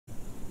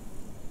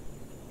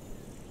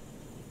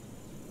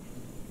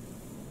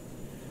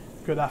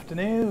Good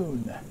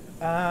afternoon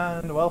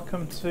and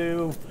welcome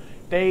to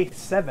day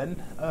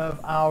 7 of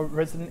our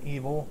Resident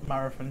Evil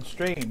marathon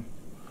stream.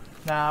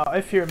 Now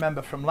if you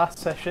remember from last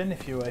session,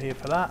 if you were here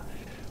for that,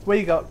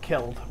 we got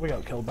killed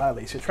by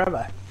Alicia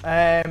Trevor.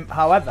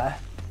 However,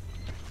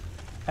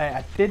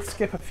 I did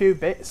skip a few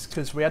bits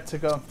because we had to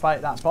go and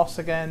fight that boss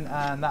again,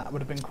 and that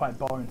would have been quite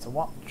boring to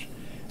watch.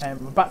 We're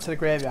back to the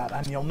graveyard,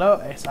 and you'll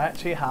notice I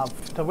actually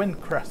have the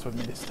wind crest with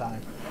me this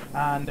time,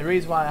 and the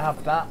reason why I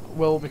have that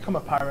will become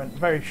apparent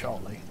very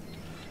shortly.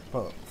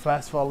 But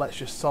first of all, let's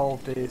just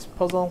solve this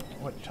puzzle,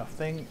 which I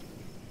think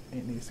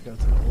it needs to go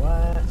to the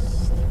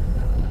west.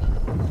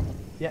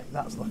 Yep,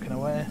 that's looking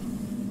away.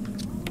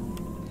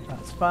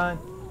 That's fine.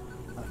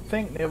 I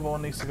think the other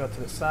one needs to go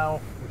to the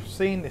south. We've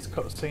seen this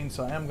cutscene,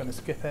 so I am going to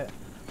skip it,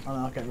 and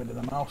I'll get rid of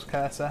the mouse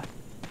cursor.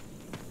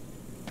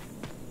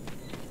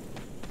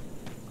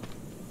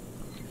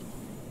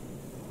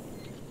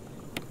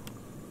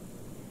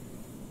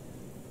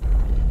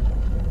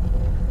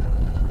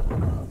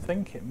 I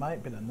think it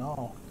might be the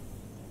north.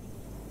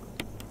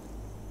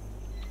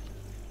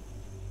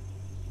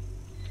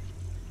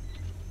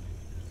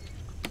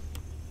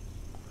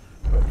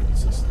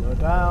 Let's just slow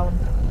down.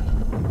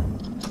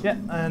 Yeah,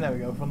 and there we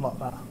go, we've unlocked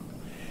that.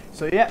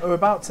 So yeah, we're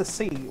about to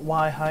see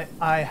why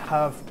I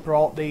have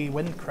brought the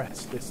wind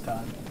crest this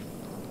time.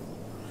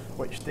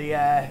 Which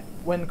the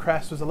wind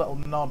crest was a little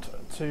nod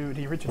to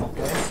the original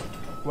game,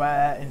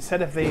 where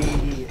instead of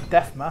the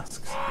death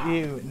masks,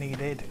 you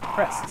needed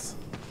crests.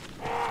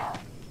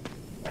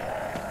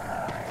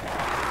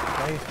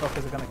 These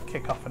fuckers are going to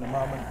kick off in a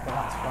moment, but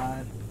that's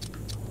fine.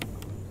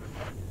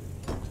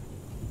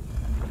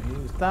 I'm going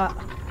to use that.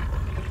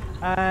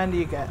 And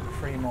you get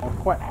 3 more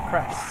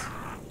crests.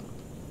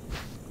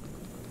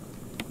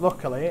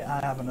 Luckily, I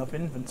have enough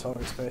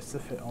inventory space to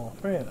fit all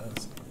 3 of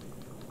those.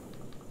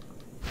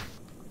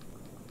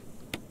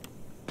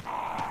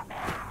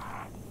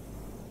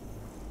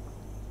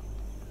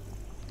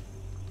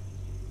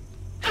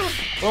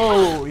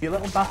 Oh, you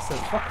little bastard.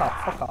 Fuck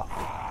off, fuck off.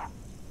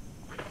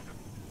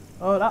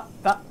 Oh,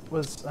 that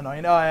was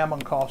annoying. Oh, I am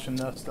on caution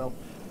though still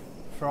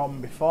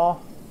from before.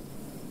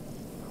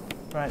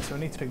 Right, so we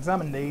need to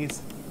examine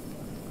these.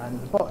 And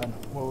the button,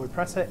 will we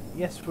press it?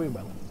 Yes, we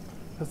will.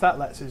 Because that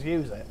lets us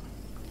use it.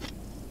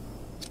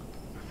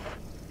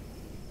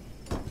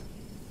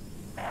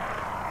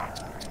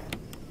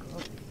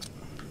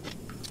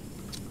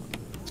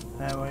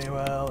 Then we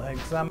will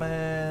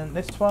examine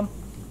this one.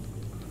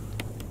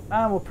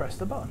 And we'll press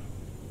the button.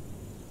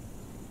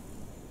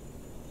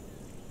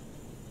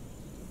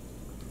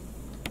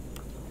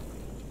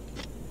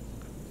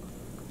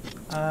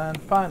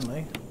 And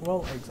finally,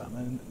 we'll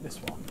examine this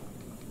one.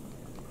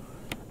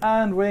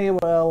 And we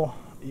will,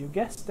 you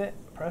guessed it,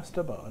 press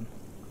the button.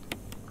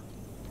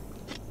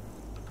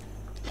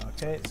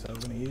 Okay, so we're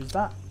going to use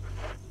that.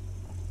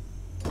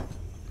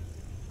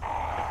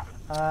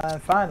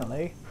 And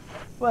finally,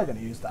 we're going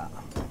to use that.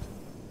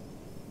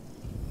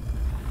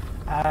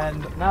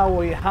 And now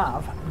we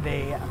have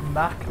the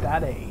Mac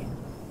Daddy.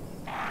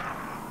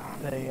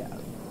 The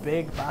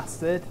big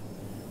bastard.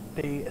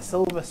 The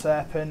Silver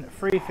Serpent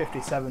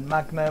 357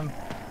 Magnum.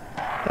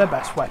 The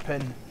best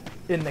weapon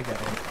in the game.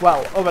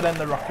 Well, other than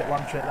the rocket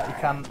launcher that you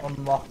can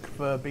unlock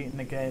for beating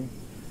the game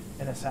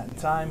in a certain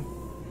time.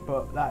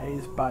 But that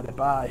is by the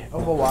by.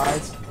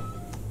 Otherwise,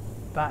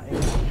 that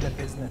is the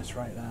business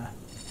right there.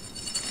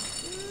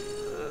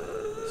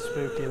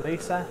 Spooky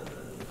Lisa.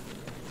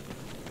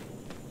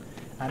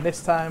 And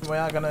this time we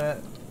are going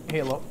to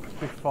heal up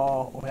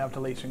before we have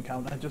deletion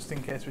counter, just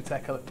in case we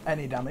take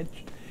any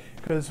damage,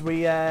 because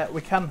we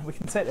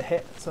can take the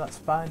hit, so that's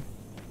fine.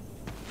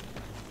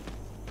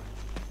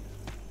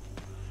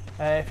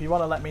 If you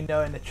want to let me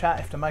know in the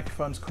chat if the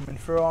microphone's coming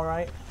through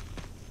alright,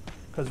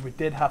 because we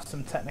did have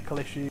some technical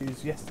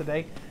issues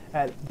yesterday.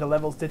 The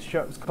levels did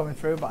show it was coming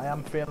through, but I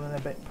am feeling a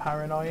bit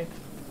paranoid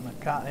and I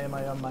can't hear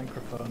my own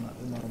microphone at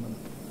the moment.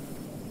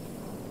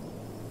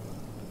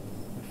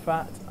 In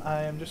fact,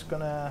 I am just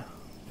gonna.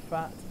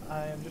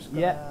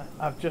 Yeah,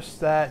 I've just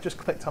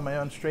clicked on my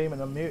own stream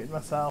and unmuted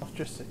myself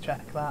just to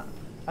check that,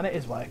 and it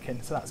is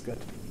working, so that's good.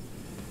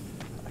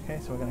 Okay,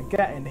 so we're gonna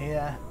get in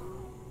here,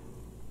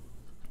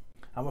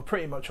 and we're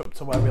pretty much up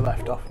to where we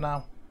left off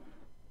now.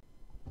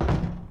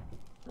 I'm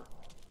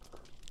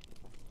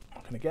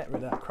gonna get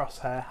rid of that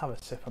crosshair, have a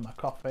sip of my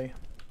coffee.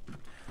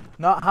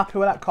 Not happy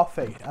with that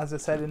coffee, as I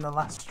said in the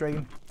last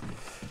stream.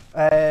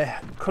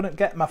 Couldn't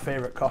get my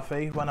favourite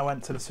coffee when I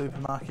went to the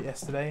supermarket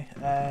yesterday.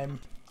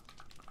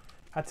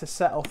 Had to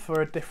settle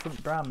for a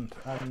different brand,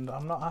 and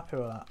I'm not happy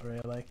with that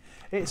really.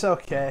 It's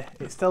okay,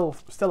 it's still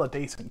a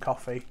decent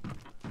coffee,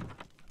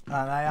 and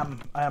I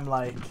am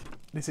like,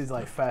 this is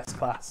like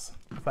first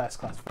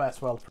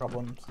world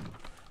problems.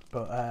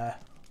 But I'm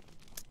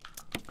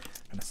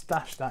gonna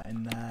stash that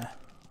in there.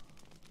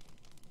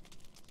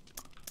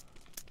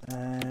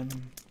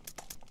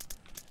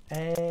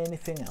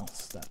 Anything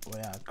else that we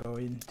are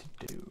going to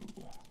do?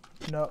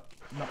 No,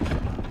 not for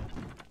now.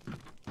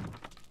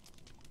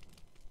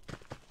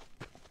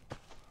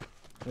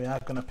 We are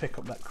going to pick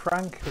up that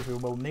crank because we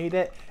will need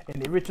it. In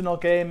the original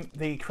game,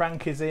 the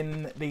crank is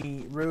in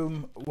the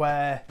room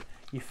where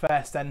you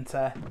first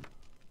enter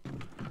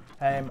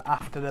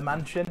after the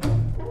mansion.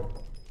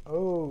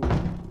 Oh.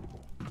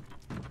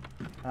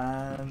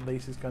 And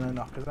Lisa's going to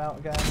knock us out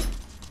again.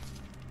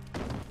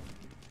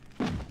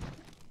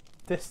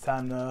 This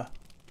time though,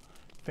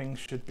 things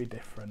should be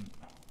different.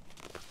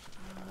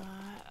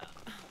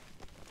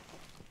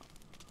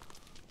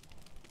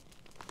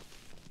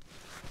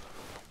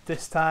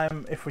 This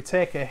time, if we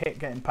take a hit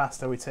getting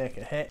past her, we take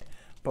a hit,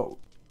 but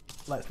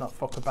let's not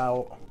fuck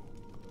about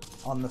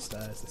on the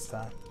stairs this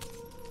time.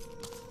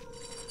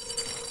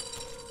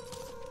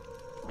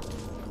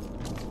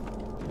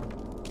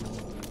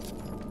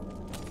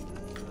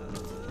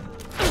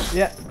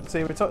 Yeah,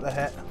 see, we took the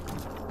hit.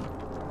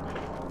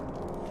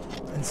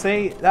 And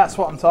see, that's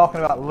what I'm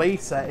talking about.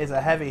 Lisa is a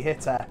heavy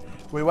hitter.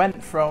 We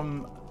went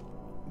from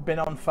been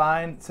on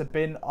fine to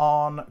been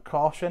on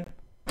caution.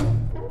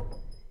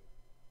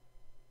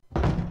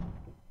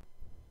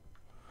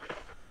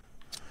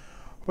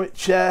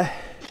 Which,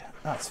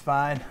 that's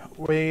fine.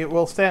 We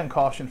will stay on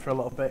caution for a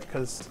little bit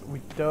because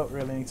we don't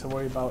really need to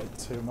worry about it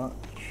too much.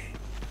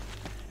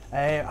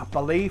 I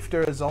believe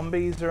there are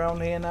zombies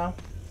around here now.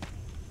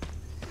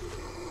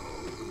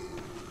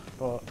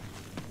 But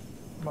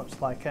much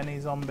like any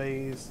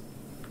zombies,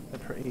 they're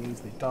pretty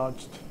easily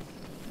dodged.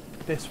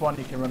 This one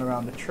you can run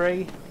around a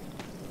tree.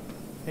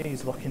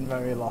 He's looking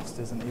very lost,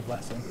 isn't he,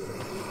 bless him?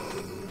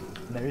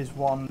 And there is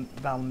one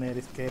down near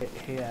this gate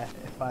here,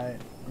 if I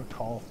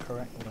recall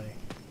correctly.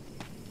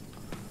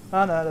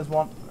 Oh no, there's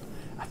one.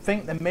 I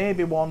think there may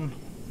be one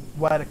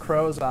where the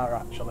crows are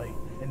actually,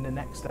 in the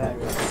next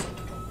area.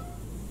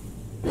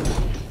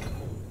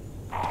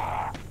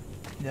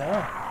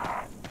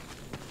 Yeah.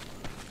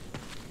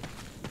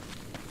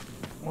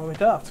 Well, we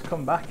don't have to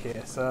come back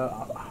here, so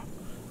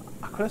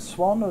I could have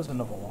sworn there was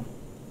another one.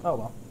 Oh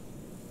well.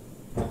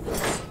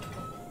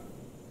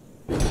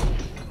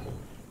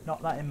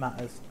 Not that it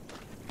matters.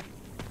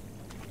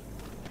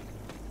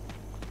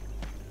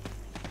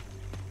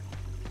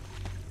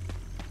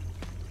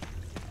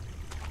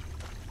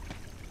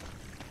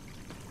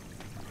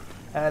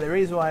 The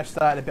reason why I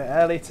started a bit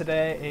early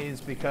today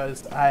is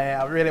because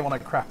I really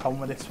want to crack on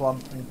with this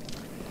one and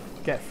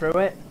get through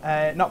it.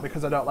 Not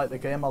because I don't like the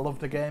game, I love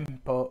the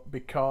game, but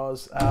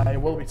because I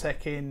will be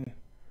taking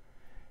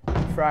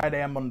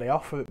Friday and Monday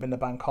off with it being the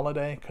bank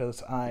holiday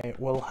because I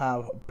will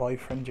have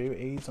boyfriend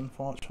duties,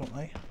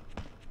 unfortunately.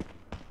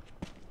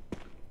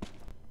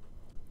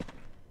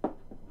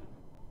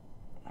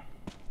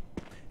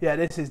 Yeah,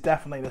 this is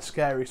definitely the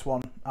scariest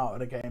one out of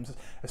the games,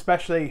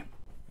 especially...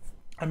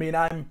 I mean,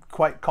 I'm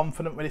quite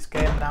confident with this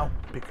game now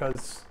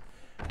because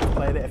I've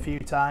played it a few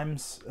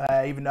times,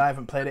 even though I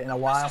haven't played it in a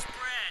while. This is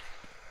Brad.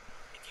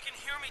 If you can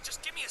hear me,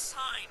 just give me a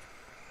sign.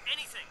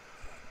 Anything.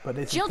 But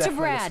this is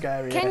definitely the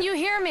scariest. Can you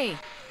hear me?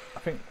 I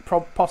think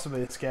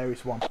possibly the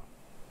scariest one.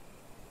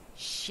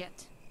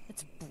 Shit,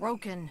 it's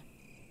broken.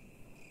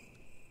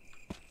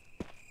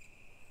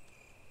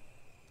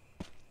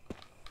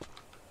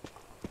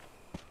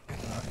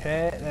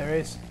 Okay,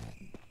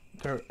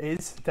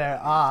 there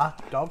are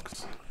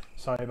dogs.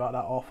 Sorry about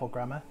that awful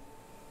grammar.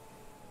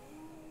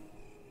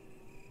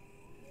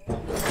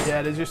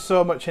 Yeah, there's just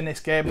so much in this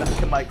game that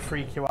can like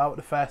freak you out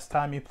the first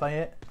time you play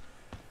it.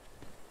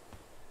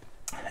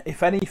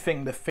 If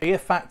anything, the fear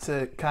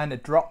factor kind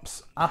of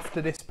drops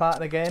after this part of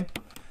the game.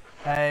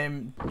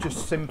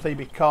 Just simply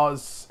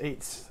because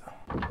it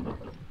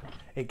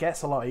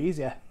gets a lot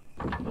easier.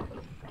 Okay,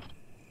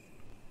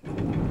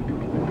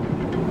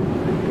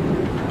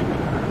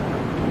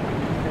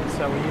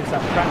 so we use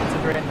that crank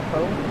to drain the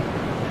pool.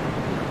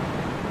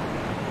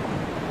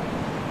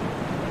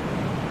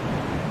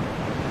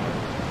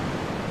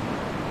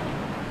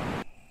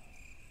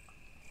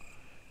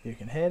 You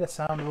can hear the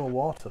sound of a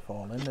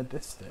waterfall in the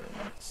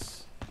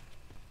distance.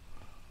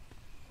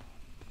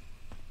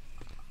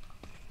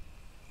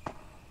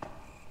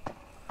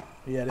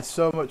 Yeah, there's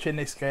so much in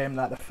this game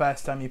that the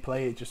first time you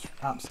play it just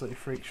absolutely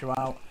freaks you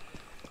out.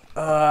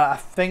 I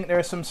think there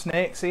are some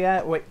snakes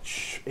here,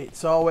 which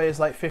it's always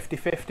like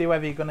 50-50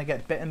 whether you're going to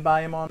get bitten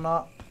by them or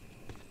not.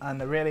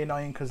 And they're really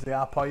annoying because they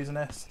are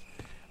poisonous.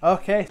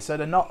 Okay, so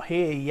they're not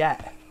here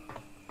yet.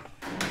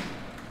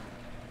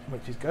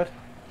 Which is good.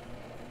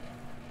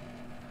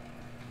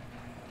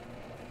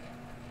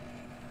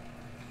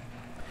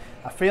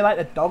 I feel like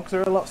the dogs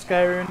are a lot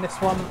scarier in this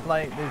one.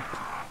 Like,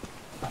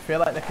 I feel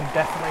like they can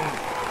definitely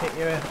hit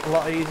you a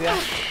lot easier.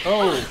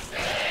 Oh!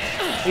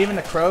 Even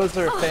the crows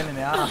are a pain in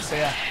the ass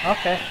here.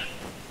 Okay.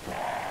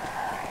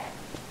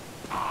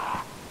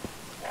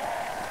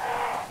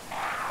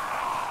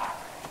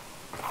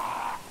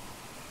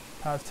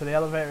 Powers to the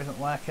elevator isn't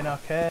working,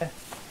 okay.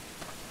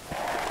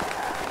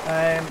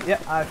 Yeah,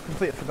 I've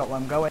completely forgot where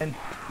I'm going.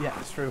 Yeah,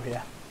 it's through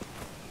here.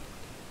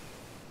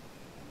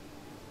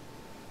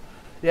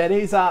 Yeah,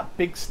 these are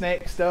big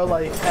snakes though,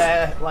 like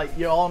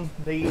Yawn,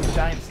 the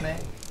giant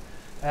snake.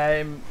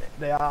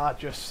 They are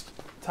just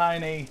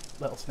tiny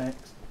little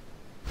snakes.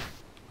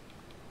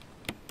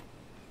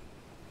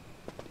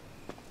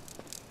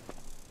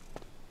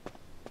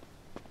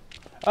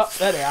 Oh,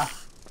 there they are.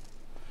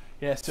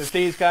 Yeah, so if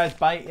these guys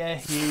bite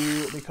you,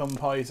 you become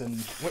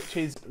poisoned, which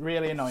is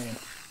really annoying.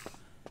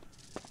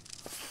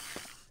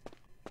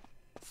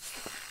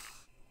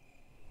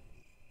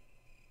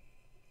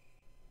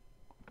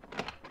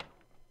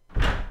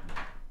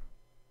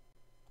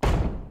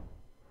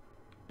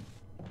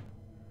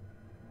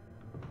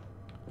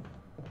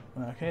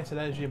 Okay, so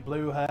there's your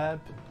blue herb,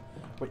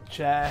 which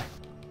I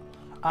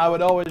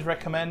would always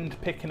recommend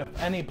picking up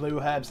any blue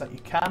herbs that you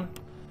can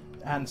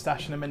and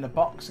stashing them in the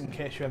box in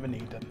case you ever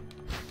need them.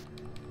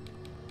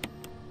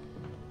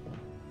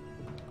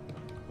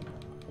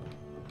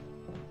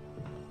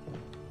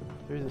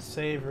 There is a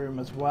save room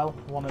as well,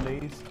 one of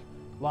these.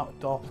 Locked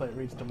door plate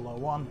reads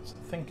 001, so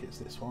I think it's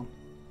this one.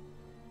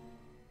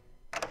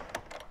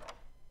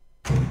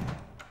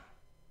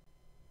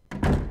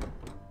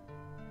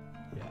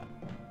 Yeah.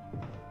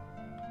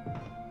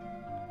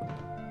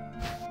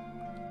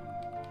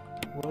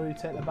 Will you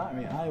take the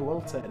battery? I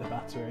will take the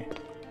battery.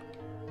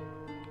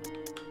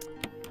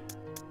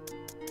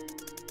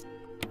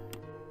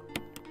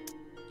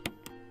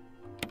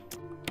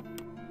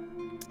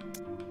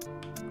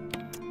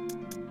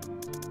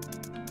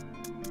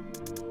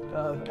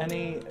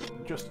 Any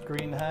just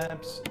green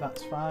herbs,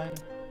 that's fine.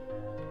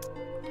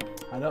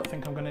 I don't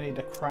think I'm going to need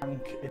a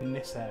crank in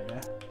this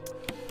area.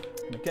 I'm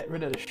going to get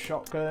rid of the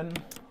shotgun,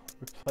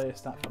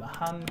 replace that for the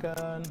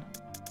handgun.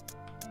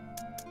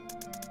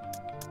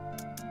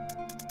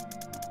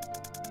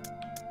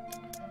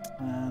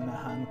 And a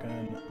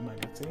handgun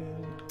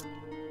magazine.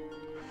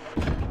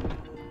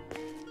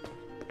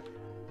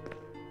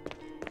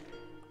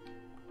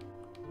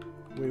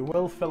 We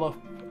will fill up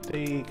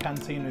the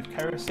canteen with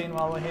kerosene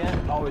while we're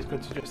here. Always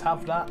good to just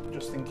have that,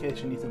 just in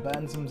case you need to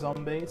burn some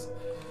zombies.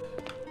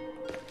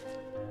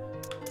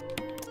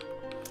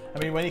 I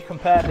mean, when you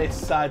compare this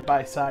side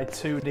by side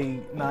to the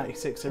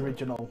 96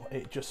 original,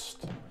 it's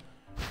just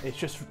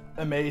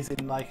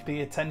amazing. Like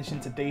the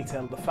attention to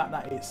detail, the fact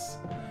that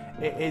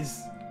it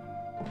is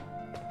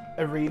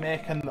a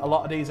remake, and a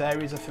lot of these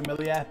areas are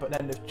familiar, but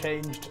then they've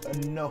changed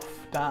enough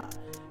that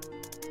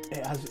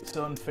it has its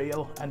own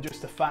feel, and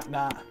just the fact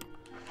that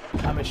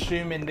I'm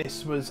assuming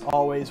this was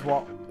always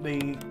what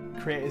the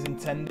creators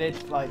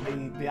intended, like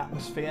the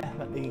atmosphere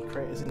that the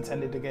creators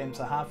intended the game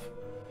to have.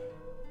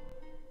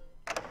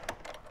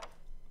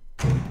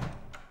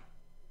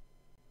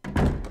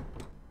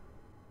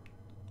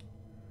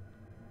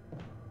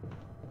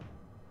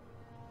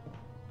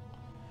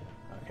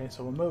 Okay,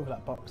 so we'll move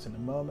that box in a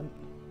moment.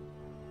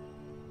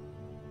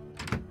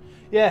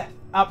 Yeah,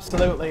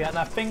 absolutely, and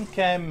I think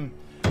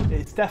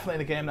it's definitely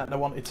the game that they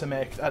wanted to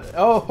make.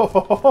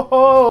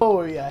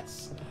 Oh,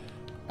 yes.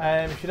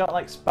 If you don't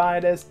like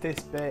spiders, this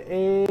bit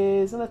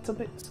is a little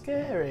bit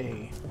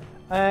scary.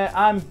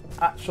 I'm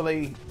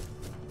actually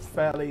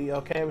fairly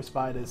okay with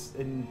spiders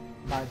in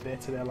my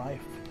day-to-day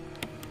life.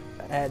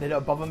 They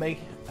don't bother me.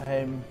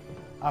 I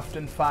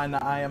often find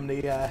that I am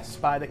the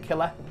spider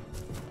killer,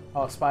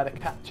 or spider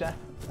catcher,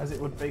 as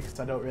it would be, because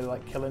I don't really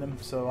like killing them,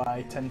 so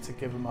I tend to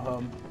give them a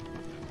home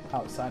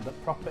outside the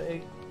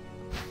property.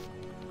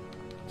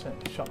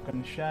 Take the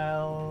shotgun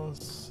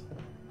shells,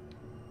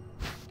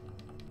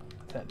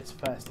 take this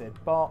first aid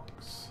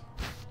box,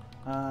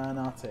 and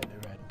I'll take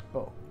the red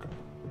book.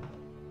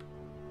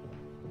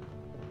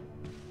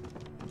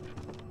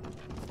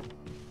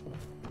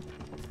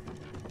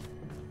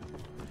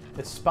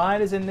 The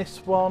spiders in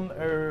this one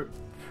are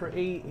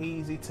pretty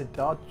easy to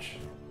dodge.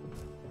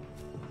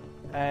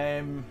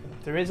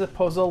 There is a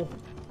puzzle,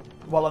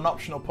 well, an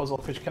optional puzzle,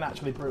 because you can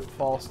actually brute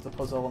force the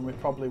puzzle, and we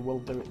probably will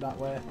do it that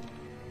way.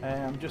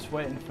 I'm just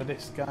waiting for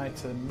this guy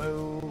to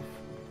move.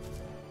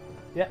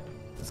 Yep,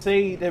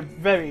 see, they're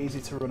very easy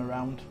to run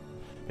around.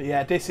 But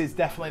yeah, this is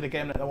definitely the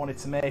game that I wanted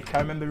to make. I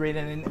remember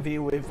reading an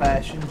interview with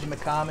Shinji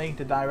Mikami,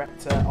 the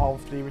director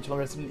of the original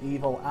Resident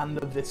Evil and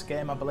of this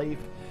game, I believe.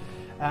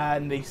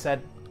 And he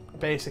said,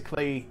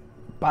 basically,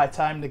 by the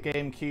time the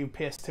GameCube,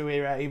 PS2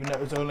 era, even though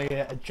it was only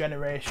a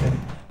generation,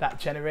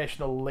 that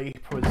generational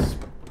leap was,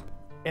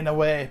 in a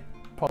way,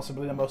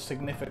 possibly the most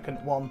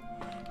significant one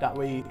that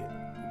we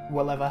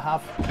will ever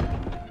have.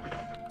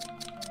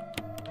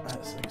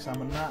 Let's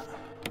examine that.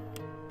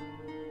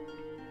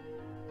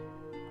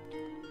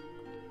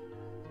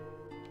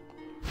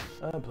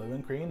 A blue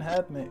and green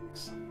herb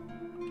mix.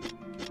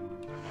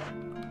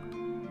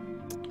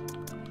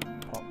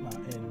 Pop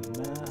that in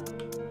there.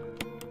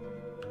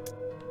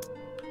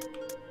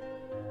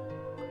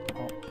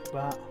 Pop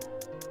that.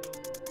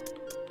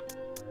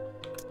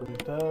 Blue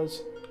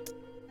those.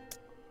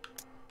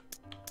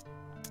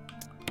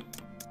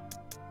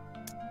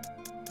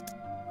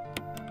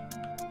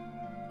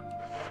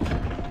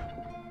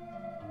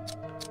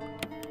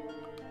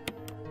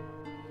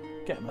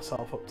 Get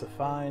myself up to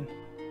fine.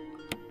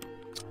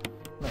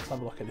 Let's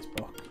have a look at this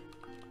book.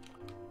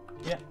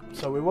 Yeah,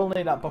 so we will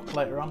need that book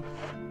later on.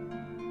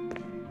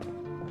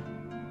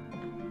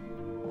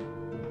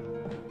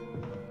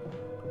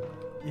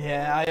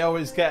 Yeah, I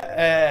always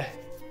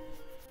get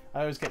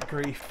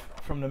grief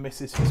from the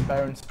missus for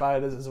sparing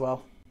spiders as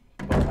well.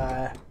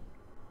 But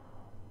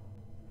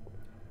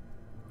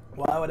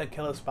Why would I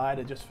kill a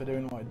spider just for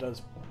doing what it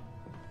does?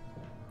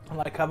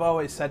 Like I've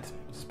always said,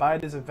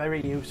 spiders are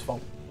very useful.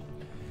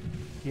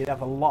 You'd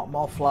have a lot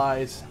more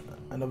flies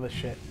and other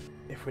shit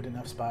if we didn't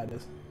have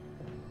spiders.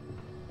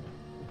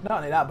 Not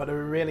only that, but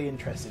they're a really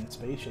interesting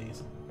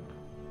species.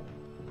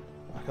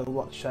 I could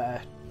watch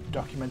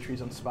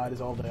documentaries on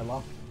spiders all day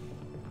long.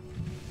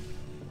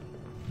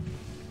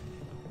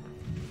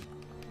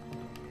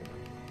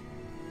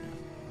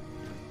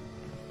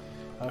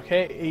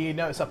 Okay, you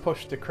notice I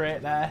pushed the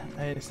crate there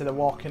instead of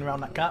walking around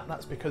that gap.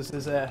 That's because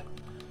there's a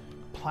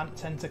plant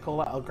tentacle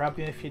that'll grab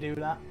you if you do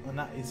that, and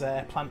that is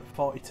plant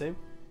 42,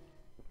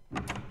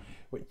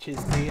 which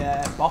is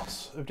the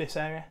boss of this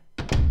area.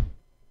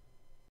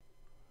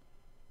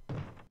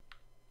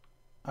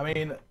 I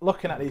mean,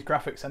 looking at these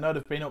graphics, I know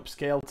they've been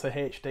upscaled to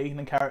HD and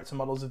the character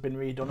models have been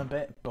redone a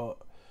bit, but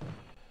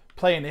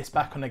playing this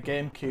back on the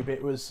GameCube,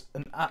 it was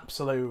an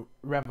absolute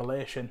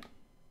revelation.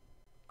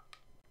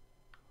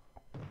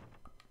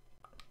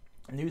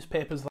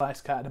 Newspapers that I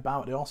scattered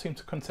about, they all seem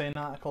to contain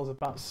articles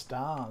about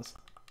stars.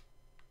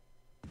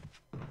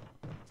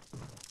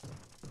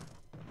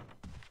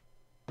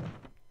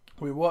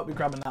 We won't be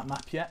grabbing that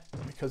map yet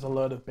because a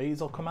load of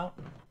bees will come out.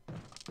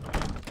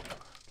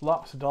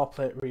 Locks, the door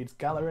plate reads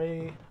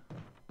gallery.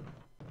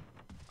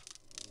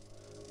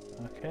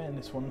 Okay, and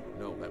this one.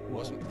 No, that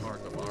wasn't part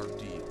of our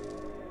deal.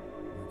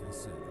 Like I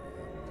said,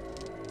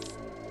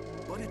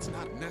 But it's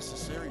not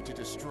necessary to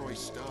destroy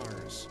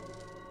stars.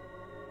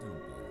 don't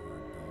be a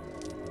hard dog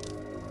to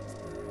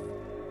keep an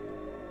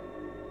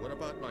What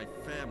about my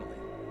family? I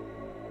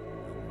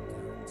will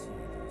guarantee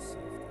their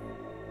safety.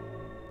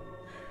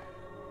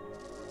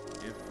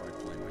 If I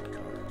play my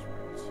cards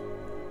right.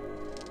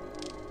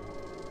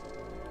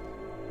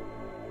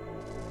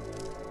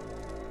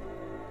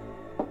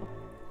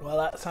 Well,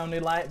 that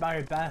sounded like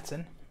Barry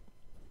Burton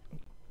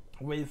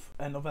with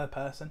another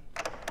person.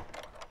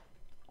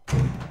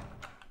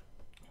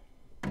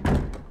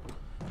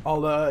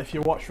 Although, if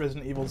you watch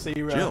Resident Evil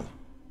 0, Jill,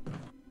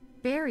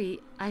 Barry,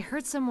 I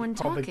heard someone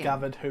probably talking.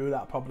 gathered who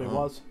that probably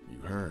was.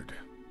 you heard.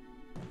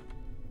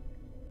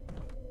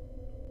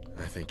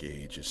 I think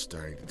age is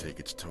starting to take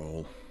its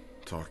toll.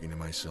 Talking to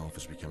myself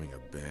is becoming a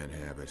bad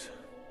habit.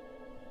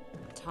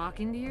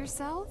 Talking to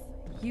yourself?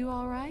 You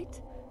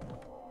alright?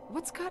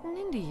 What's gotten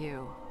into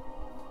you?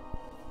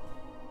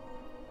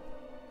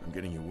 I'm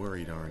getting you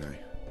worried, aren't I?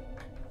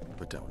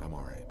 But don't, I'm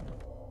alright.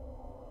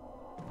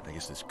 I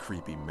guess this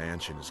creepy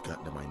mansion has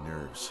gotten to my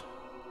nerves.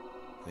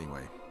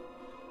 Anyway,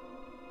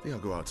 I think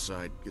I'll go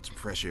outside, get some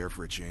fresh air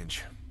for a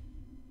change.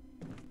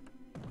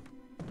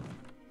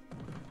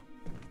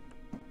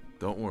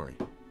 Don't worry,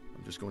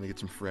 I'm just going to get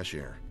some fresh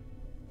air.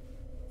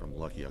 If I'm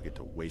lucky, I'll get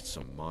to waste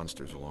some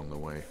monsters along the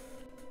way.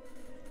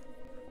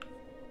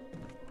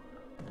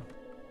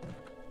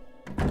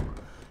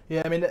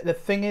 Yeah, I mean, the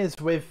thing is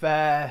with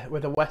the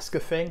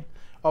Wesker thing,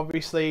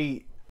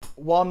 obviously,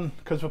 one,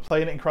 because we're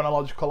playing it in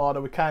chronological order,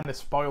 we kind of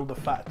spoiled the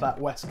fact that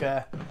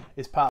Wesker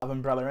is part of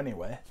Umbrella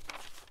anyway.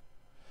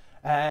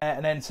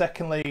 And then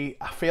secondly,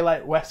 I feel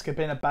like Wesker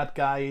being a bad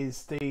guy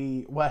is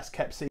the worst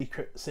kept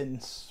secret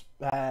since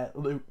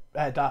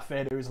Darth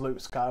Vader is Luke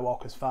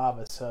Skywalker's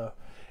father. So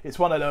it's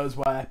one of those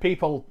where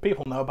people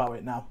know about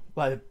it now.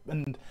 Like,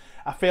 and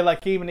I feel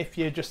like even if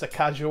you're just a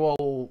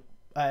casual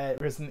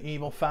Resident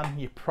Evil fan,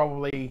 you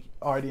probably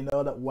already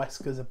know that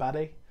Wesker's a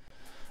baddie.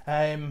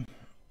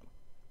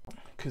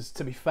 Because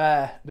to be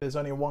fair, there's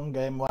only one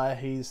game where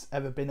he's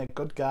ever been a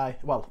good guy.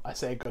 Well, I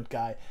say a good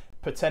guy,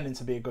 pretending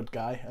to be a good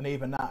guy, and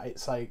even that,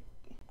 it's like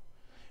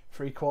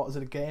 3/4 of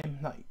the game,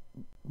 like,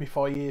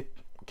 before you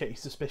get your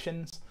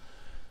suspicions.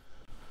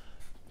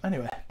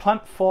 Anyway,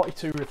 Plant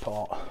 42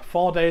 report.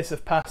 4 days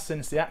have passed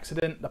since the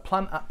accident. The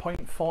plant at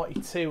point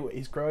 42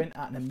 is growing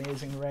at an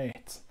amazing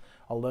rate.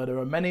 Although there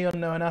are many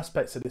unknown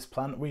aspects of this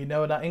plant, we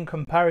know that in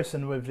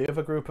comparison with the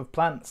other group of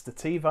plants, the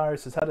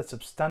T-virus has had a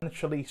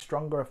substantially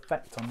stronger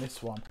effect on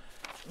this one.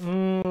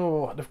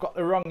 They've got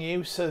the wrong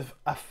use of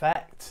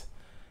affect.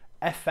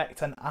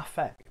 Effect and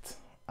affect.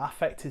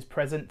 Affect is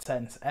present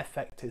tense,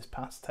 effect is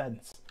past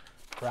tense.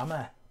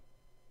 Grammar.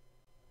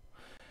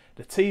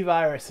 The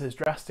T-virus has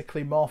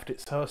drastically morphed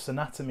its host's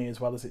anatomy as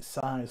well as its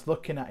size.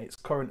 Looking at its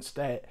current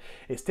state,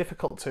 it's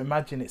difficult to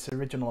imagine its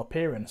original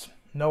appearance.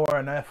 Nowhere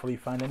on Earth will you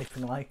find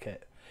anything like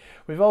it.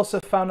 We've also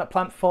found that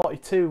Plant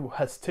 42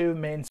 has two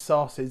main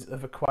sources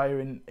of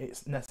acquiring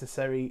its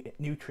necessary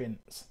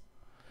nutrients.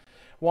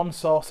 One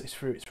source is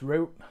through its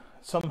root.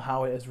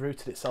 Somehow it has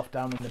rooted itself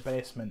down in the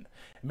basement.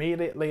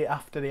 Immediately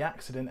after the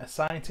accident, a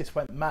scientist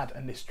went mad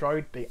and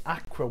destroyed the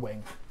aqua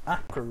ring.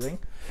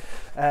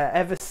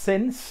 Ever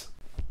since,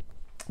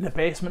 the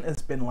basement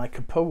has been like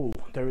a pool.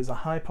 There is a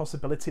high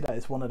possibility that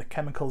it's one of the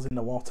chemicals in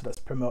the water that's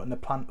promoting the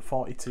Plant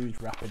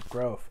 42's rapid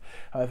growth.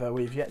 However,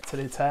 we've yet to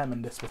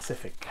determine the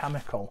specific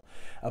chemical.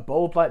 A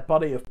bulb-like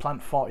body of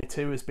Plant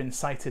 42 has been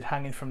sighted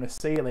hanging from the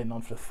ceiling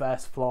on the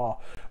first floor.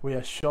 We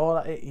are sure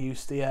that it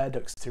used the air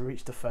ducts to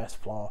reach the first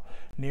floor.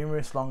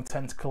 Numerous long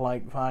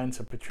tentacle-like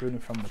vines are protruding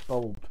from the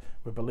bulb.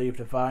 We believe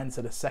the vines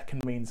are the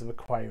second means of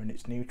acquiring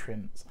its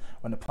nutrients.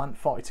 When a plant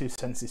 42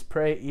 senses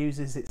prey, it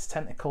uses its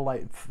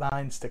tentacle-like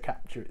vines to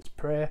capture its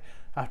prey.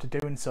 After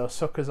doing so,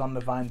 suckers on the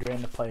vine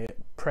drain the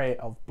prey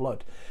of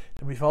blood.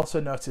 We've also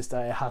noticed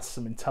that it has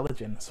some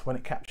intelligence. When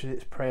it captures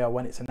its prey or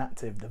when it's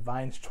inactive, the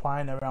vines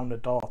twine around the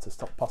door to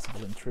stop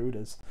possible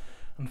intruders.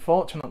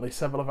 Unfortunately,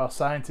 several of our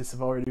scientists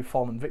have already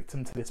fallen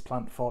victim to this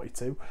plant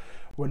 42.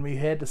 When we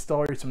heard the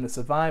stories from the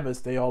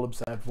survivors, they all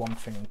observed one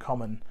thing in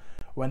common.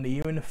 When the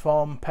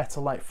uniform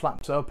petal-like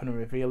flaps open and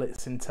reveal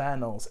its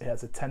internals, it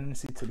has a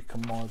tendency to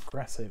become more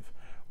aggressive.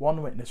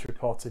 One witness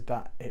reported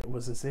that it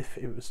was as if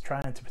it was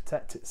trying to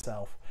protect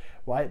itself.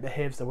 Why it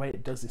behaves the way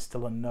it does is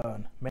still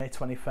unknown. May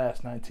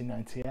 21st,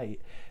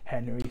 1998,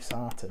 Henry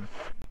Sarton.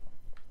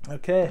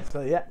 Okay,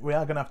 so yeah, we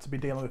are going to have to be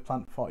dealing with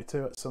Plant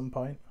 42 at some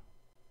point.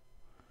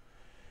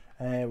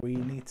 We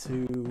need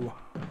to...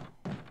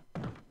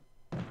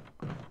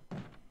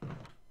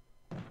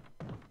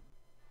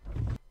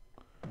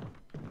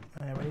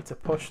 we need to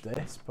push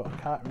this, but I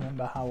can't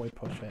remember how we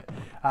push it.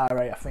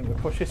 Right, I think we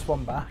push this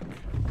one back.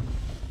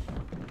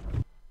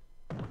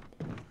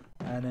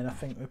 And then I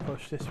think we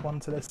push this one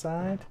to the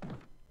side.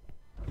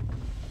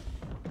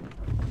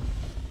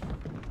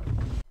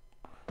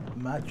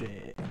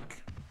 Magic.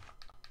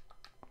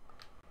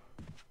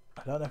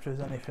 I don't know if there's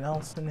anything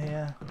else in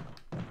here.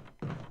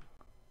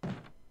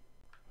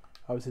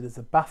 Obviously there's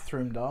a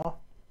bathroom door.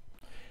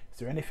 Is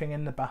there anything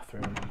in the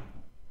bathroom?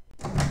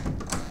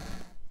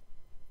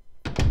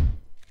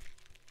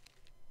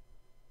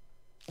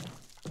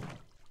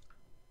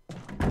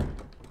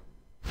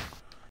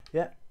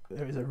 Yep,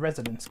 there is a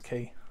residence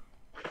key.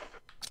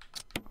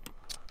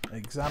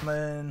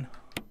 Examine,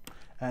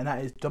 and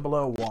that is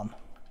 001.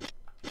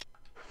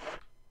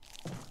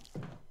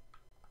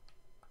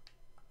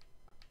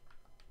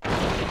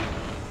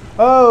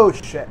 Oh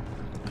shit!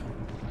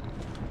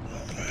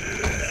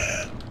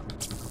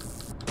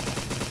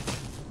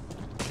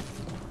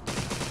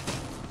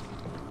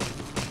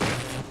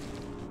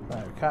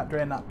 Right, we can't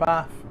drain that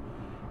bath.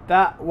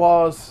 That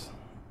was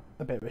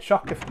a bit of a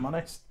shock, if I'm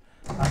honest.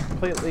 I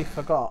completely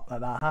forgot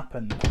that that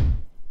happened.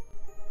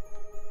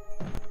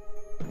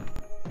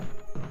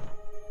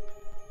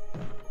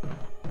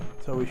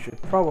 So we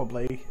should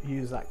probably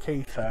use that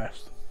key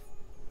first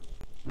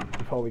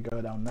before we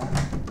go down there.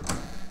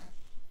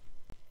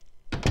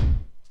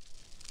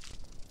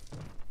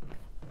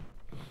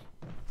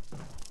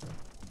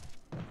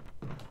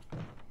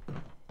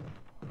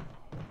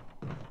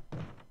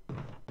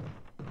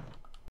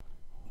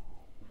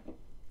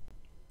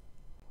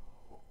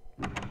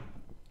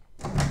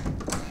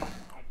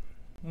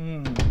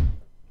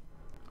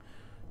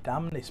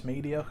 Damn this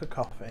mediocre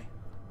coffee.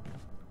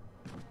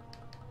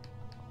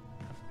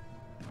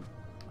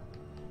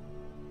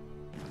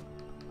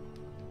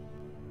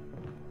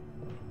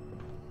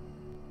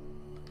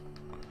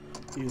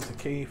 Use the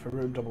key for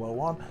room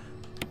 001.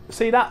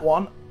 See that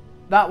one?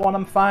 That one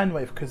I'm fine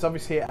with, because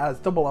obviously it has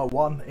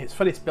 001, it's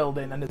for this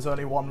building and there's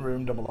only one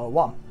room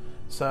 001.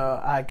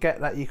 So I get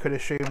that you could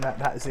assume that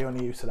that is the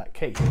only use of that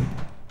key.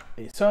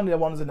 It's only the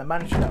ones in the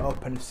mansion that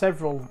open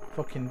several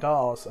fucking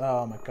doors.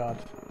 Oh my god.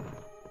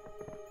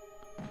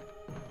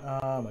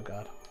 Oh my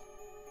god.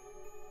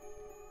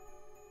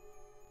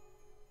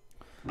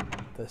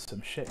 There's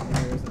some shit in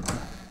here, isn't there?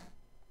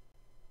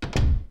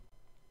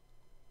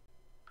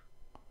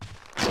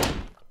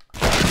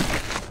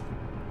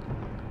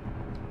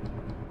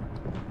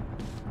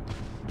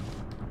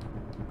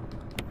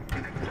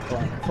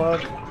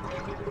 Plug.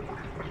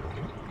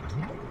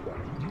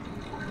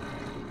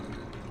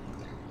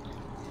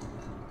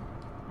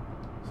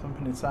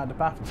 Something inside the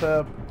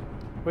bathtub.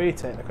 Will you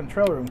take the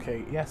control room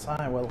key? Yes,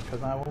 I will,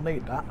 because I will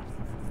need that.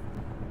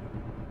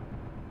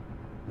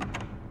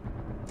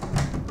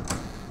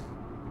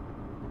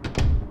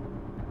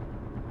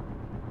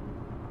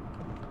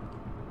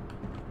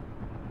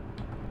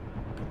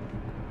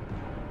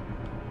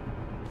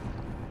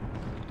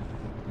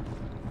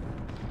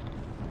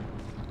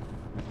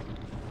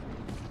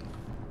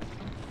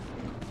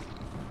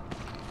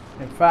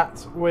 In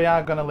fact, we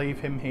are going to leave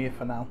him here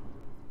for now.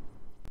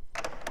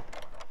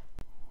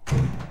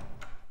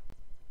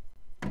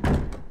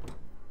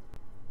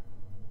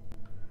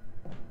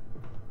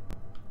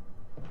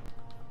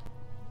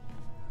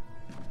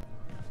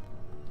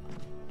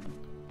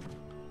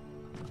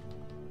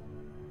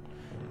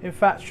 In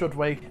fact, should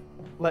we?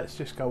 Let's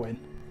just go in.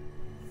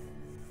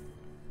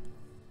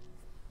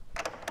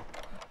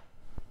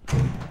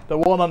 The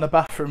one on the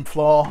bathroom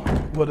floor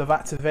would have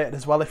activated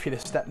as well if you'd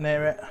have stepped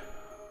near it.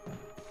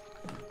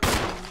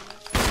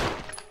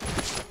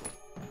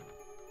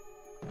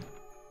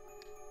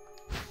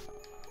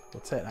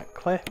 We'll take that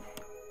clip.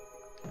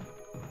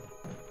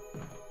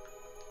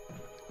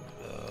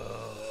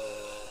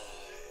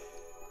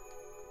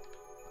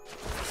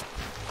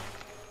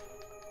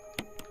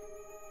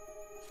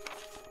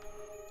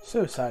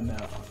 Suicide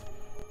note.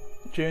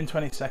 June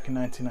 22nd,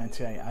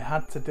 1998. I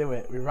had to do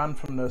it. We ran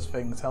from those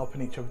things,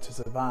 helping each other to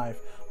survive.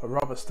 But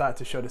Robert started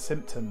to show the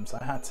symptoms.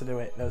 I had to do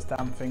it. Those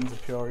damn things are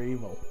pure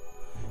evil.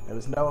 There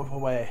was no other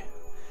way.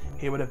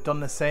 He would have done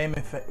the same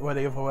if it were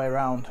the other way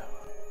around.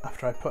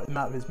 After I put him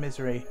out of his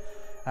misery,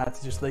 I had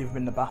to just leave him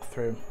in the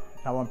bathroom.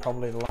 Now I'm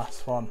probably the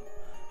last one.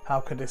 How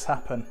could this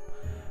happen?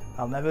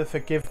 I'll never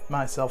forgive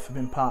myself for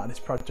being part of this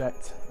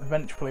project.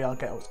 Eventually I'll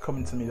get what's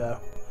coming to me though.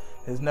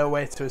 There's no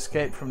way to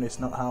escape from this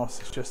nut house,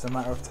 it's just a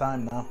matter of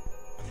time now.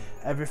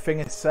 Everything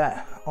is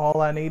set.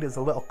 All I need is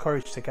a little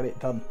courage to get it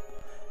done.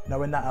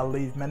 Knowing that I'll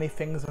leave many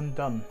things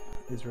undone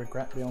is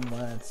regret beyond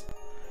words.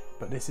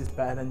 But this is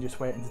better than just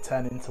waiting to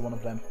turn into one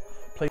of them.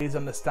 Please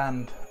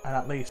understand and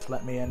at least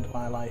let me end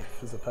my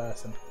life as a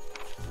person.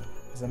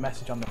 There's a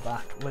message on the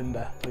back.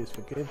 Linda, please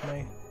forgive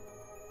me.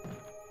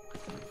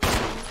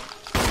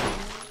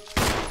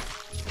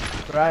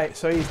 Right,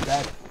 so he's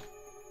dead.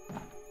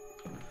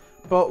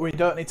 But we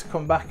don't need to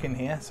come back in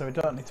here, so we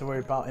don't need to worry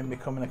about him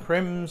becoming a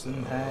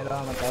crimson head.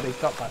 Oh my god, he's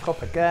got back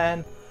up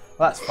again.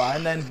 Well, that's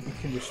fine then, you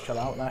can just chill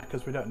out there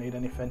because we don't need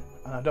anything.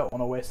 And I don't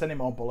want to waste any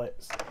more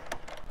bullets.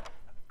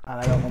 And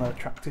I don't want to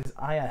attract his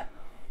ire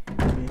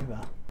either.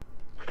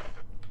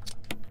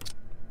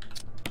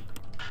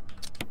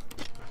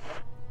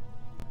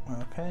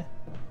 Okay.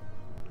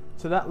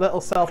 So that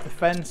little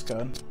self-defense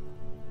gun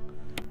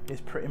is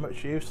pretty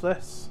much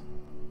useless.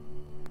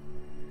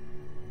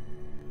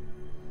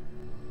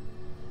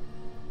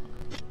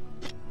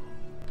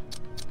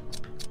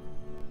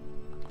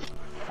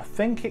 I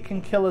think it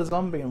can kill a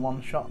zombie in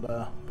one shot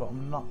though, but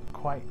I'm not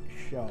quite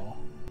sure.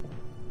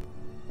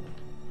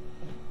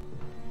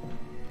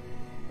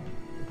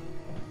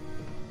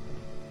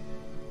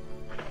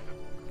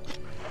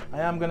 I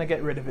am going to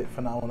get rid of it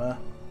for now though.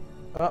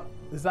 Oh,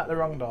 is that the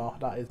wrong door?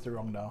 That is the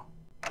wrong door.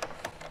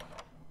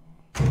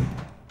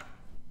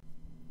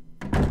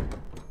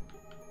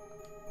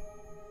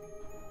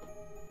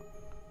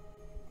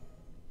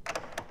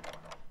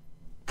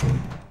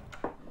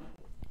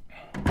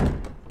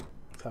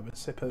 Let's have a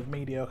sip of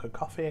mediocre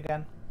coffee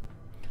again.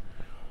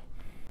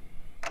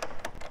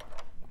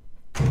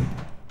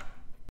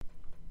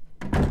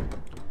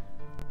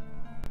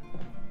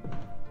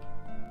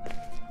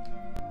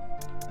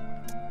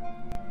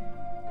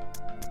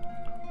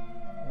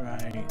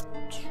 Right.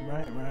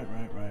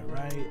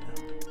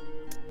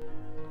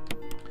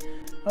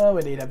 Oh,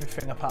 we need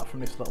everything apart from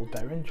this little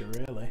derringer,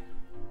 really.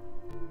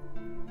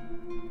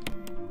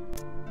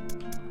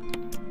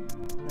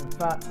 In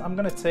fact, I'm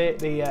going to take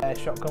the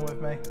shotgun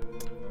with me.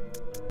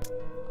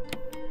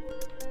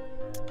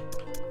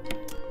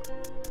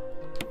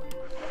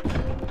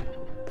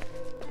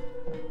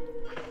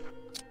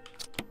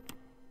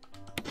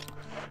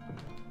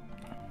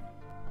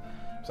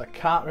 So I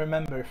can't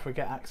remember if we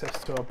get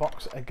access to a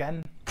box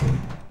again.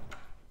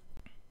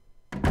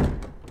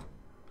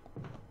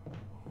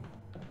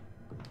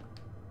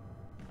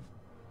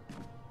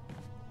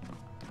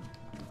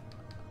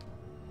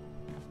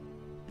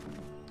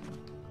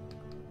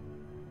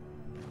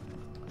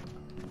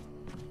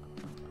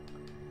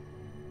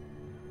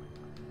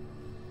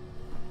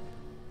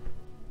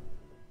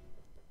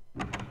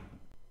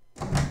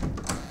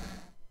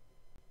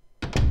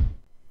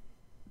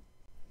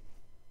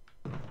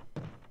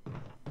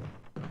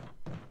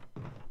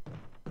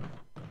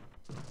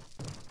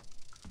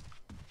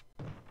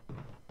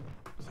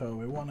 So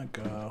we want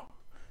to go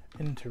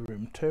into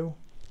room 2.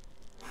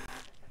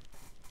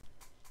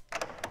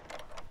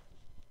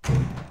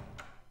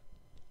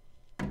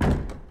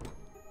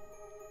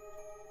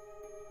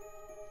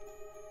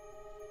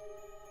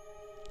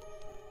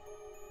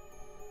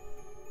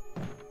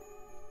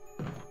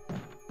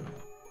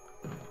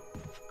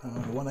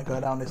 And we want to go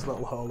down this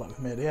little hole that we've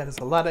made here. There's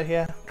a ladder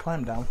here.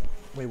 Climb down.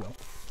 We will.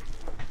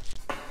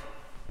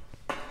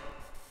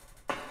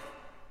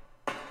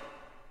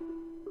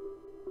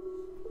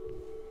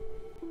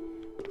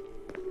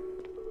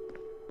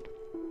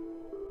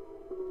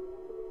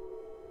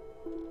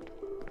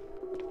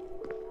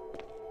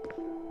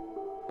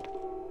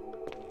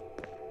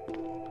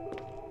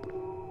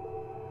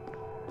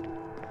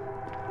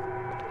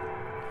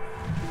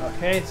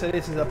 Okay, so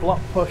this is a block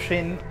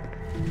pushing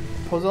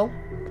puzzle,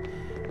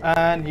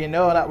 and you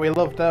know that we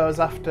love those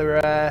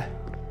after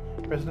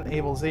Resident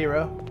Evil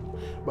 0,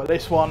 but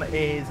this one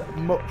is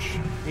much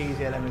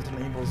easier than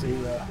Resident Evil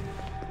 0.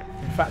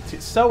 In fact,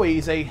 it's so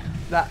easy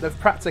that they've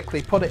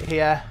practically put it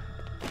here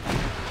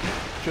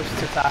just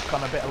to tack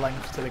on a bit of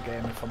length to the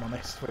game, if I'm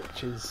honest,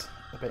 which is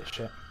a bit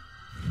shit.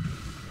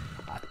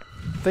 I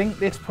think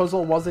this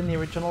puzzle was in the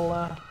original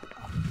though.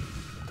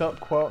 Don't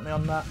quote me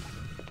on that.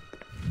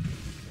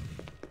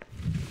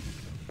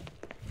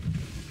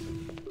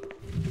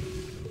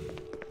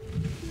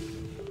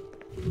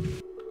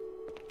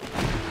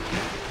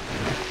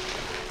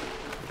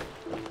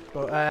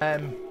 But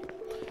I'm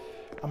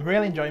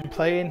really enjoying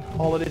playing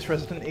all of this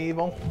Resident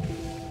Evil.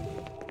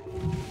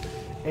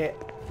 It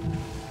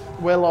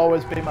will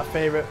always be my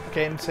favourite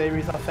game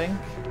series, I think.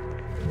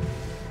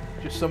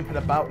 Just something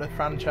about the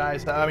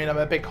franchise. I mean, I'm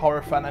a big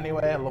horror fan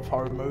anyway. I love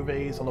horror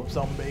movies, I love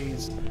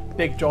zombies.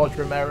 Big George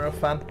Romero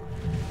fan.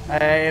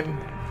 And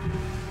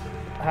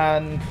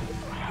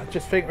I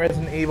just think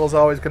Resident Evil's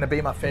always going to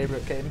be my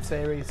favourite game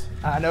series.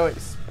 I know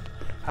it's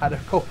had a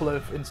couple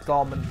of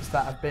installments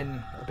that have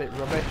been a bit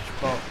rubbish,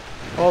 but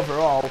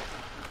overall,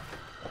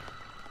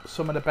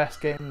 some of the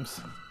best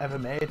games ever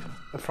made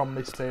are from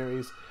this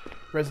series.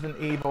 Resident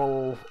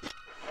Evil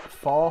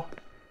 4,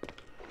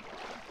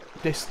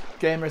 this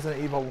game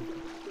Resident Evil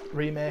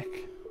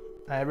Remake,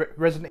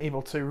 Resident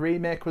Evil 2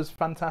 Remake was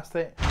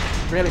fantastic.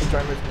 Really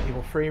enjoyed Resident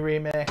Evil 3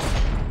 Remake.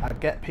 I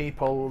get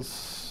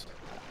people's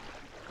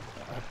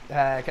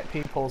like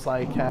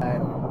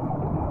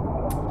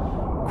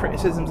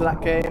criticisms of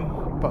that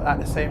game, but at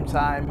the same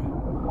time,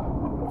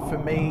 for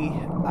me,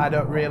 I'm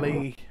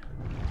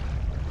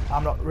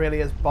not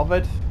really as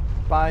bothered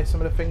by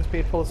some of the things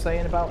people are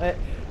saying about it.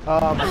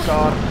 Oh my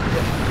god.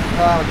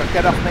 Oh my god,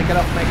 get off me, get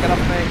off me, get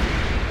off me.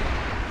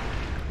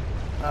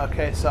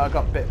 Okay, so I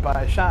got bit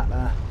by a shark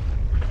there.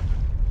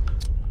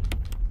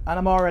 And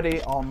I'm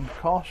already on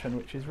caution,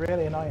 which is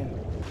really annoying.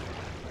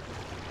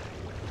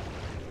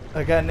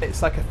 Again,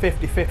 it's like a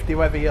 50-50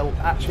 whether you'll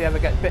actually ever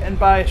get bitten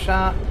by a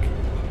shark.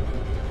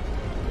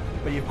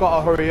 But you've got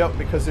to hurry up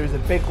because there's a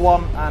big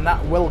one and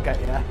that will get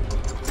you.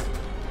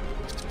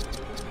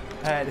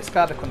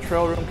 Discard the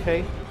control room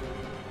key.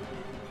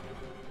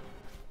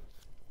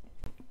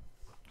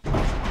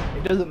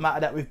 It doesn't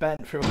matter that we've been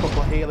through a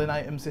couple of healing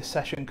items this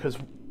session because,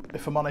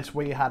 if I'm honest,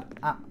 we had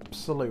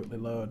absolutely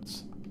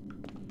loads.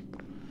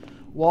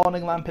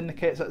 Warning lamp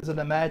indicates that there's an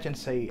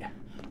emergency.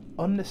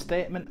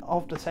 Understatement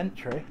of the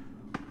century.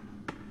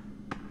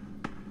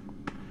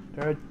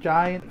 There are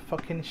giant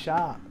fucking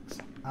sharks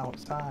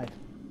outside.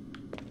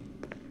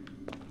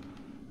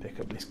 Pick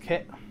up this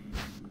kit.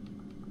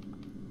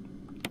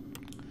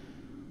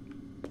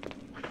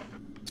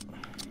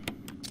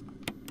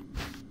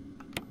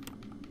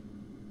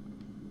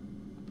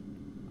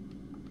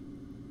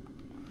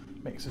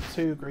 Mix of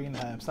 2 green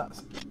herbs,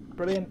 that's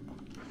brilliant.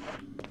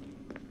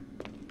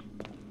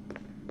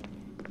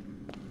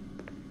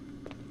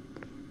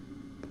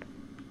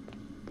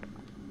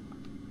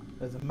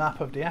 There's a map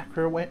of the I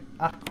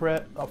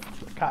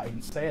can't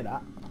even say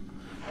that.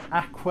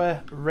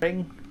 Aqua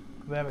ring.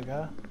 There we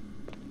go.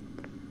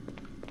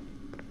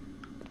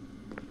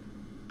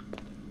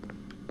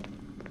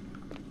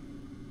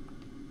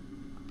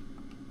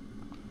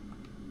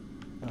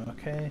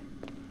 Okay.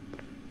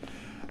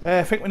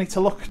 I think we need to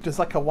look. There's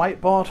like a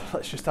whiteboard.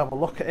 Let's just have a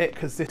look at it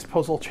because this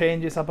puzzle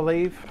changes, I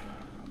believe.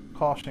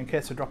 Caution in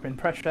case of dropping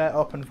pressure.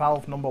 Open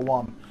valve number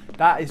 1.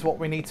 That is what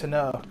we need to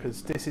know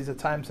because this is a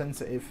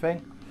time-sensitive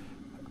thing.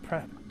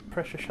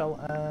 Pressure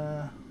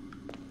shelter.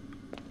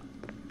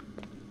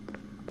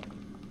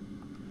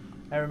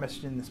 Error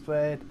messaging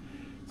displayed.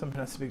 Something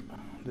has to be.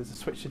 There's a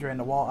switch to drain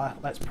the water.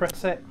 Let's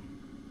press it.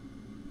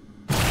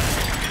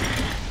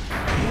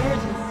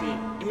 Emergency,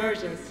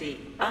 emergency.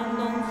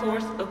 Unknown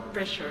source of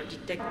pressure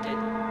detected.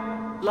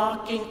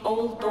 Locking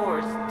all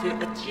doors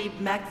to achieve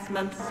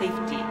maximum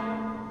safety.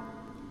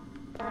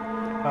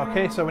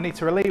 Okay, so we need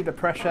to relieve the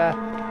pressure.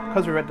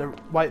 Because we read the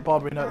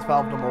whiteboard, we know it's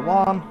valve number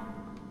 1.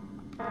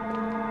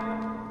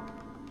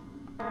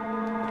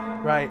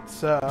 Right,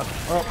 so,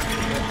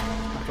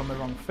 I've done the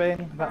wrong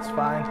thing, that's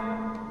fine.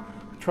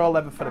 Control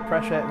lever for the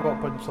pressure, we've got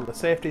a bunch until the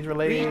safety's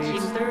released.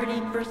 Reaching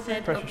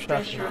 30% Pressure of shaft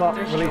pressure blocked,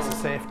 threshold. release the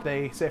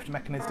safety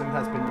mechanism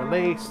has been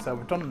released, so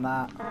we've done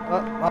that.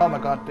 Oh my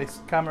god, this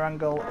camera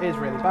angle is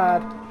really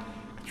bad.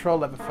 Control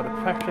lever for the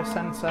pressure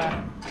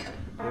sensor,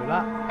 do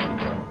that.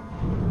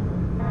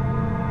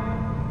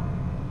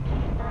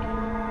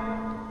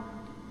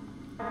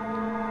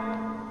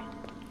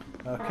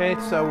 Okay,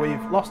 so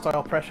we've lost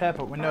oil pressure,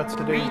 but we know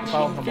to do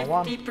valve number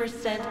 1.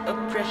 50% of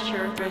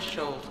pressure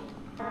threshold.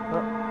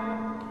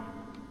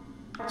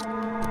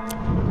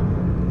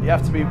 You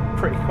have to be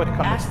pretty quick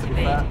on this to be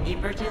fair. Activate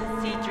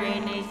emergency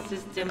drainage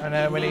system. And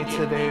then we need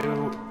to immediately.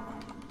 do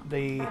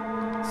the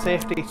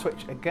safety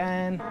switch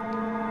again.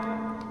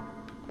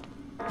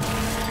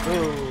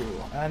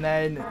 Ooh, and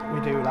then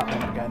we do that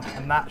one again,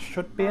 and that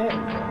should be it.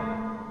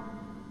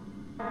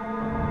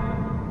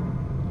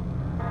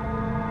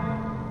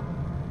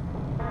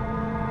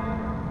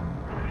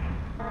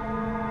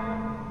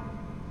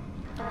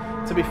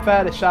 To be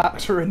fair, the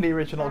sharks were in the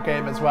original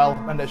game as well,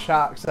 and the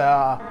sharks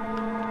are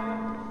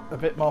a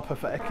bit more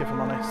pathetic if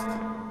I'm honest.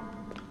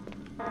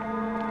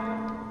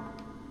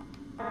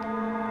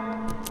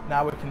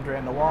 Now we can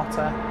drain the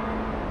water.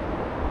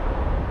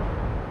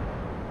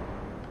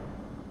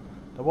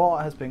 The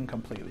water has been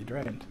completely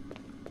drained.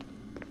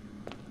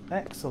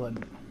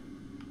 Excellent.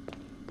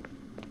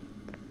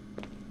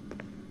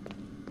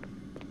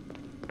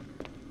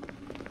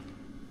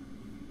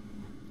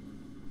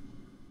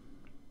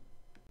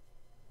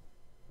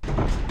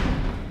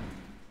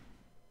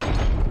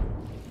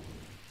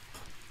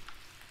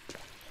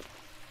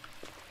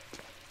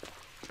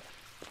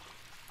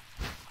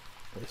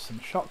 There's some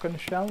shotgun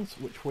shells,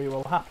 which we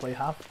will happily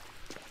have.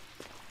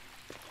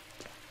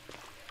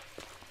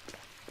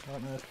 I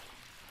don't know if...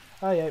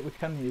 Oh yeah, we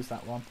can use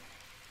that one.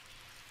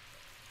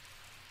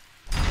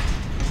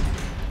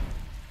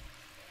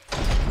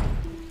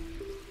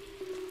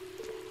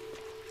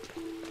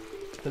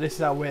 So this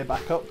is our way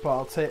back up, but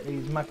I'll take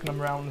these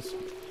Magnum rounds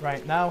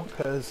right now,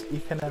 because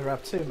you can never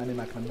have too many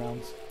Magnum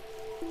rounds.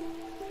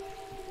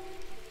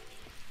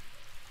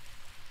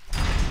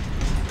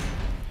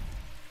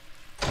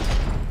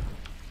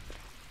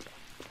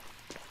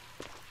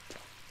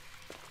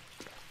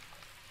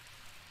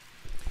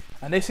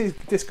 And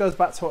this goes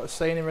back to what I was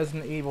saying in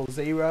Resident Evil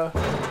 0.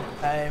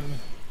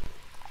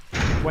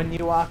 When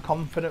you are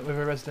confident with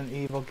a Resident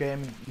Evil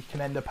game, you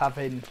can end up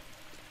having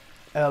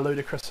a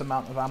ludicrous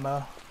amount of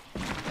ammo.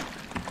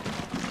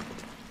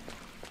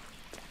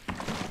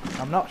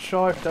 I'm not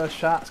sure if those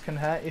sharks can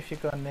hurt if you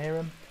go near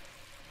them,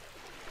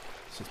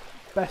 so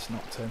it's best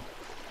not to.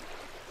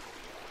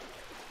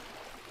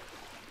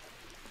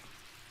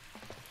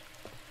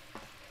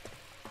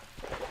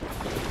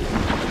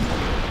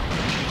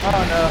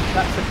 Oh no,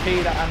 that's the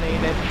key that I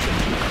needed.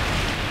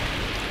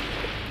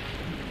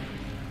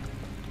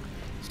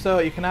 So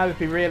you can either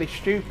be really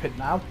stupid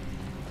now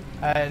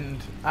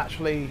and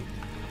actually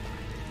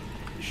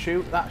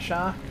shoot that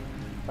shark,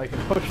 or you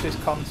can push this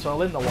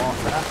console in the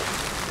water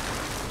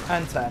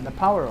and turn the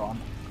power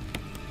on.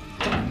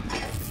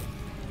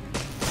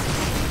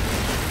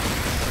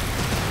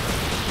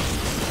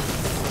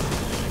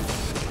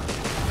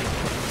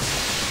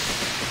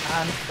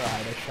 And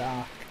fry the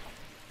shark.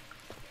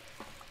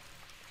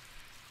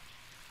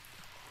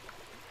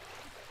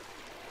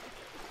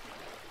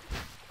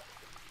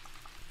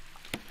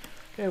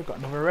 Okay, we've got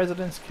another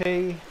residence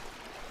key.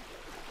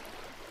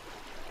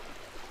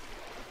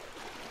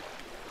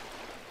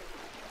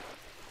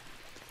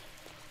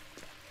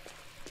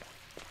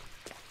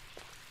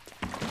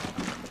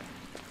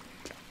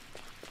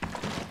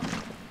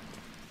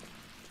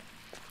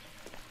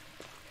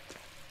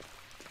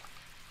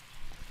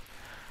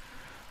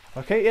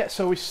 Okay, yeah,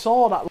 so we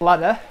saw that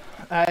ladder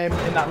in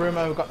that room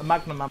where we've got the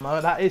magnum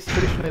ammo. That is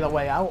traditionally the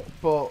way out,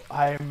 but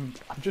I'm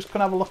just going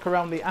to have a look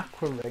around the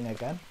aqua ring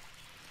again,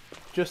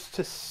 just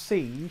to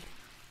see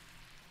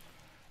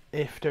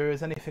if there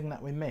is anything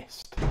that we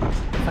missed.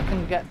 If I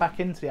can get back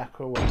into the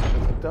aqua ring,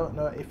 because I don't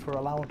know if we're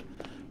allowed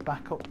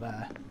back up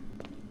there.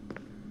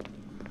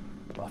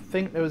 But I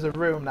think there was a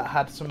room that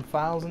had some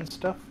files and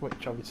stuff,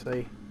 which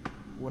obviously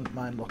wouldn't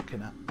mind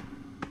looking at.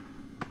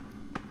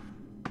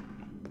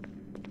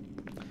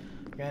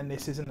 Again,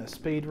 this isn't a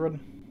speed run,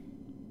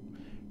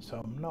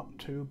 so I'm not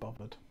too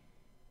bothered.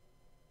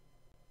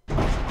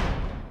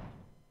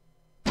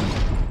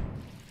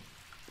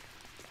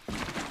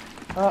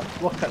 Oh,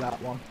 look at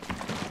that one.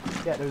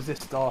 Yeah, there was this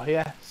door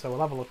here, so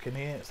we'll have a look in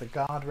here. It's a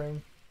guard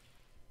room.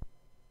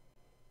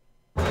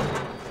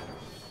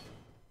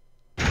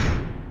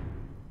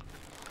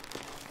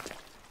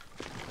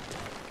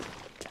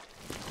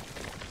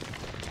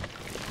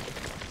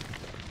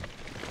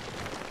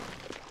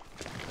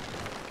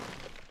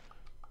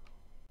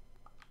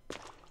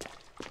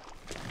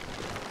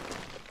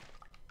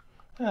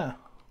 Yeah.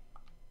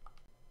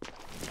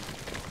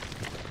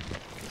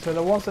 So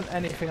there wasn't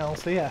anything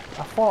else here.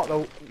 I thought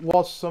there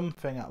was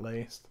something at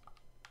least.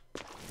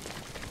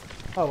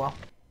 Oh well.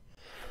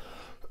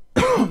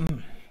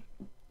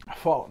 I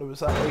thought there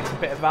was at least a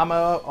bit of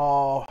ammo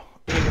or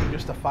even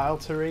just a file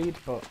to read,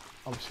 but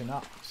obviously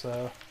not.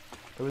 So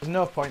there was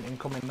no point in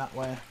coming that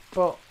way,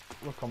 but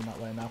we'll come that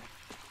way now.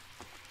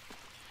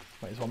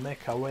 Might as well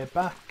make our way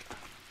back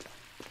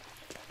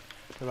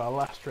with our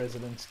last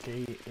residence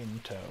key in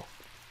tow.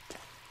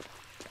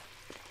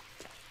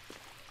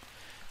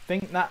 I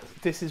think that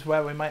this is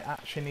where we might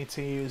actually need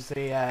to use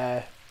the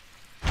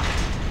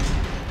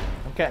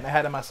I'm getting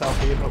ahead of myself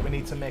here, but we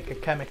need to make a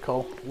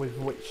chemical with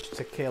which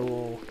to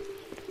kill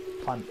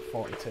plant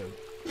 42.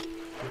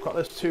 We've got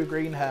those 2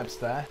 green herbs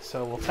there,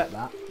 so we'll take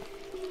that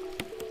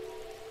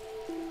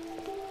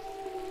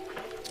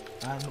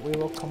and we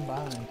will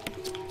combine.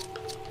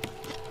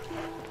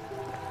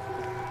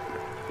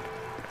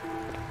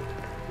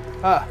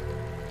 Ah,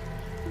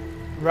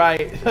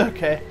 right,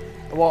 okay.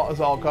 The water's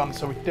all gone,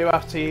 so we do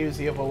have to use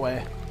the other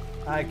way.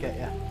 I get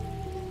ya.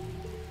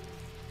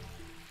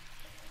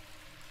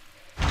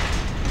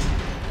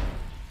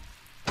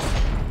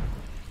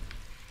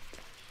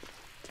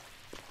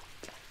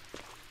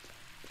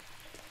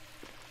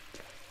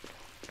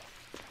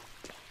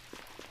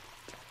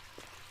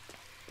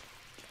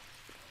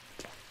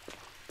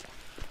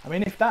 I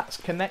mean, if that's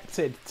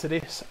connected to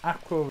this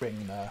aqua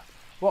ring there,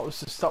 what was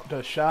to stop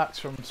those sharks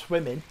from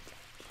swimming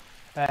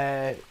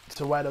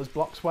to where those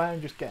blocks were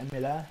and just getting me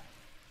there?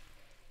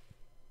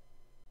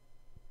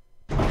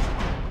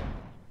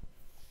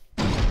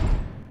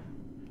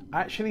 I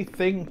actually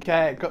think,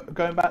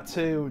 going back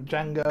to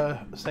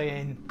Django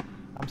saying,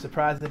 I'm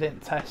surprised they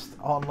didn't test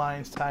on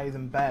lions, tigers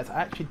and bears.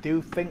 I actually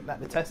do think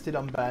that they tested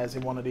on bears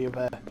in one of the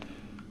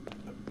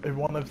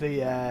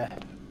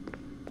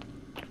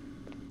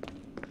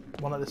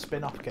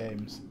spin-off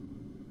games.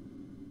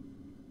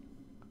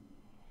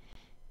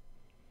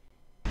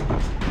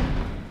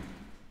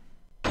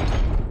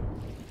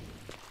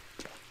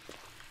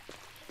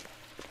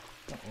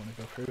 Don't want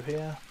to go through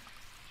here.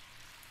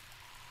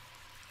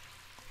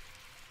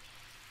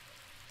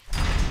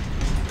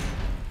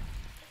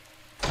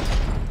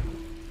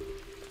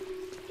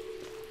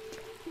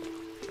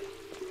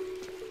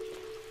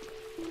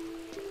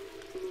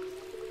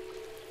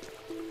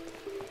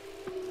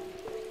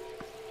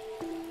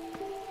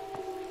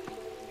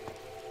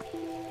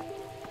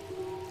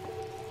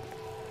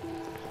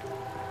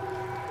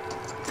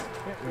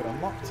 We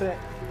unlocked it.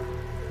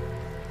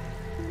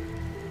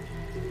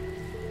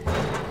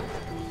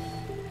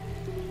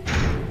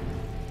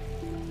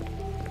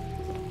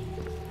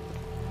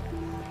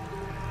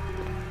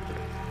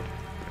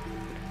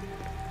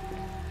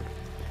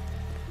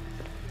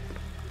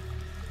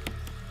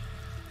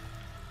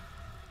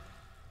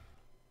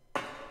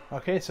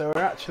 Okay, so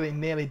we're actually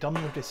nearly done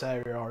with this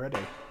area already,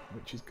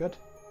 which is good.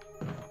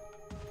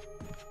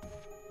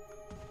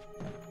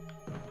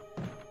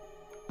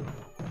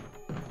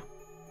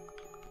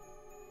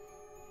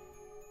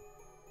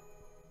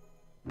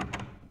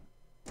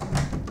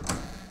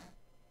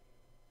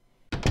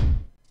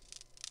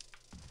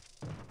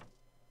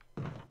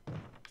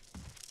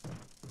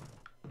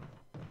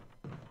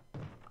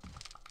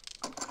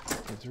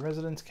 There's a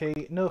residence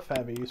key, no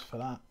further use for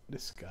that,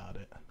 discard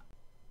it.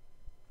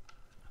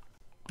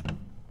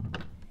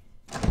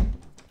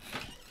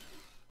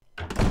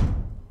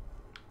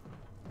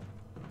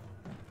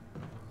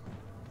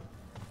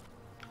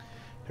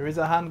 There is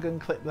a handgun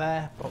clip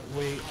there, but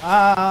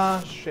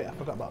shit, I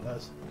forgot about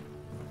those.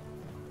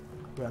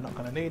 We're not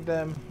going to need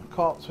them. A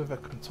corpse with a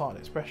contorted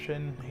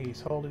expression,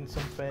 he's holding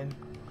something.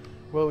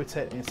 Will we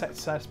take the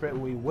insecticide spray?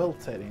 We will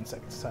take the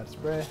insecticide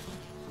spray.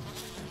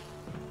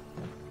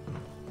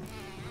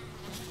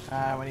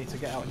 We need to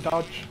get out and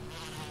dodge.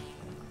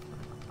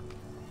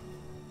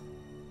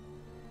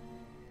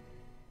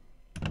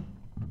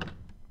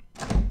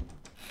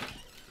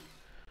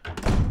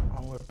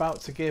 And we're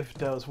about to give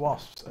those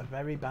wasps a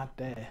very bad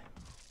day.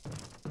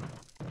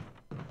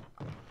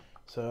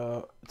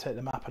 So take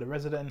the map of the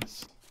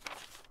residence.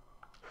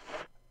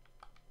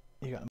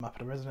 You got the map of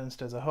the residence,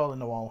 there's a hole in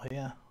the wall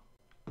here.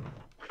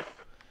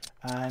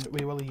 And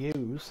we will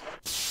use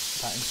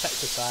that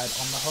insecticide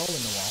on the hole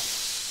in the wall.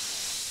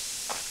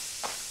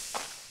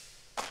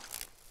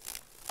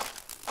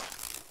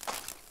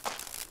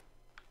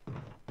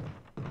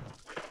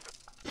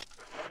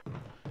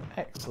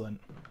 Excellent.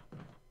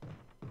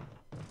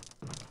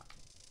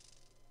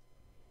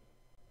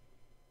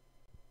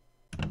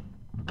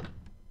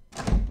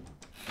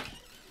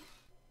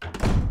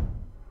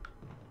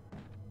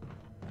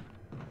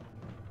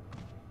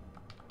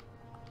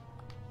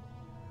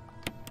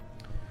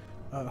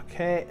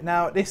 Okay,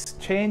 now this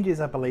changes,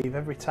 I believe,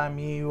 every time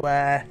you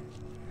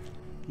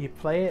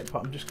play it,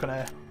 but I'm just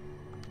gonna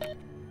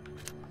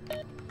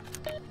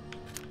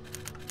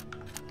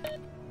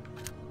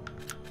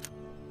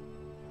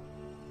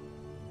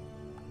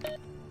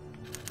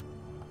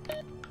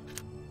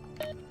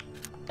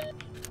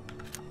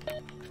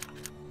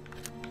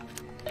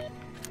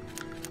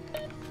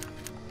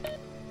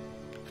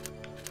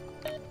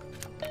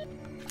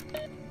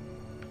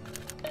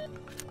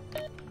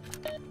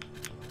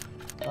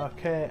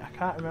Okay, I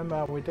can't remember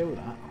how we do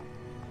that.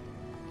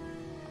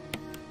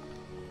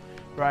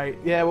 Right,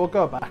 yeah, we'll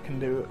go back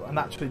and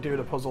actually do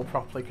the puzzle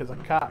properly because I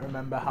can't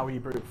remember how you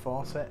brute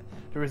force it.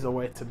 There is a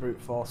way to brute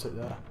force it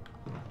though.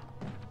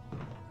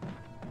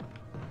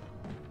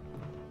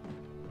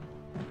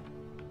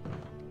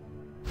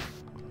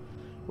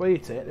 Will you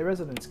take the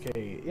residence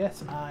key?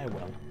 Yes, I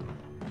will.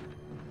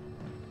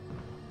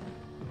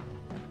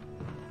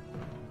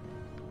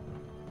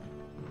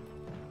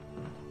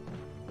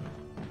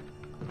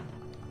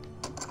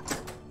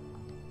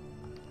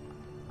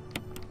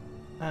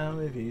 And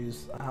we've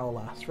used our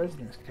last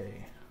residence key.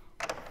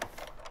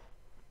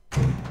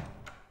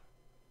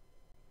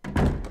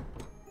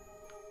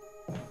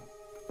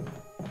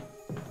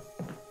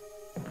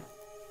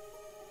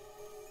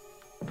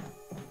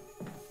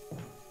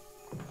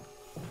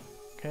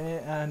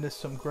 Okay, and there's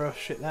some gross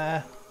shit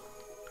there.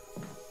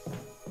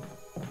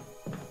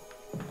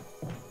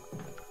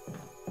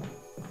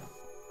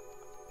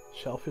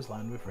 Shelf is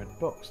lined with red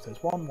books.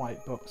 There's one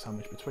white book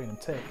sandwiched between them.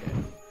 Take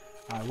it.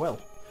 I will.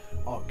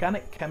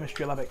 Organic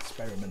chemistry lab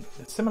experiment.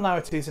 The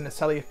similarities in the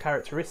cellular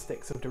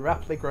characteristics of the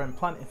rapidly growing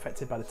plant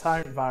infected by the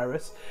tyrant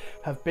virus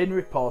have been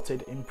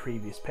reported in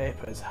previous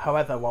papers.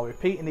 However, while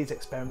repeating these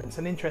experiments,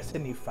 an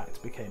interesting new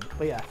fact became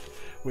clear.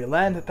 We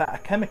learned that a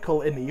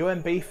chemical in the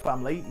UMB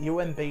family,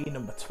 UMB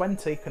number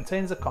 20,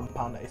 contains a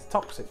compound that is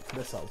toxic to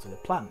the cells of the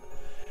plant.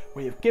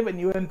 We have given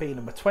UMB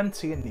number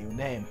 20 a new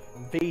name,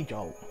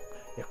 V-Jolt.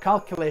 If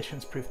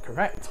calculations prove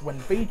correct, when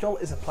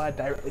V-Jolt is applied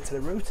directly to the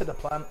root of the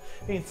plant,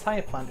 the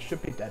entire plant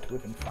should be dead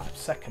within 5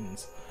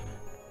 seconds.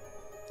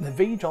 The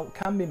V-Jolt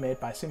can be made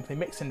by simply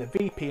mixing the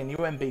VP and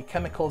UMB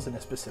chemicals in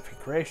a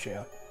specific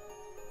ratio.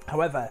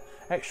 However,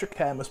 extra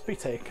care must be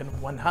taken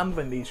when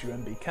handling these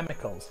UMB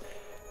chemicals.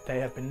 They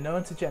have been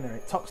known to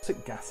generate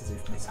toxic gases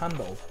if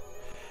mishandled.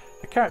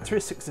 The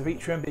characteristics of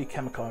each UMB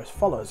chemical are as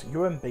follows: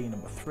 UMB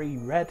number 3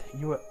 red,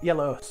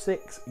 yellow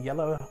 6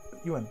 yellow,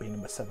 UMB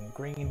number 7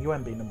 green,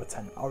 UMB number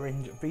 10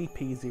 orange,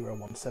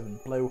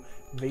 VP017 blue,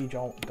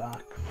 V-Jolt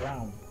dark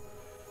brown.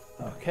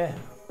 Okay,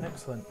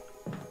 excellent.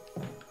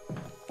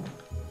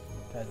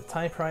 There's a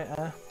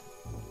typewriter.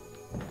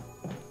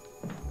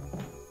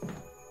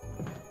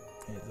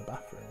 Here's the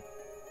bathroom.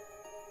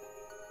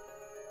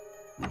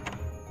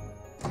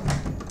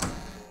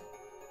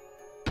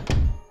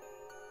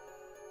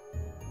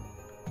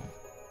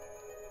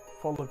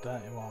 full of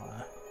dirty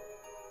water.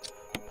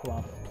 Pull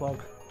out the plug.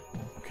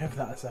 Give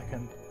that a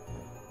second.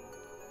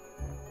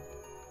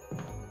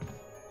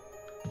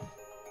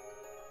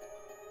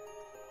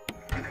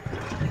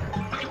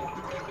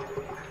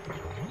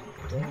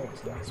 Oh,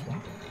 it's a nice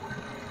one.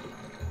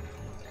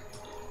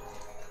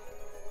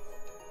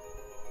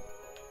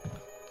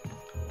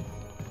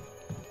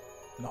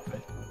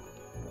 Nothing.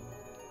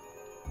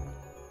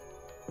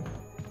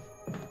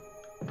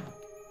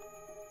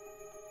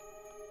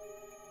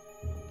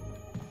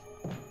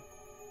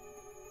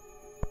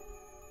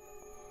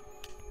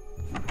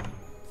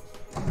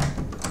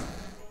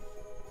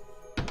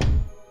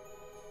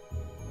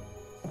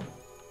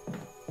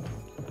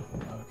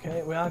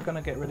 Okay, we are going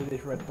to get rid of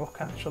this red book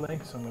actually,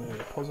 so I'm going to do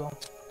a puzzle.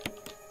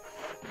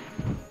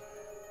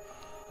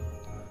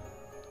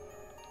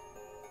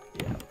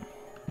 Yeah.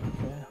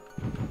 Okay.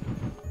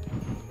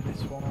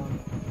 This one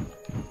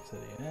to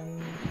the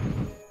end.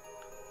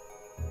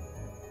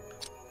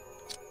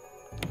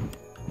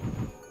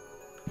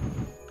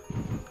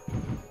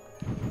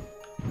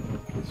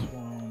 This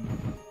one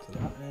to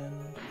that end.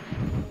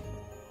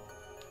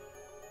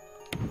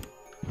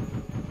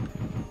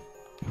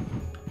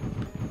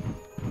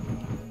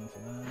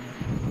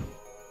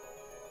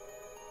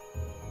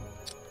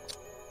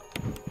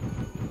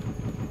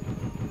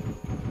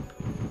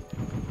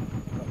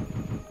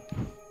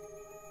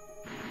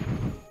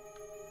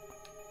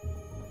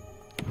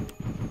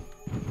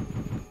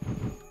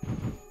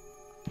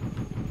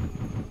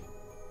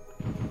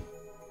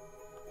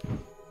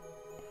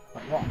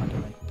 What am I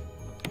doing?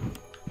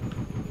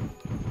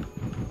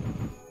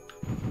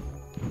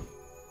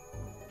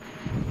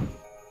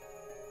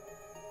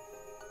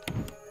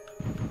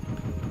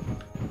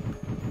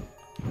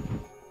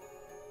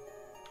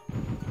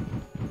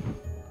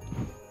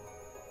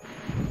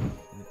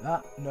 Is it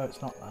that? No,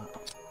 it's not that.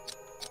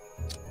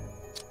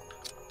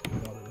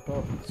 Go to the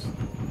books.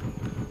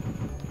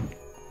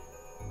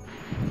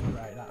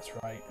 Right, that's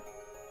right.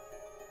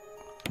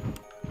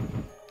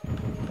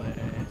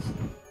 Place.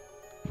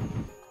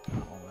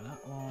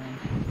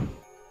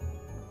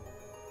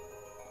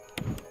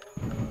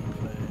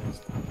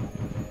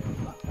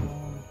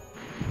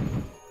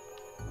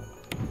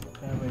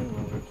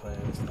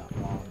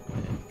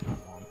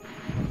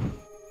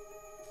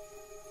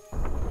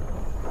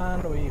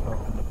 And we've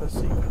opened up a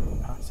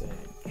secret passage,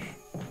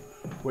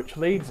 which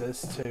leads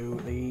us to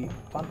the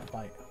plant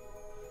fight.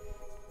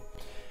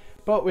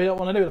 But we don't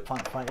want to do the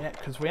plant fight yet,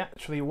 because we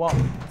actually want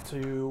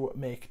to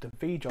make the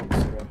V-Jog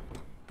serum,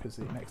 because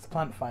it makes the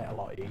plant fight a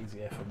lot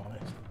easier, if I'm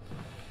honest.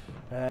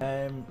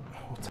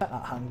 We'll take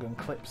that handgun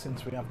clip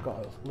since we have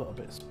got a little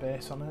bit of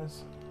space on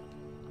us.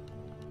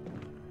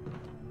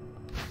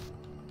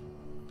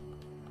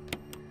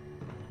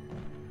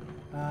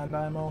 And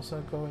I'm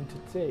also going to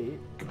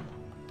take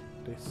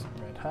this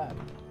red head.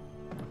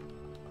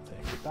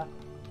 Take it back.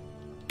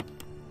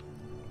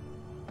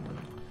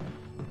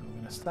 I'm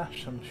going to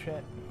stash some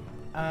shit,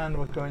 and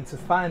we're going to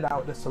find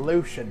out the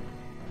solution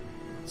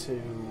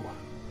to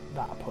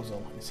that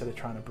puzzle instead of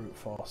trying to brute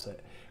force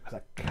it, because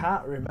I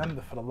can't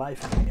remember for the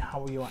life of me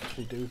how you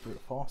actually do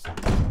brute force it.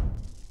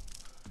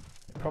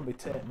 It'd probably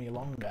take me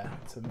longer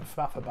to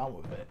faff about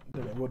with it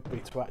than it would be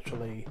to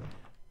actually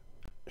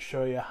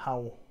show you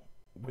how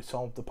we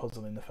solved the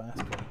puzzle in the first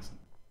place.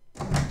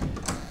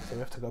 So we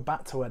have to go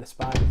back to where the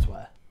spiders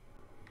were.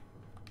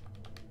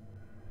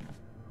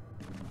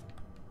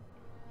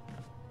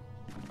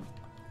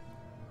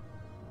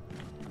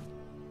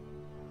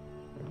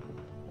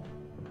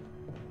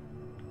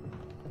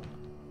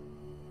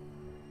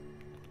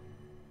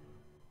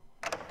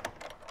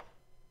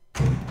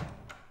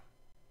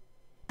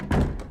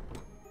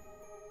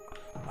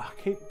 I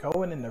keep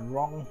going in the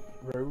wrong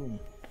room.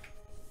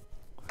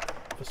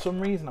 For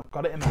some reason I've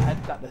got it in my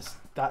head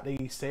that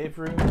the save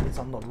room is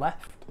on the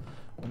left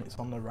when it's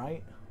on the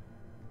right.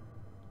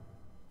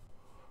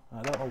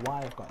 I don't know why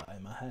I've got that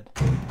in my head.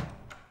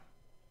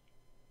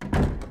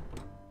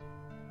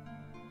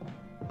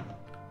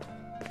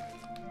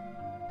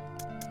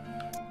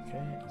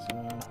 Okay, so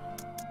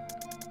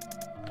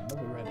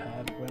another red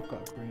herb. We've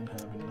got a green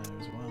herb in there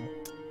as well.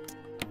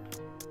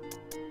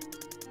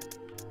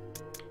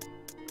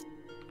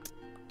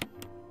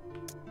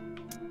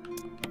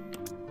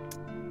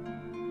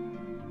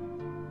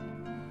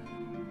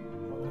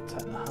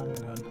 Take the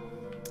handgun.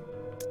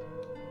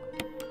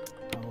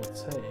 I will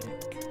take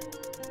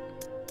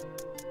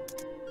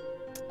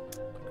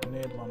a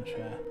grenade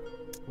launcher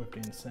with the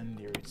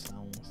incendiary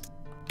cells.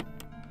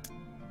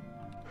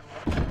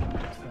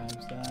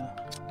 Herbs there.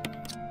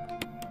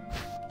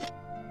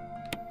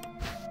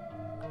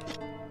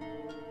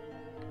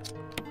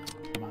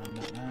 Mine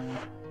that now.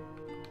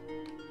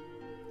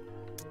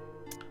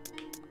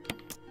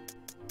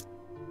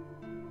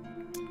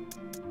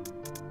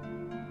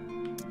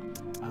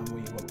 And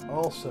we will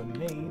also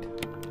need a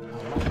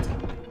lighter.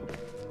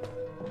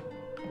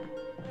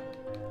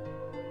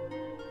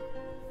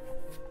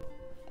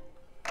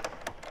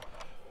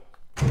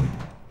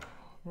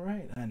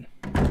 Right then,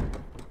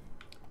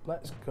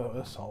 let's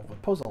go solve a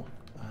puzzle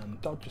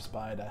and dodge a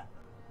spider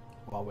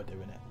while we're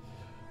doing it.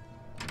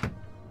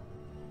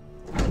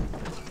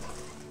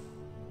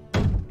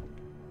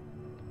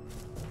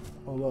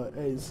 Although it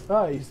is...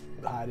 Oh, he's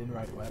hiding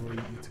right where we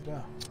need to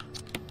go.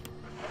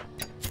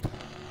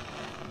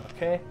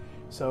 Okay,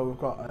 so we've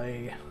got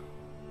a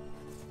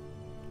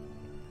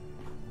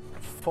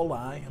full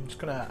eye. I'm just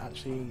going to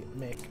actually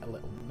make a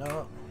little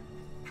note.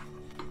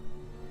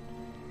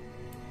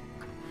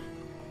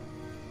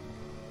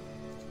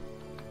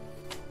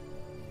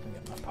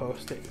 Get my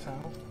post-its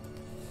out.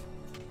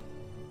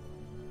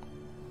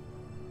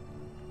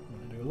 I'm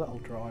going to do a little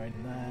drawing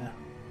there.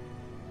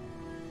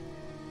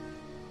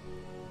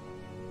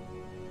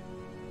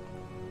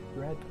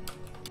 Red.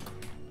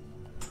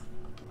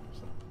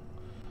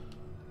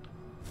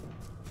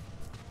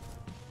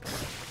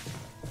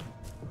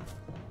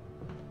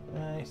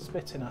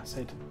 Spitting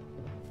acid.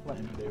 Let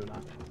him do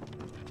that.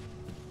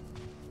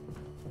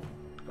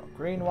 Got a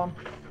green one.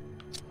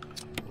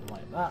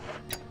 Like that.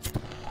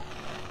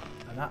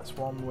 And that's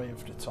one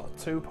with the top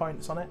 2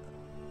 points on it.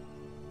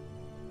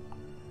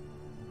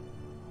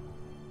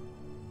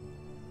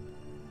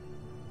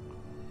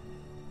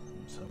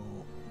 So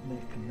we'll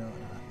make a note of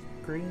that.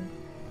 Green.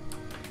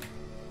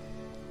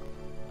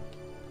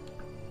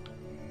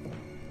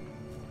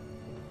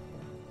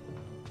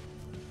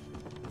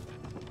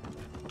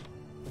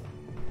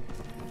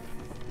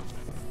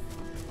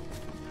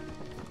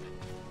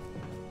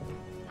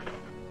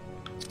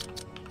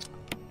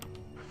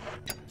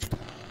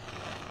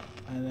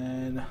 And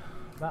then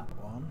that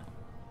one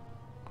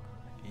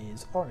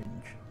is orange.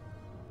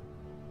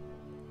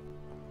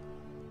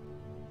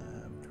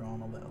 I've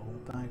drawn a little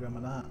diagram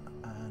of that,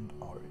 and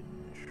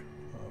orange.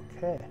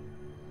 Okay.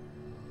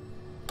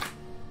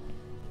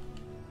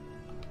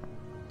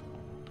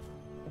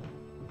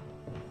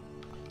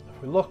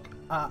 If we look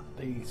at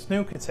the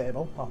snooker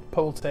table, or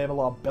pool table,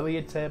 or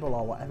billiard table,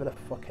 or whatever the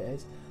fuck it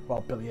is,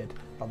 well, billiard,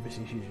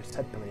 obviously she just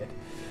said billiard.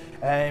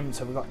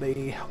 So we've got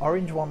the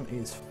orange one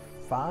is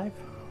 5.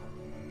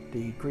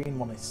 The green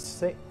one is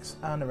 6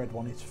 and the red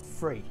one is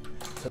 3.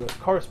 So the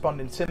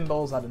corresponding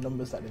symbols are the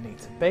numbers that they need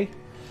to be.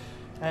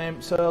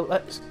 So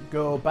let's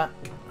go back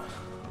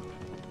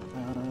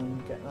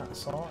and get that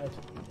sorted.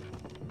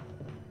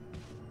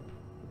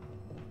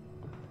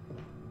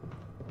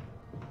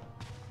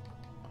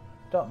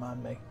 Don't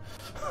mind me.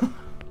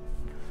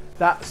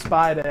 That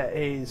spider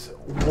is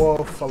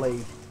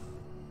woefully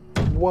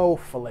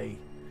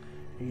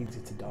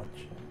easy to dodge.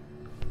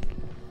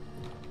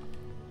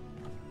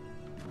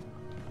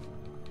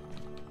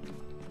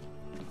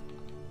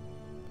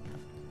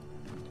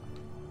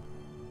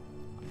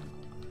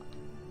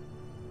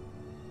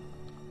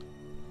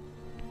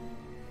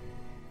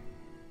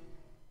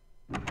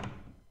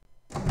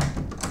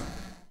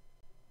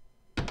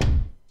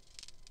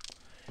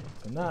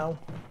 Now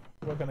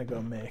we're going to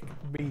go make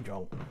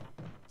rejolt,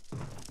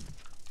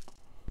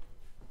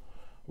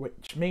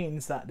 which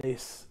means that the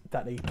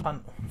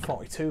plant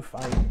 42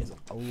 fight is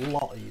a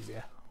lot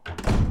easier.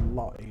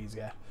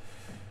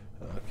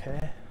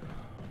 Okay,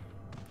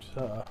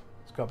 so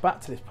let's go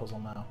back to this puzzle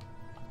now.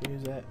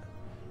 Use it.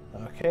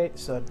 Okay,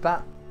 so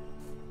that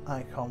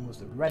icon was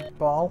the red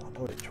ball,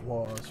 which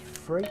was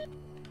 3.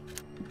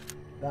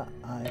 That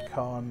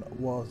icon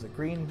was the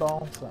green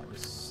ball, so that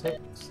was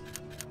 6.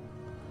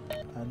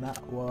 And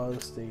that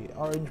was the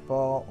orange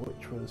ball,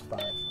 which was 5.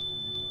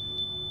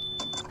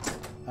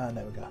 And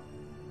there we go.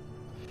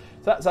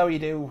 So that's how you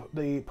do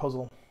the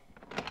puzzle.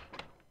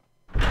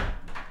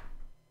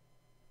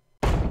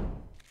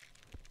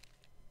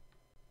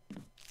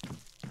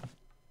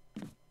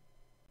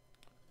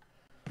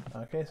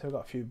 Okay, so we've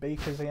got a few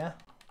beakers here.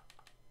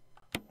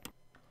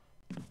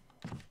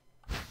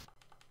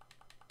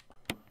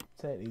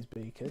 Take these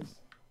beakers.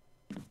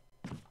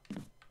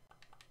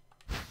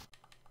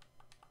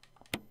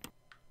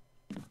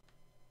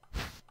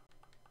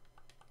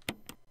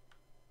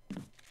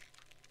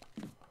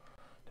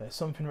 There's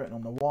something written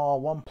on the wall.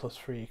 1 plus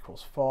 3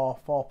 equals 4.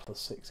 4 plus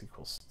 6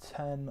 equals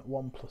 10.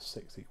 1 plus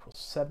 6 equals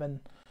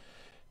 7.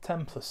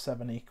 10 plus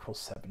 7 equals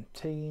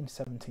 17.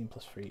 17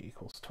 plus 3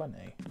 equals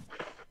 20.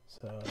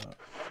 So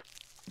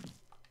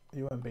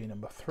UMB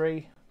number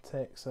 3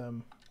 takes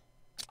 1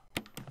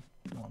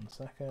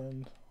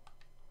 second.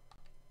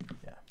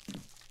 Yeah.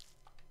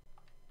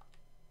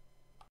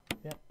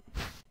 Yep.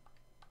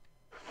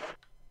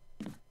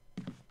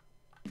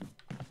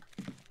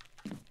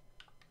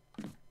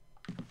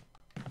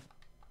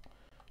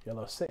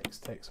 Yellow 6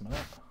 takes a minute.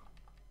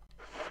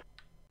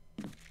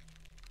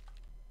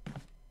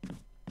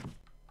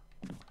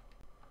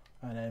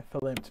 And then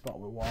fill the empty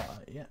bottle with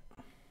water. Yeah.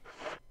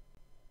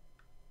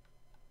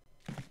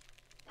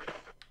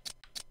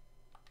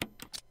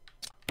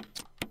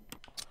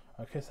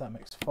 Okay, so that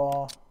makes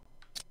 4.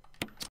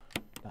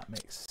 That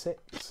makes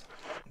 6.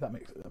 That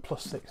makes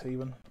plus 6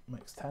 even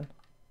makes 10.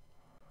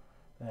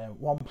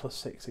 1 plus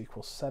 6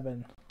 equals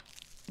 7.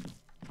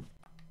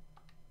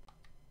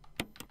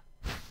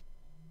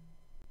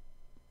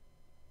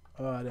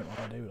 Oh, I didn't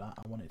want to do that.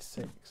 I wanted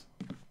 6.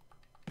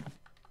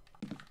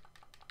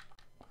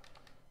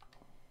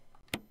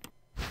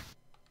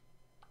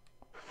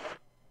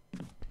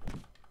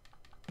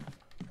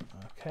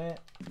 Okay.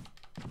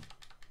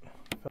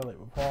 Fill it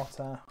with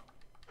water.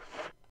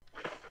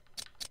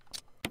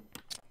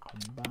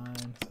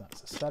 Combine, so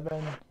that's a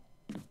 7.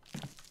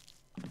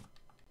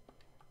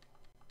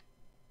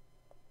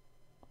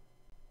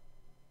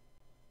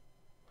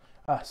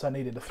 Ah, so I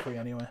needed a 3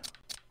 anyway.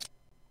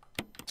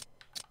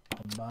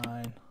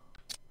 Combine,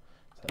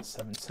 so that's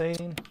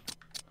 17.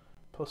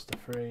 Plus the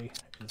 3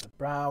 is a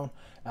brown.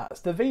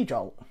 That's the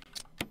V-Jolt.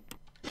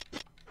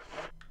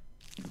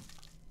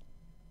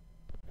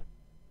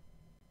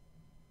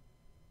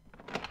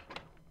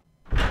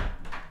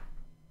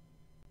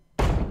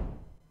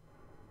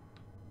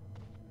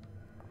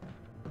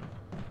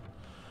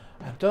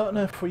 I don't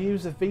know if we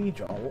use a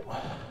V-Jolt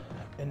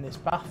in this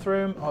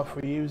bathroom or if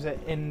we use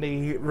it in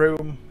the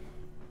room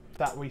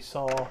that we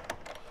saw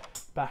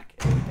back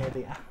near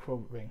the aqua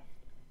ring.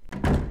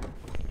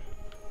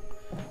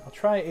 I'll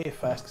try it here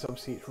first because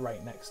obviously it's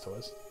right next to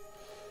us.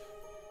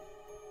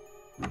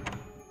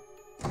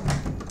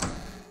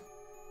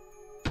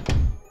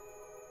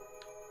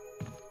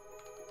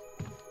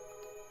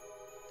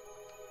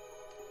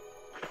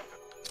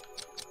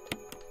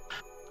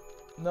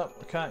 Nope,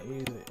 we can't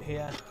use it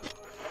here.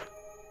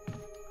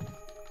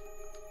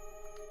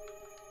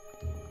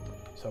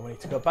 So we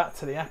need to go back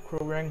to the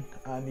aqua ring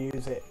and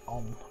use it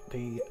on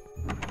the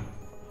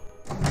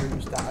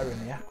rooms that are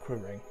in the aqua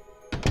ring.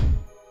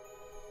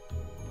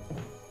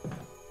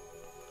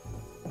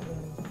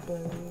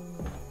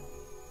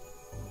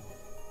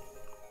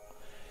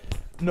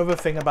 Another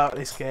thing about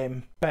this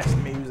game, best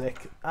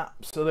music.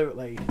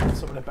 Absolutely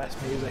some of the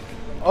best music.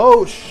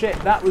 Oh shit,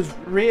 that was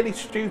really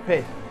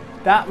stupid.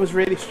 That was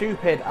really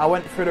stupid. I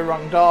went through the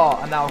wrong door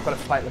and now I've got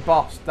to fight the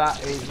boss.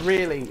 That is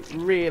really,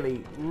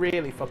 really,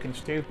 really fucking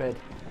stupid.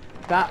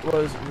 That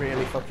was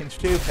really fucking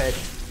stupid.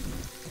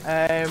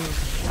 I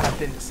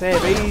didn't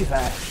save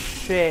either.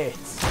 Shit.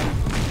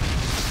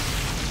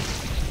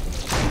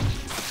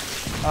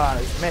 Oh,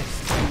 it's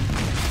missed.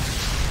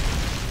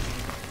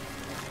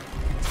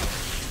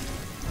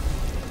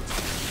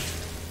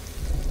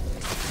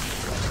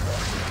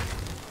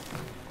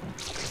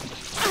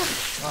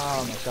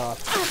 Oh my god.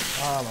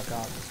 Oh my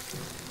god.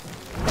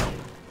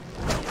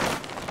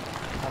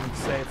 I haven't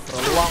saved for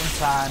a long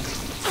time.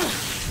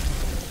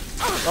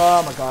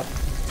 Oh my god.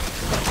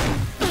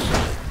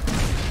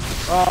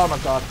 Oh my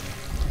god.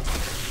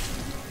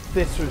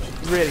 This was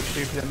really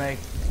stupid of me.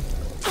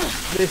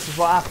 This is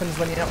what happens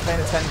when you're not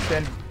paying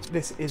attention.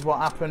 This is what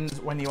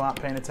happens when you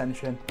aren't paying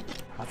attention.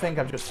 I think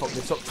I've just fucked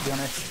this up, to be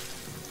honest.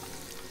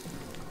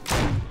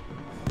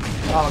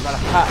 Oh my god, I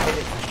can't hit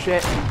it for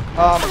shit.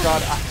 Oh my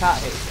god, I can't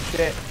hit it for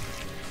shit.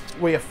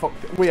 We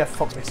have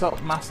fucked this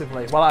up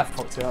massively. Well, I've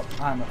fucked it up.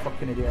 I'm a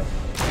fucking idiot.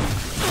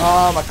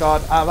 Oh my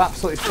god, I've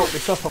absolutely fucked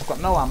this up. I've got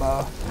no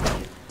ammo.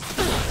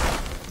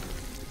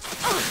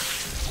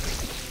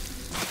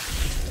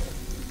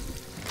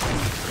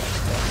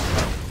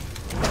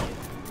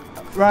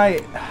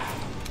 Right,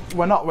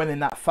 we're not winning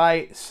that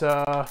fight,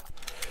 so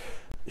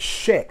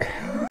shit.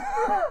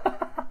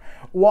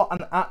 What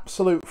an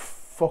absolute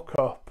fuck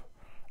up.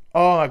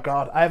 Oh my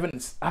god, I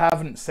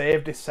haven't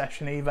saved this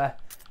session either.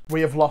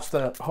 We have lost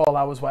a whole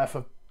hour's worth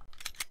of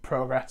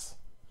progress.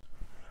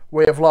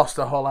 We have lost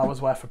a whole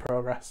hour's worth of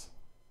progress.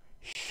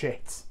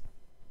 Shit.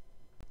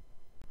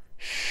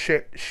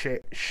 Shit,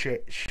 shit,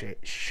 shit, shit,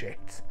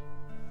 shit.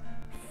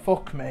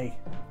 Fuck me.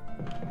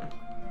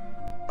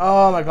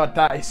 Oh my god,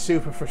 that is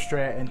super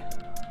frustrating.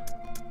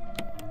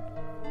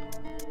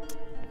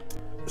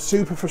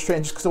 Super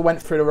frustrating just because I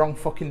went through the wrong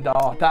fucking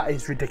door. That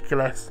is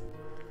ridiculous.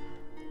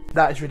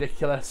 That is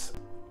ridiculous.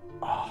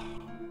 Oh.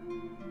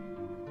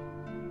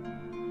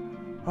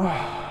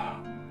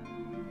 Oh,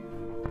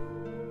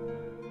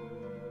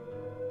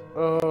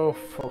 oh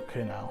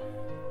fucking hell.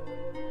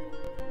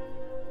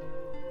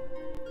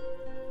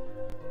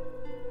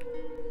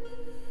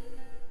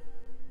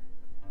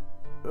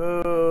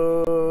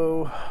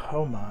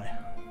 Oh my.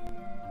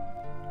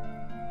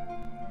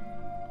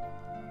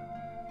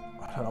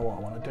 I don't know what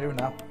I want to do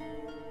now.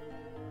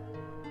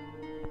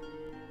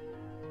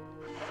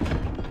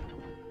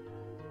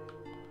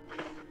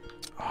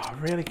 Oh, I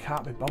really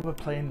can't be bothered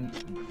playing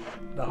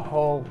the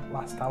whole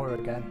last hour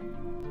again.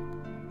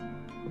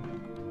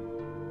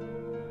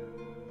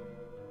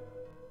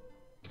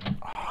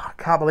 Oh, I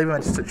can't believe I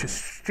made such a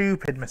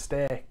stupid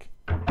mistake.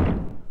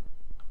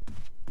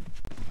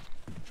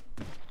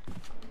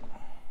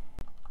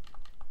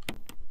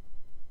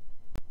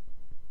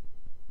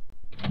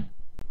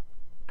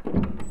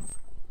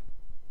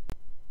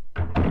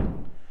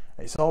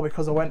 It's all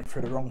because I went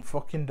through the wrong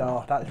fucking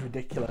door. That is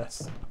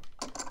ridiculous.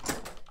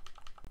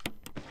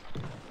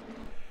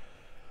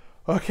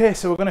 Okay,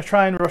 so we're going to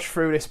try and rush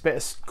through this bit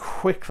as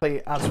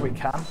quickly as we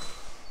can.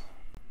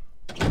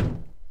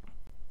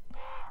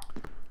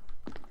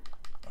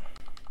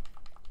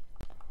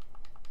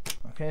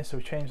 Okay, so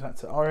we change that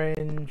to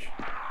orange.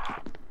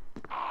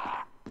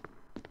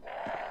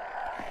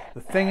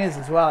 The thing is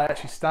as well, I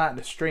actually started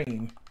the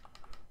stream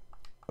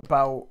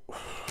about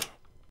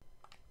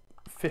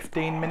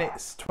 15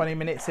 minutes, 20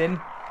 minutes in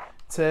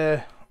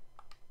to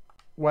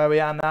where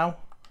we are now.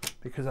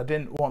 because I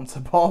didn't want to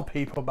bore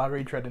people by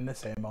retreading the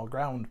same old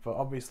ground, but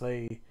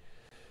obviously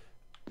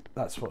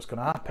that's what's going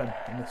to happen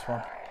in this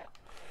one.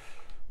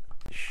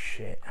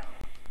 Shit.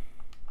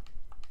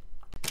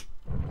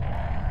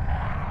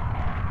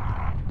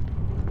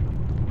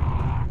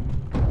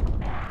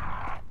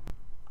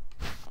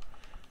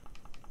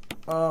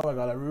 Oh my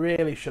god, I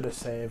really should have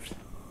saved.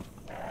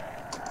 I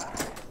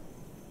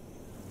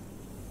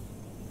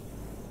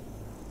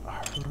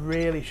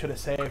really should have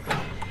saved.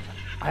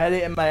 I had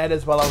it in my head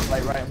as well. I was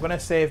like, right, I'm going to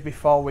save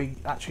before we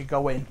actually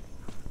go in.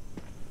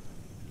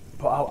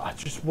 But I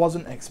just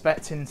wasn't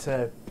expecting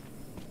to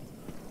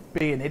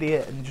be an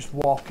idiot and just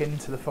walk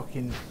into the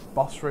fucking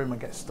boss room and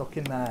get stuck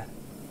in there.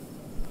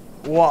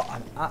 What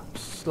an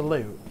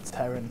absolute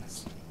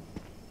Terrence.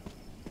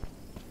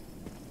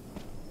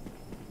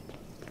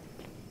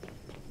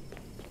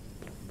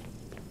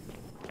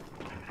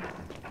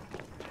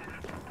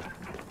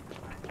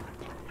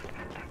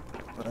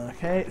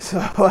 Okay, so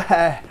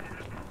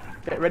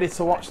get ready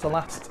to watch the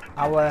last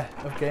hour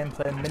of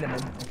gameplay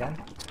minimum again.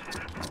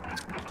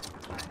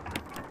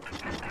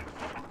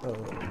 Oh,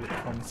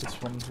 which one's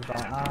this one's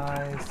without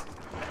eyes?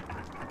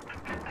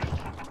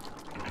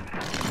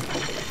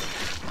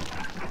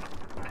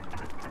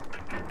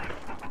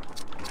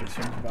 This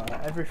one's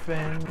about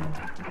everything.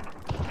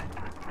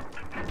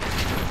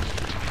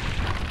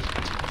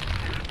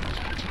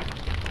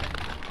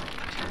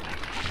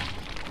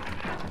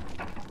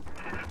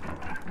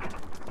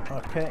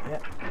 Okay, yeah.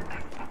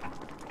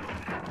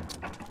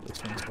 This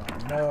one's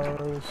about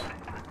nose.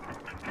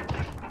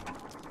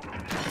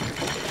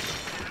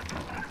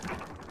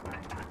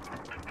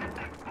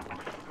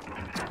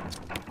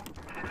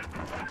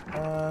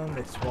 And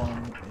this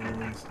one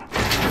is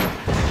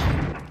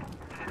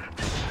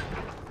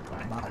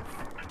my mouth.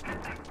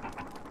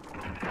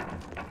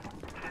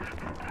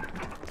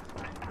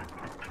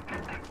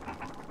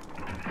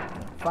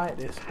 Fight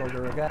this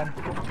bugger again.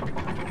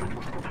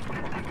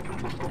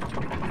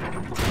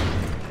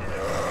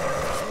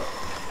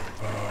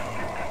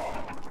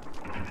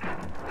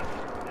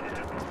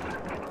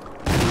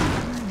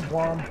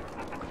 One,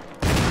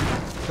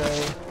 two,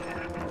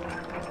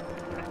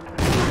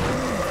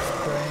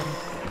 three,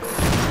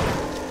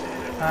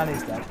 and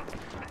he's dead.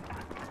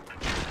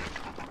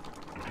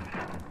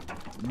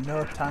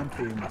 No time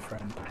for you, my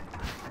friend.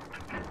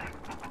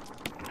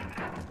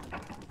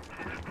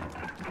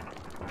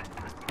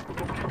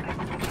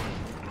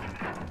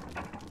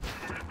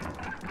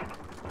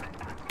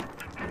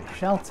 We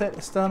shall take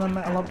the stone and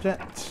metal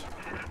object.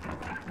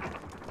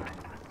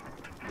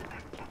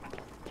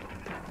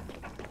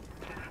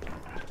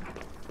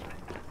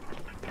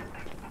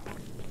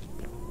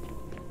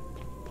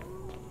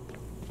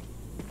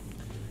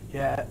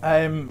 Yeah,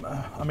 I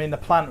mean the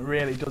plant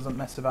really doesn't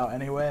mess about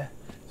anyway.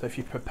 So if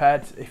you're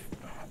prepared,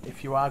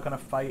 if you are gonna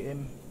fight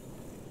him,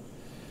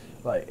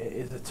 like it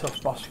is a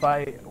tough boss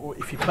fight.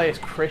 If you play as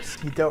Chris,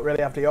 you don't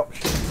really have the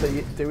option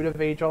to do the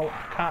V-jolt.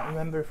 I can't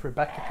remember if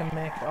Rebecca can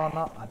make it or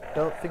not. I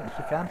don't think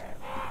she can.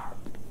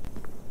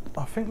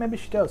 I think maybe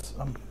she does.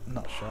 I'm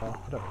not sure.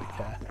 I don't really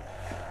care.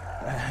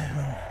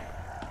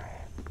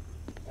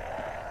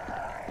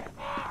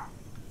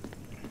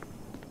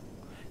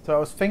 So I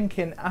was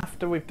thinking,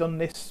 after we've done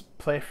this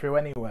playthrough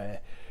anyway,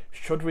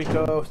 should we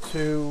go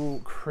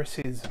to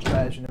Chris's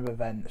version of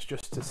events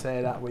just to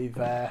say that we've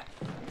yep,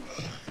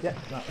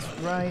 that's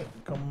right,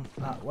 come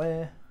that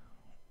way,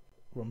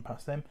 run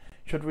past him.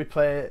 Should we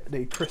play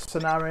the Chris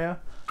scenario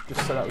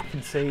just so that we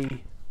can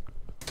see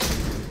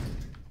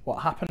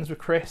what happens with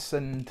Chris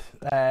and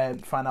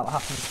find out what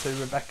happens to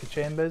Rebecca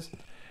Chambers?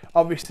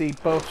 Obviously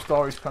both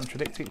stories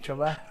contradict each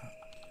other.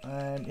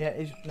 Yeah,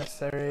 it's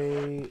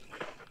necessary.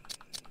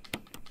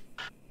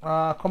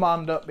 Come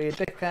on, don't be a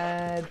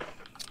dickhead.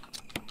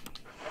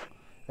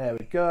 There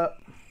we go.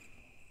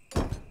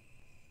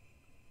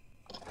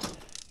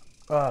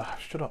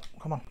 Shut up,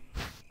 come on.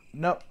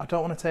 No, I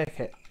don't want to take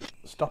it.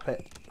 Stop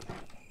it.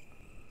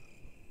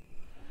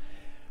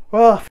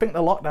 Well, I think the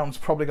lockdown's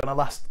probably going to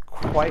last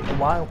quite a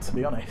while, to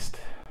be honest.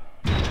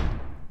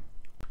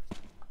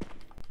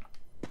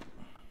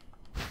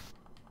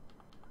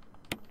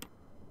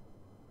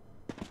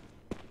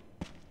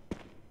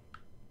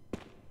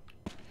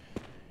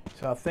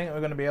 So I think we're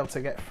going to be able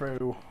to get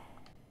through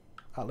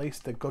at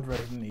least the good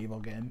Resident Evil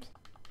games.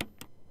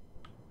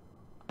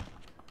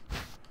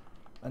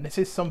 And this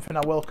is something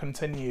I will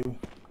continue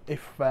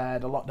if the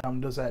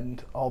lockdown does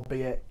end,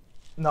 albeit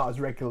not as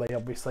regularly,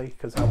 obviously,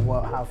 because I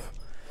won't have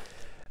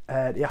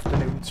the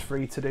afternoons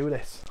free to do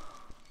this.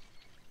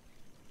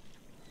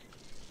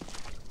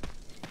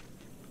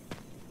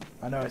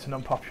 I know it's an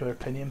unpopular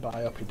opinion, but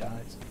I hope he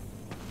dies.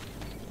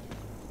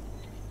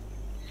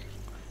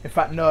 In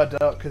fact, no, I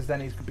don't, because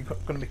then he's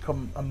going to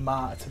become a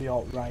martyr to the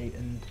alt-right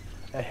and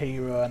a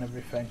hero and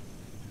everything.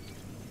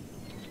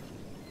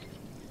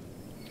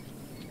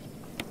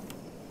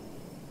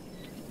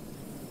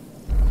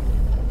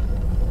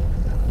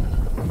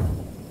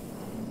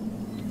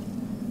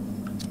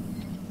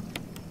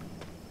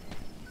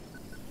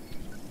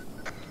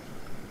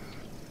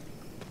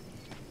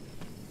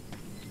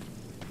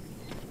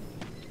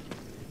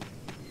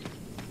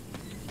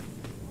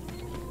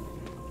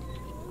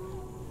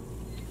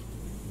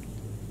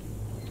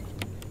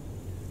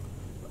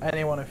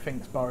 anyone who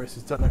thinks Boris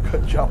has done a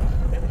good job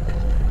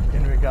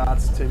in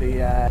regards to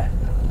the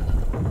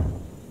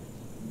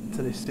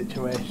to this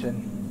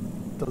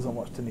situation doesn't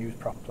watch the news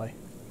properly.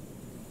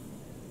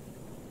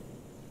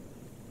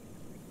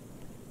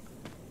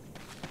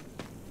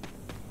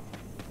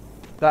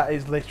 That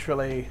is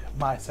literally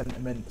my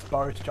sentiments.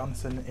 Boris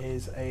Johnson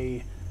is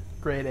a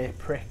grade A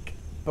prick,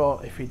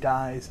 but if he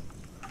dies,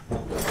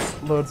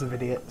 loads of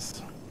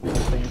idiots will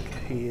think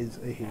he is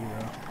a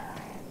hero.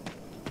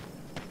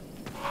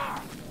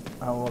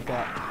 And we'll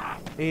get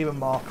even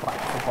more clap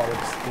for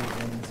Boris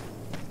Stevens.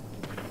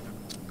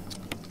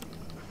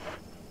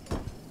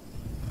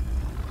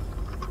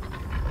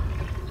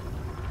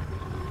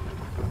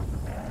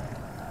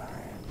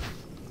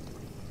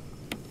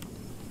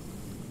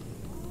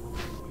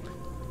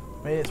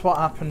 It's what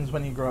happens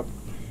when you grow up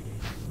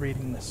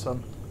reading The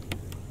Sun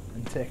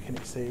and taking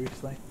it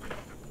seriously.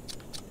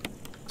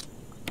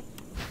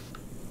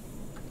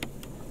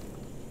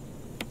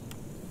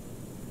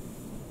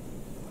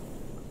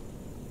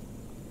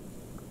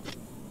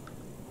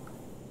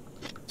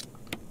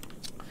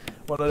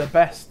 One of the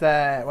best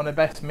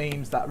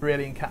memes that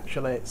really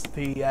encapsulates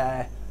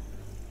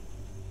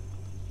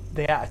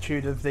the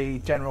attitude of the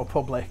general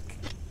public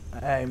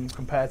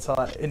compared to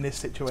like, in this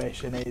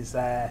situation is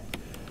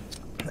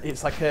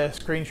it's like a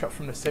screenshot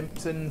from The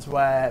Simpsons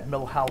where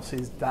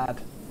Milhouse's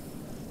dad's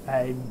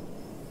like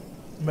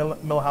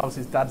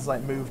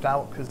moved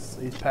out because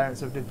his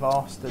parents have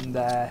divorced, and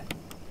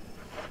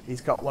he's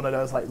got one of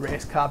those like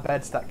race car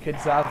beds that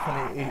kids have,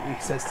 and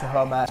he says to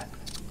Homer,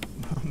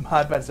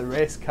 "My bed's a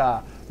race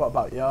car. What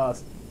about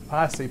yours?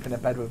 I sleep in a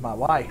bed with my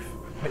wife."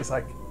 And he's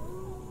like,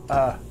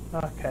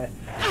 okay.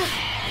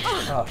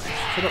 Oh,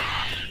 shut up,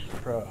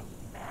 bro.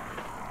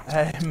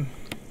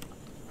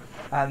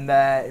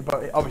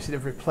 But obviously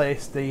they've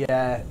replaced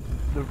that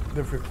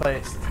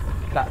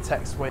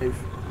text with,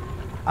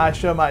 "I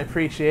show my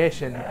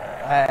appreciation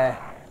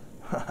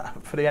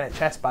for the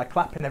NHS by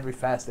clapping every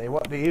Thursday.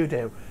 What do you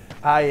do?"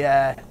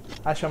 I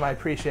show my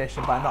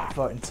appreciation by not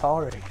voting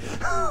Tory."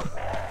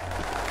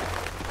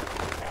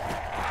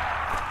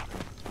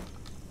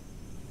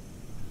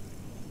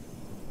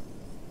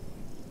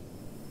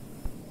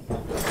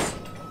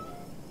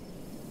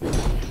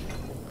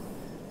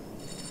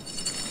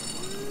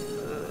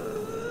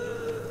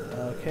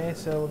 Okay,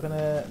 so we're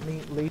gonna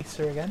meet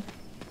Lisa again.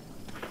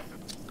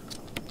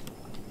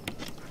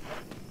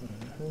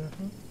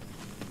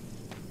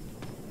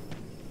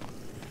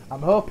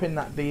 I'm hoping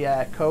that the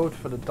code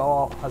for the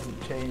door hasn't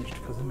changed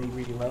because of me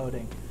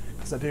reloading,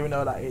 because I do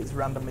know that it's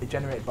randomly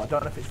generated, but I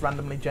don't know if it's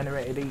randomly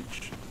generated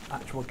each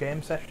actual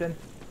game session.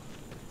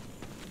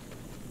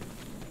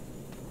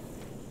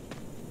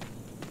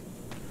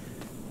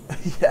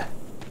 Yeah.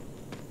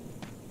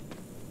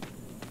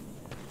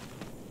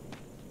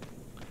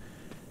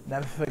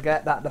 Never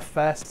forget that the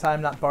first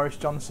time that Boris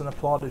Johnson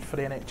applauded for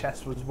the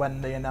NHS was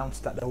when they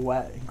announced that they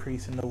were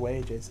increasing the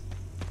wages.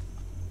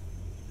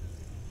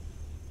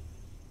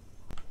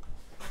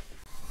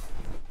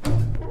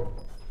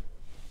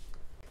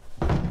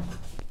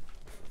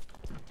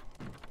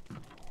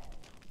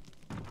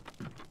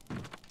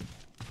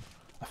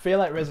 I feel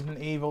like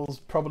Resident Evil's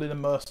probably the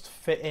most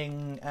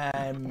fitting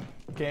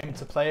game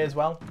to play as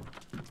well,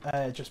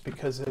 just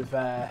because of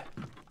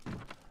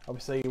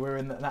obviously we're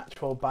in an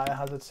actual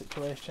biohazard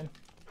situation.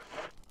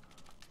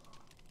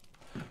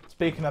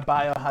 Speaking of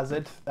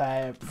biohazard,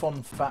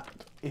 fun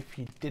fact if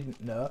you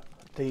didn't know,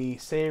 the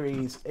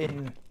series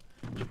in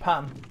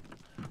Japan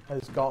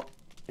is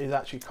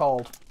actually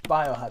called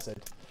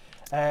Biohazard.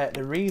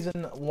 The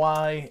reason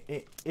why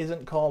it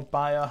isn't called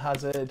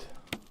Biohazard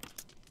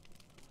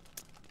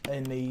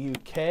in the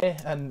UK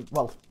and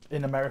well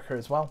in America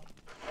as well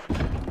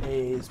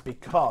is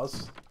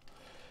because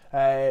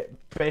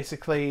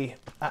basically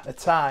at the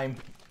time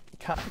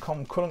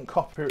Capcom couldn't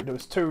copyright. There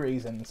was two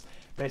reasons.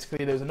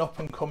 Basically there was an up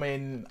and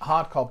coming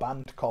hardcore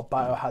band called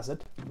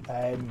Biohazard,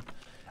 and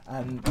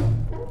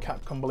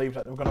Capcom believed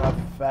that they were going to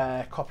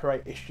have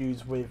copyright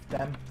issues with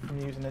them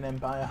from using the name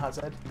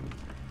Biohazard.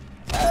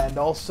 And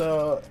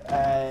also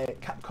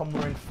Capcom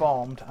were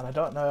informed, and I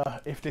don't know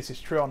if this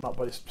is true or not,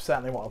 but it's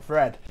certainly what I've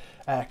read,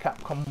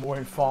 Capcom were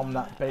informed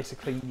that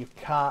basically you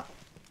can't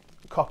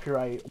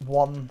copyright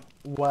one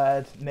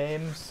word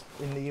names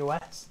in the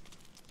US,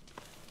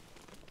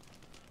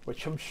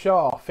 which I'm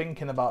sure,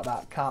 thinking about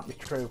that, can't be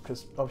true,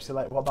 because obviously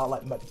like what about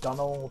like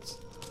McDonald's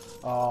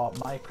or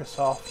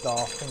Microsoft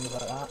or things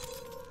like that?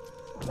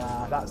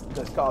 Nah, that's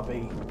got to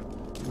be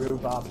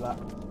rhubarb. That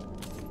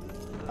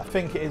I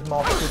think it is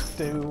more to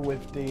do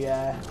with the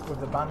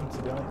band,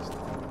 to be honest.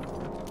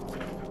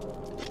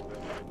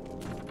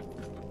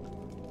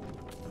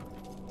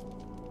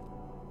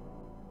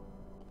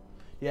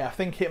 Yeah, I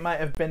think it might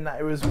have been that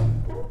it was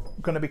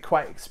going to be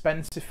quite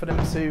expensive for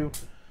them to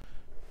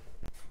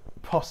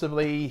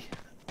possibly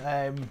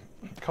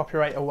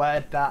copyright a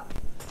word that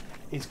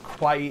is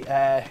quite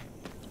a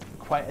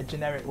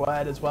generic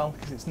word as well,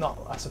 because it's not,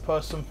 I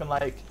suppose, something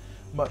like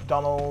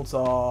McDonald's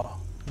or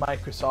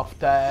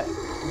Microsoft,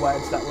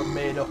 words that were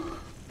made up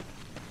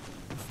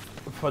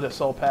for the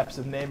sole purpose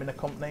of naming a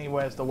company,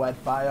 whereas the word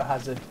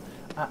Biohazard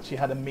actually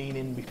had a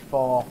meaning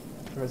before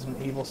the Resident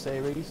Evil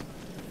series.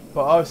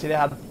 But obviously they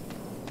had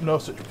no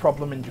such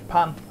problem in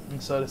Japan,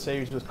 and so the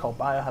series was called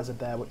Biohazard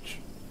there, which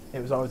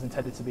it was always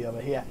intended to be over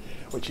here,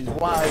 which is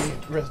why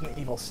Resident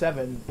Evil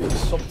 7, its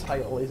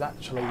subtitle is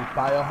actually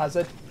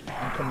Biohazard,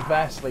 and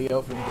conversely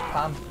over in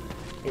Japan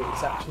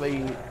it's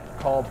actually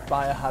called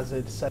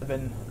Biohazard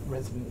 7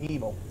 Resident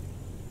Evil.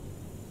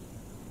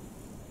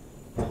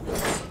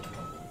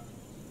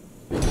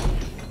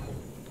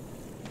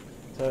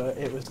 So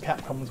it was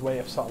Capcom's way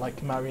of sort of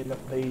like marrying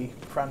up the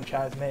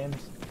franchise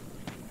names,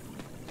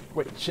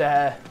 which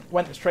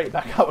went straight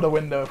back out the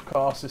window, of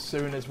course, as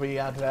soon as we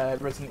had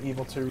Resident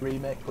Evil 2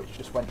 Remake, which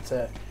just went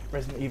to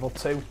Resident Evil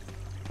 2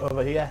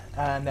 over here,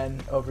 and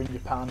then over in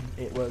Japan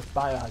it was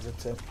Biohazard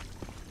 2.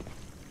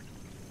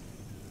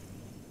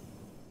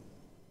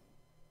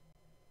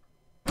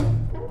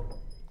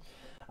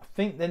 I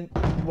think the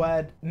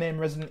word name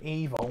Resident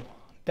Evil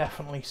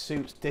definitely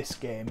suits this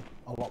game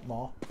a lot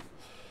more.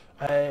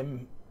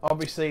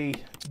 Obviously,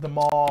 the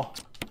more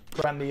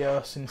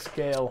grandiose in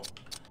scale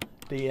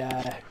the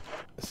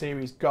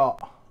series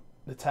got,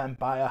 the term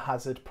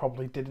Biohazard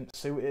probably didn't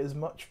suit it as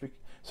much.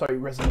 Sorry,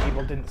 Resident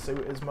Evil didn't suit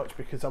it as much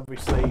because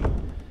obviously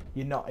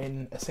you're not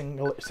in a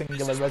singular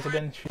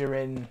residence. You're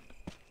in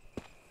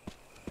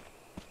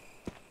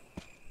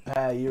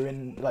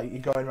like, you're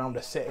going around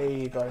a city,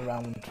 you're going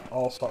around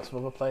all sorts of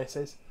other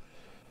places.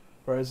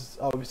 Whereas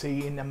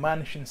obviously in a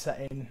mansion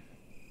setting,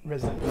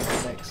 Resident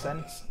Evil makes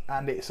sense,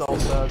 and it's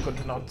also a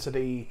good nod to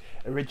the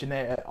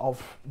originator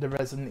of the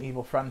Resident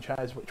Evil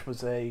franchise, which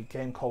was a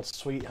game called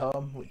Sweet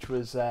Home, which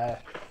was the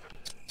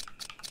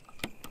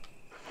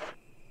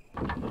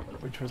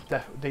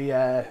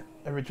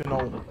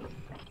original,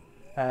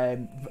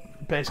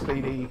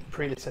 basically the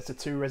predecessor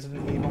to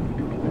Resident Evil.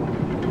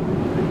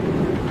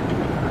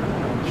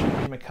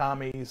 Shinji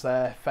Mikami's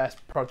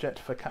first project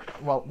for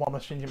one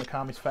of Shinji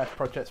Mikami's first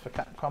projects for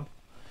Capcom,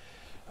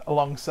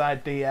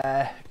 alongside the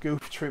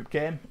Goof Troop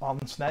game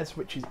on SNES,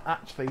 which is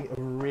actually a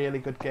really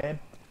good game.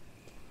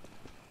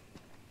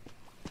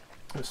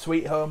 But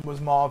Sweet Home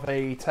was more of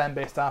a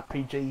turn-based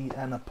RPG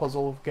and a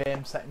puzzle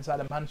game set inside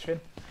a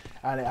mansion,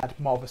 and it had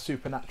more of a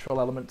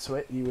supernatural element to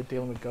it. You were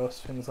dealing with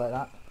ghosts, things like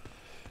that.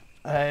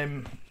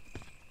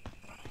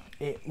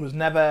 It was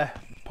never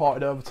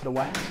ported over to the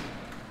West,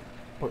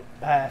 but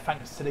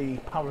thanks to the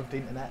power of the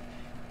internet,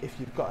 if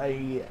you've got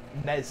a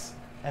NES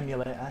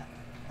emulator,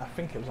 I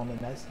think it was on the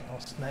NES or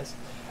SNES.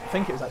 I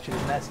think it was actually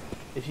the NES.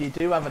 If you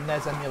do have a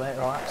NES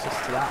emulator or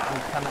access to that, you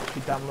can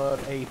actually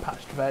download a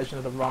patched version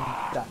of the ROM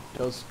that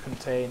does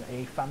contain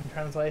a fan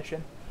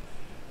translation.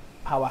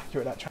 How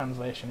accurate that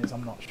translation is,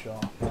 I'm not sure.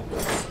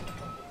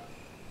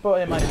 But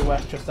it might be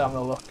worth just having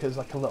a look as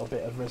like a little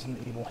bit of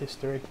Resident Evil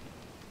history.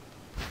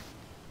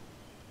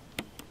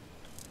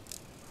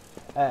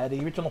 The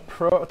original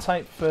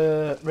prototype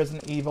for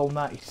Resident Evil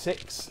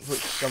 96,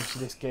 which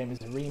obviously this game is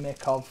a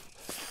remake of,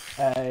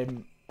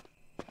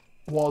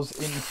 was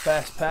in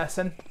first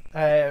person,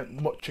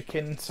 much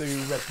akin to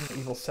Resident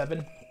Evil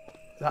 7.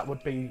 That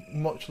would be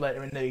much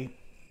later in the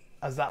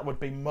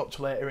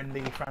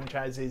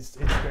franchise's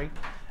history.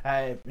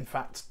 In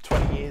fact,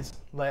 20 years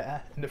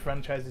later in the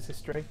franchise's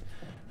history.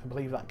 I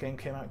believe that game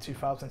came out in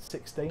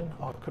 2016,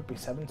 or it could be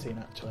 17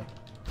 actually.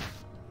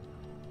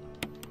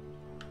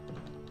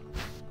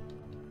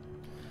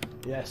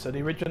 Yeah, so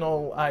the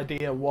original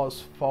idea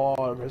was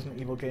for Resident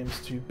Evil games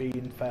to be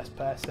in first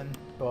person,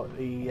 but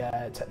the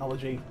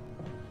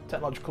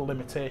technological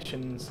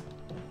limitations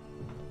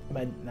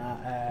meant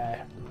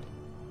that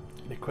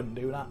they couldn't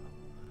do that.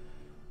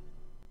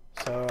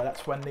 So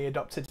that's when they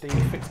adopted the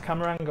fixed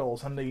camera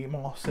angles and the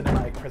more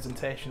cinematic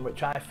presentation,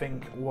 which I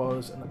think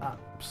was an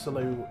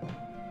absolute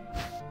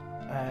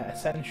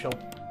essential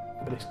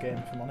for this game,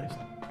 if I'm honest.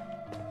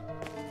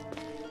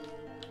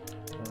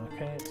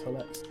 Okay, so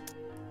let's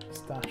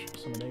stash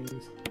some of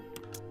these.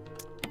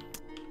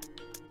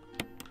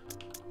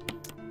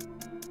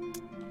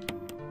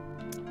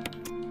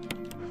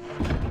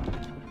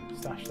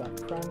 Stash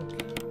that crank.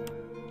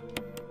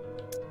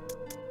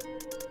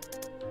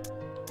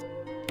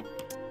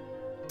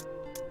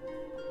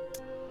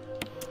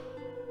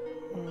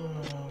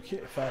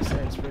 Okay, first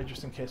aid spray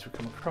just in case we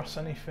come across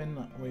anything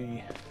that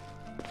we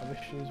have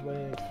issues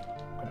with.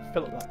 I'm going to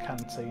fill up that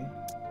canteen.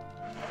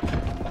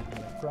 I'm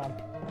going to grab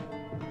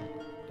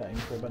that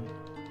ink ribbon.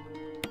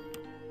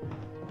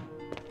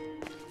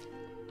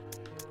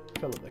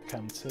 Fill up the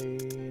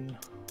canteen.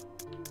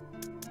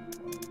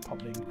 Pop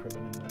the ink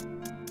ribbon in there.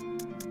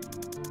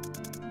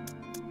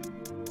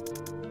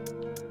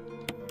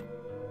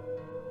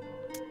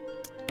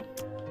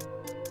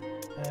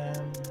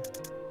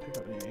 Pick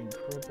up the ink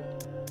ribbon.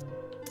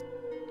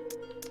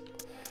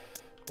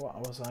 What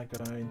was I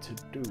going to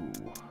do?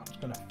 I was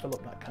going to fill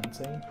up that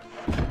canteen.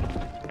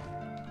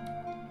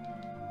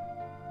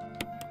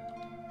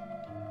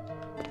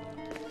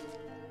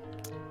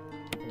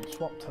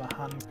 Swap to the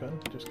handgun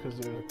just because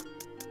there are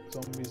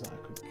zombies that I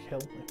could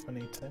kill if I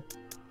need to.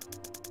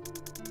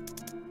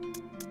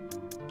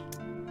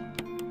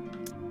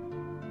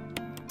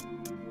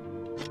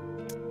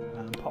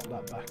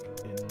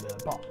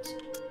 that box.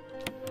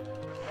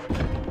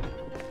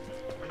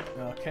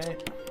 Okay.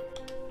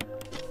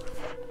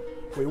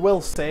 We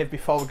will save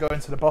before we go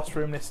into the boss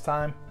room this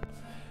time.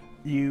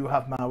 You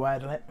have my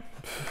word on it.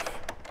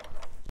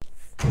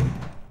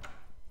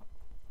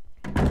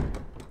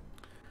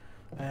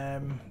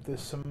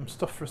 There's some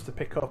stuff for us to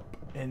pick up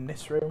in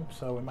this room,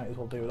 so we might as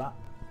well do that.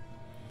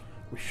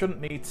 We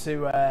shouldn't need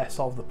to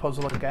solve the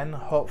puzzle again.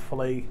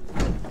 Hopefully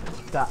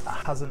that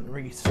hasn't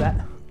reset.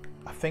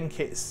 I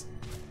think it's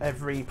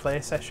every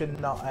play session,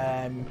 not...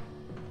 I'm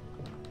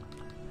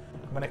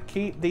going to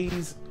keep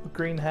these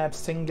green herbs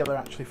singular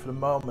actually for the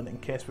moment in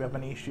case we have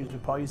any issues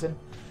with poison,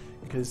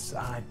 because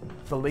I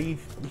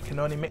believe you can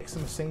only mix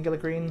them with singular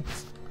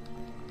greens.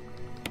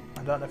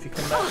 I don't know if you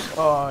can...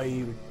 Oh,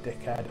 you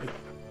dickhead.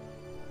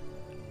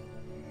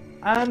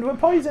 And we're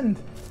poisoned!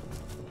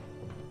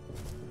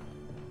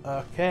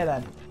 Okay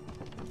then.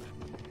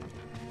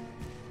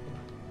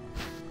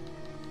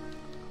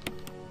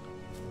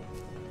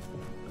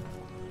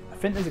 I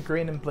think there's a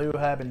green and blue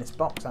herb in this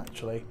box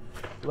actually.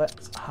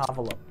 Let's have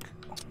a look.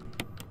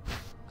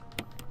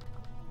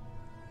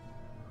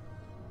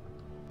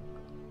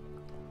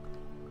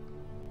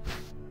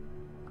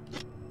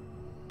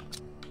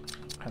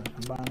 Can I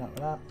combine that with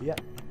that?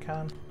 Yep, I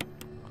can.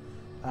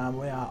 And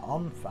we are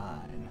on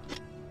fine.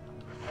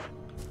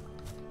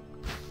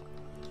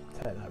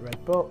 Take that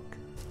red book.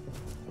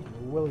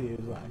 We'll use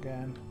that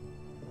again.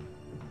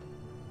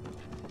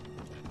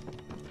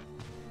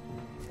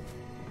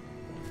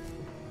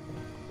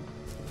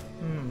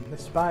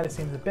 This spider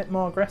seems a bit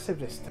more aggressive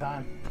this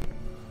time.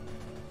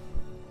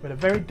 With a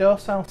very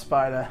docile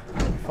spider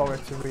for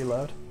it to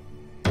reload.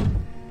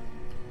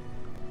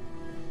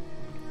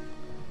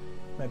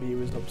 Maybe he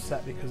was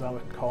upset because I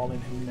was calling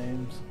him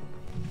names.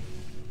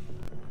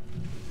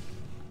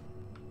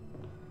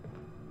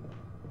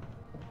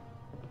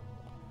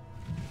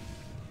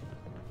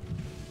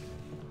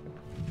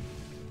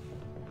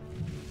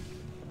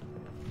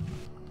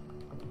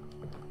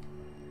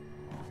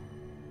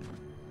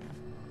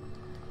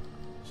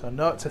 So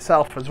note to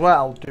self as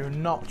well, do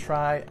not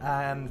try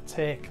and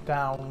take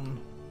down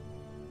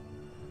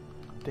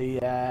the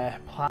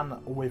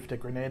plant with the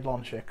grenade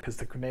launcher, because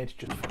the grenades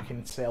just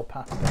fucking sail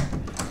past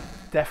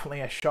it. Definitely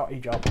a shotty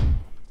job.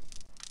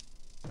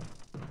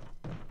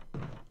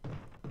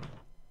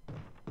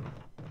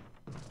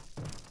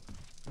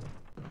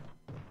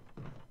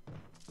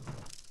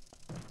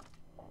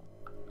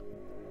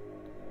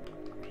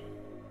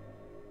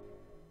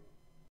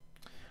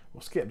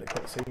 We'll skip the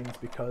cutscenes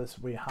because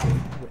we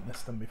have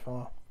witnessed them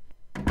before.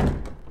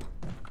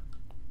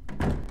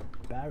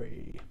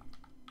 Barry.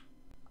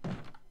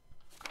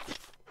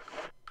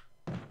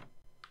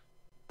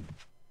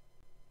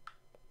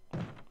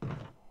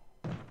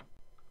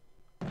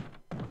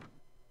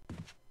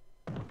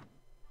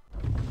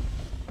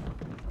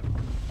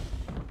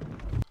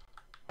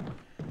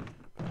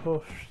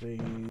 Push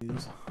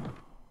these.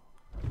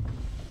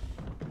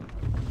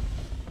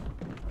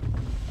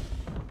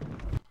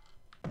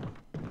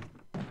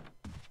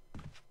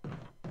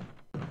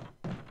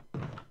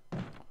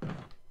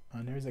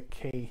 And there is a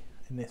key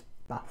in this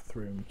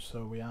bathroom,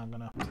 so we are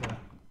gonna have to.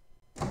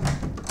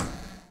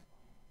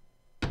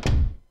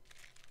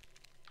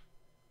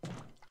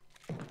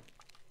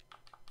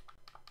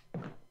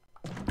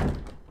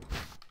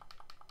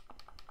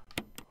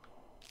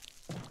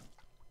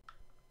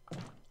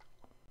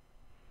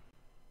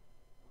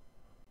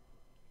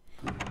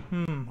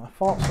 I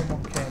thought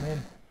someone came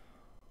in.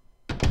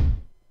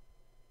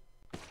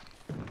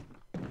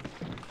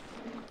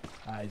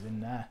 Ah, he's in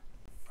there.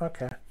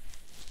 Okay.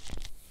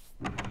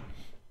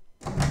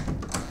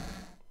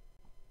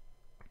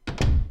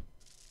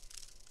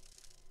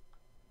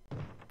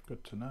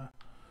 Good to know.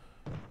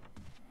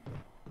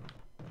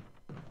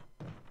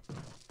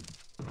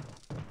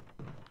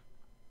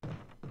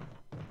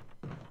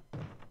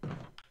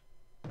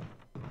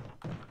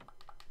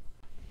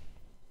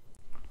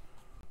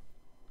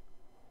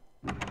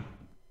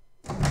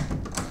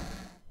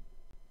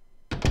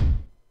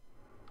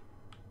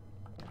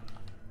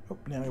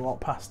 Nearly walk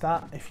past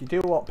that. If you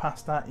do walk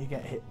past that, you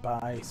get hit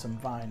by some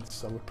vines,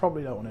 so we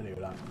probably don't want to do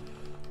that.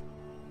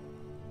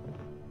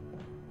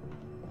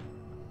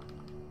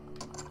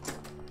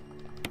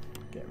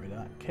 Get rid of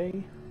that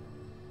key.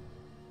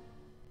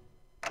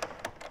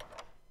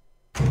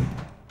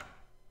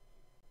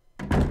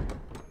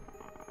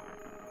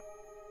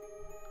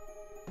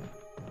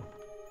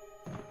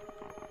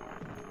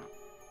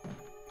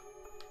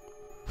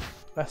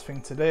 Best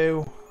thing to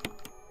do,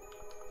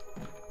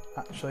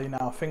 actually,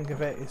 now I think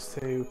of it, is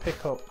to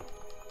pick up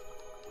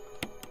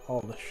all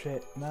the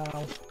shit now.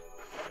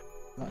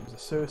 That was a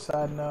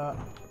suicide note,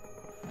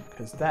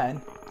 because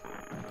then,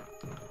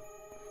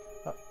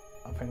 oh,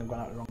 I think I've gone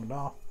out the wrong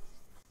door.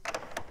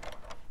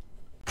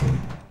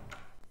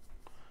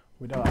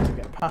 We don't have to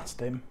get past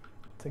him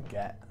to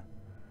get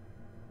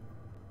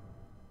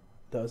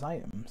those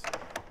items.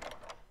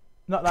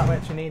 Not that we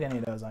actually need any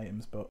of those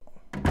items, but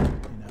you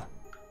know.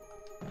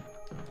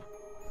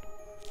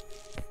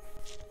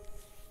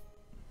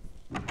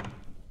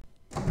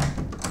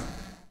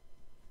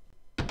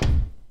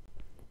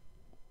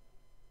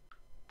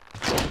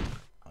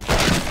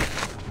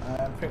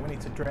 think we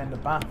need to drain the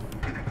bath.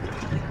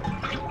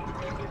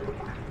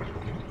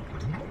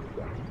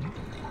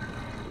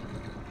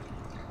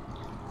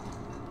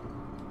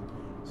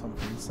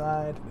 Something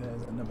inside.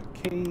 There's another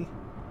key.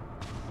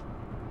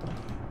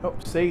 Oh,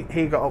 see,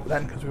 he got up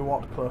then because we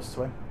walked close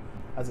to him.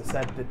 As I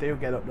said, they do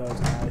get up, those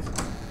guys.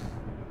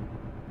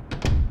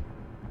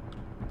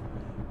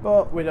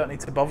 But we don't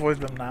need to bother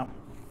with them now.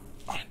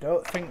 I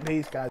don't think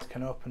these guys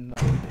can open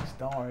this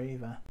door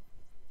either.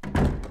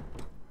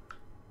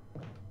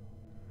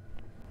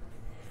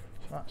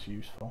 So that's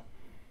useful.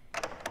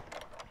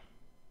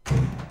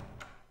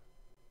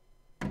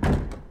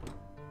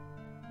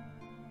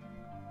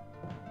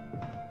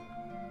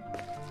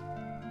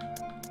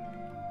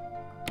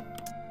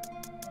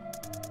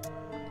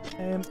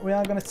 We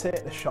are going to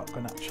take the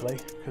shotgun actually,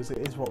 because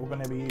it is what we're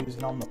going to be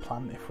using on the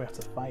plant if we have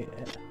to fight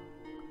it.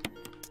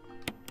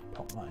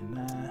 Pop that in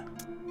there.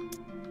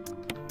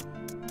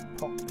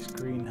 Pop this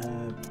green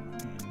herb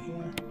in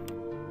here.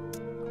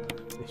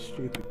 This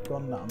stupid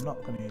gun that I'm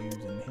not going to use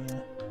in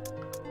here.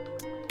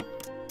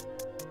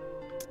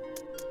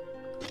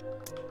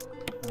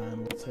 And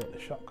we'll take the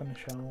shotgun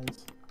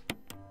shells.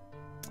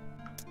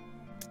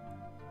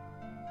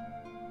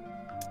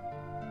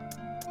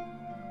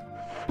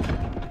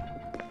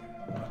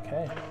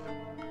 Okay.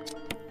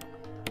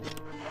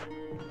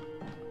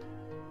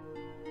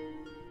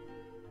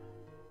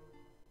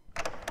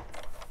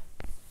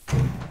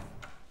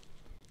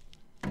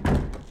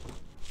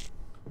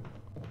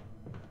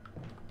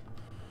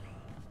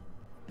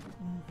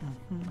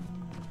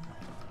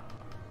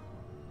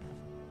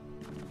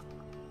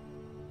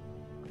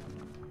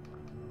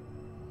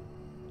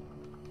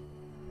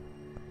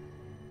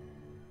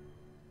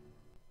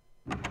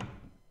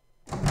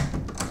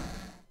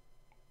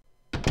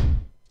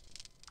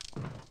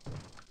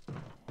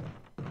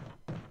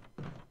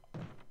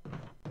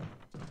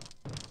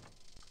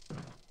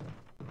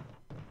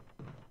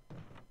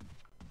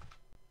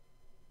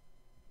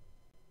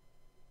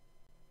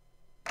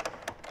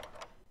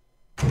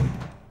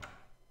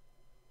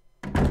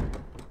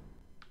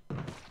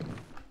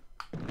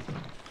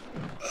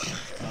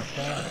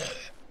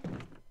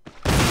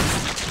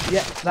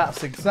 Yeah,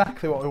 that's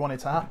exactly what we wanted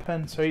to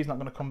happen, so he's not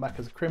going to come back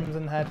as a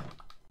Crimson Head.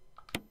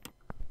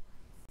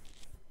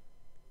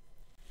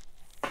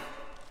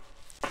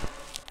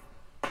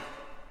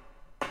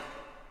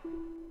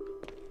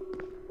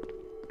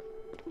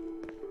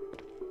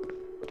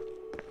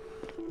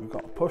 We've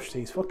got to push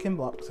these fucking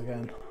blocks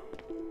again.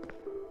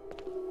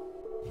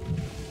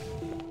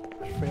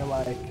 I feel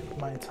like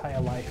my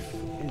entire life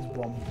is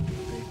one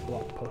big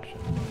block push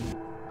at the moment.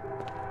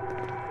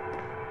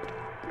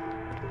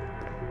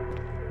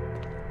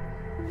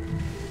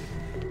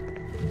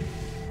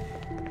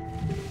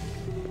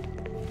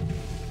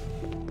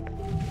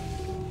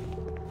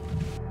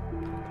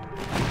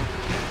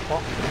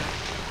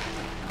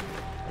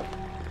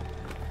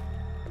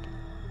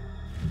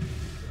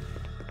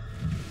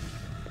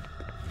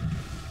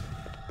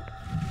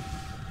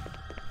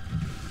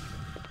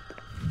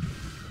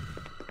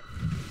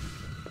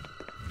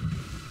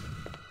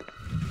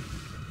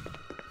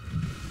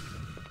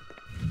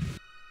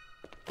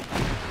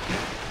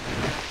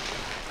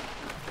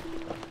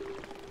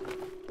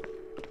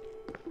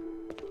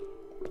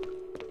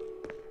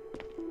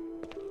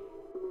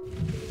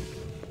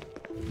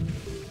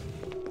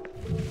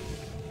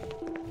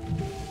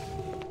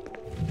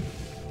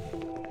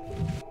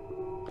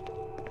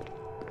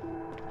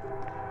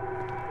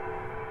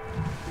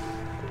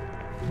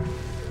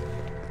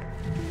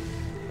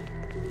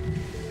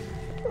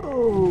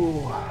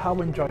 How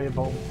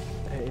enjoyable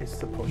it is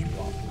to push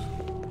blocks.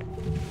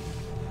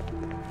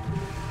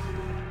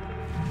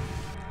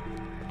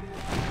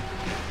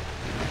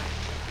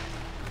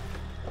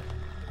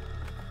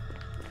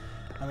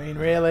 I mean,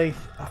 really,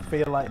 I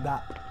feel like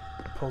that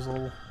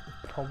puzzle is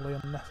probably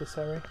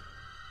unnecessary.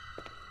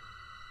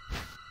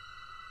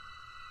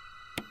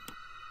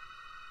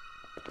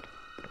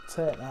 I'll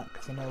take that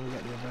because I know we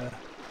get the other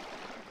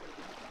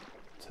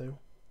two.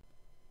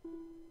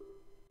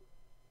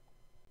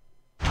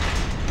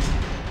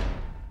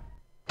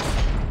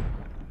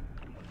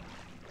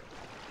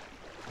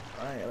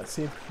 Right, let's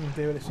see if we can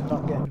do this and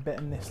not getting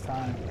bitten this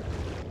time.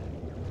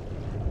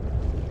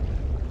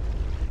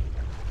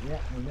 Yeah,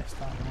 we missed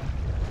that one.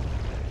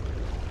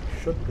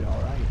 Should be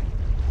alright.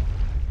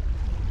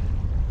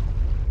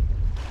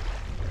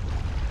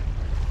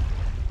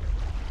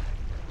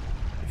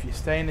 If you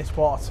stay in this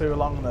water too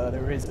long though,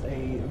 there is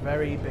a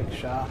very big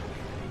shark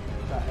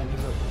that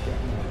ends up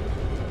getting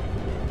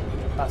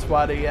you. That's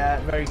why the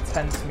very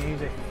tense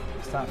music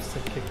starts to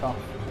kick off.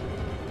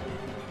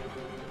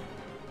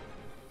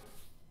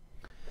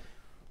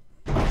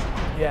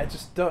 Yeah,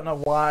 just don't know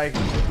why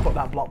we put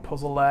that block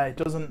puzzle there. It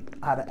doesn't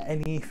add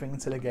anything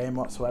to the game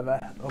whatsoever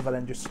other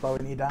than just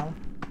slowing you down.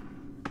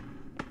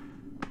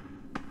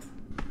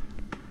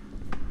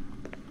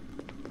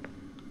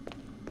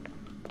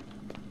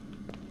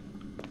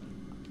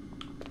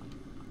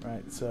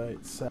 Right, so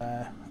it's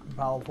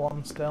valve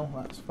 1 still,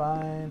 that's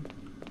fine.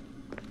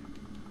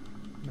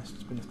 This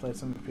has been displayed.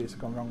 Some computers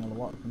have gone wrong on the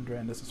water been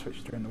drained. There's a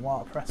switch during the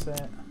water. Press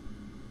it.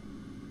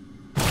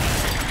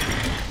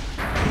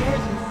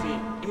 Emergency,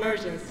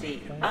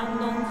 emergency. Okay.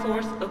 Unknown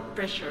source of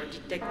pressure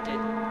detected.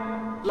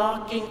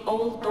 Locking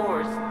all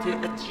doors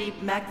to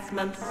achieve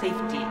maximum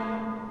safety.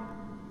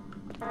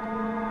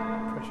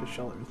 Pressure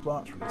shelter is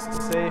locked. Release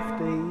the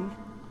safety.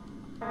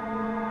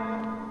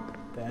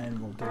 Then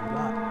we'll do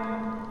that.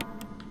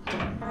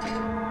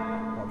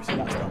 Obviously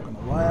that's not going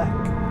to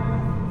work.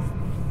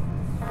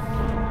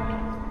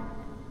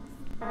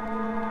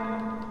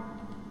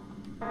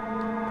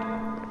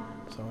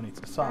 So we need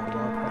to start the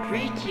oil pressure.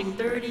 Reaching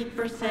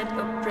 30%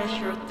 of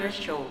pressure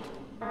threshold.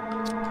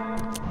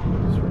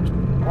 Switch to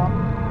 1.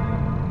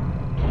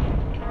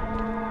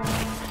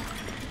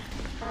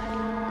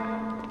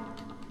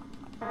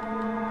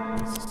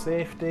 Release the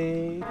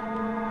safety.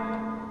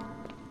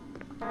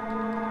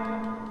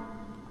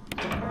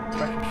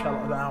 Pressure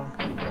shelter down.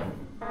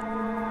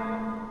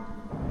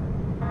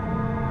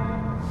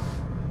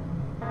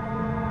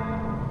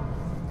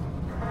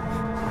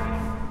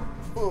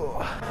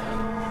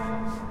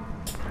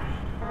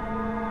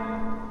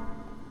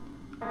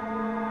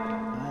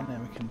 And then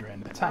we can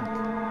drain the tank.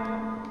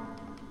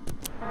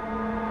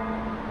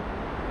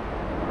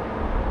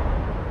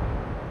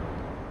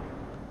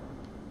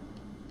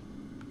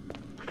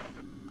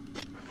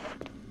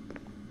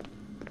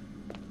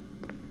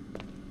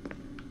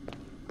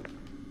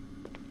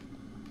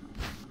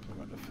 We've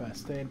got the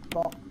first aid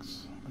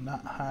box, and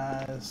that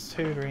has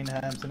 2 green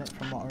herbs in it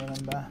from what I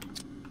remember.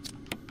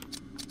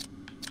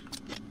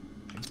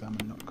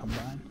 Examine, not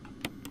combine.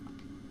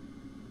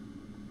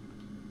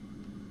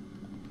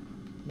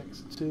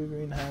 Mix of 2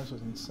 green herbs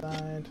was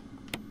inside.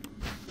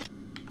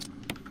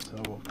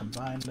 So we'll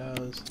combine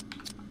those.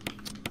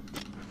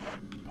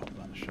 Pop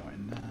that shot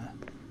in there.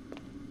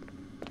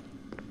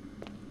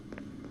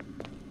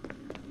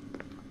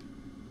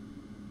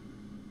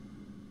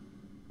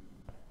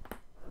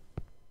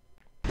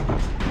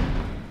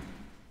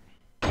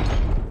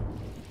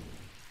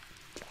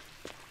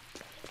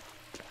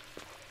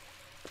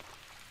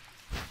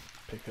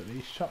 Pick up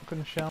these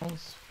shotgun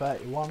shells,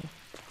 31.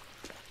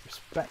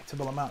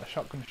 Respectable amount of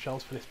shotgun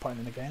shells for this point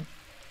in the game.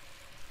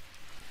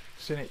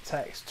 Soon it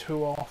takes 2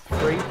 or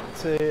 3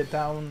 to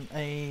down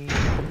a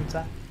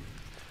hunter,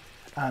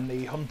 and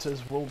the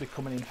hunters will be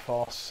coming in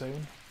force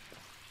soon.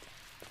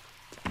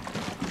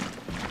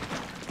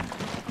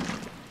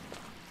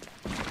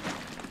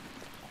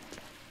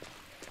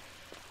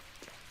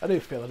 I do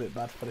feel a bit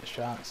bad for the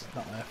sharks, it's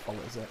not their fault,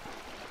 is it?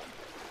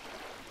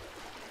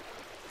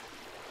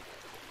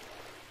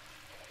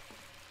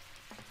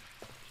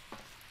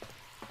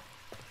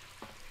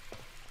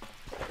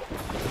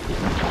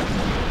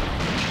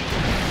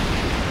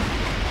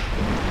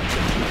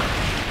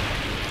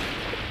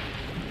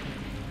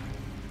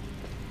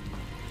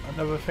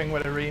 Another thing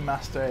with a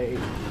remaster, it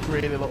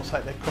really looks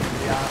like they've come to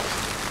the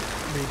arse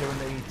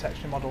redoing the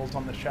texture models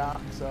on the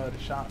shark, so the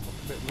sharks look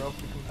a bit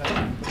ropey compared to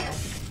everything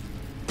else.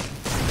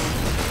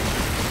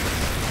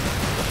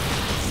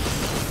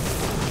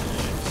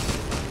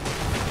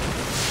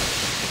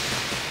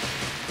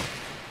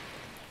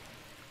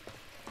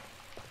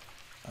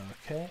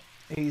 Okay,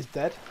 he's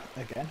dead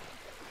again.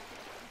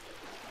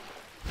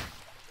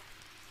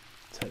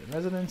 Take the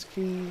residence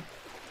key.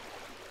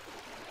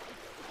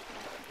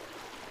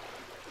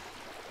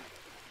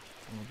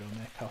 And we'll go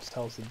make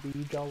ourselves a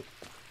V-jolt.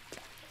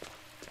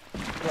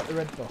 Got the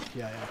red book?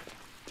 Yeah, yeah.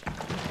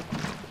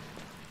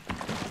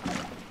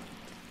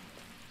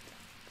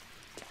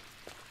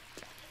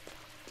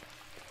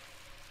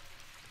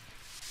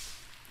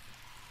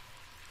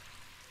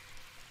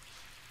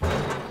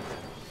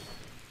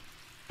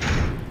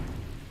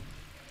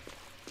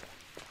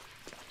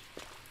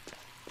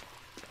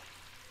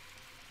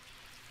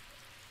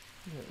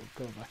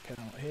 We'll go back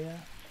out here.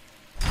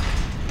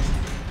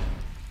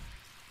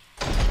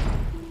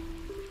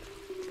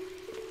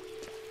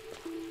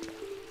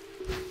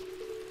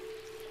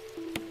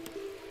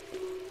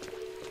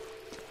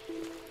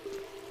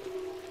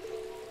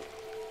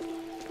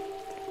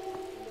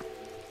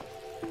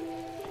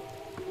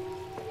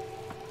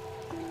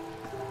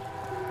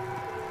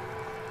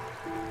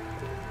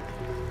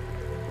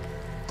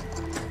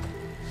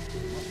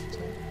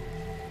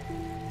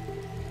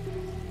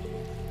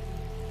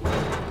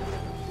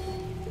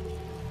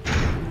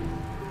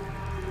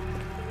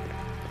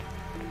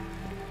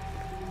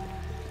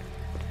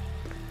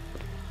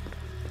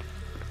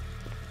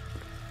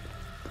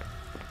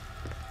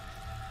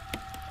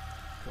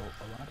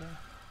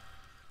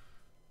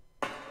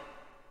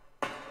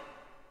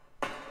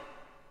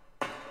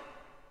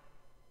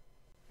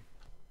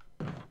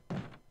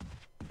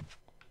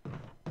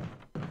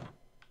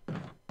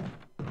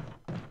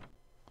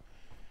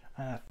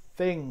 I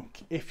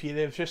think if you'd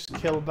have just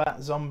killed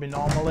that zombie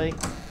normally,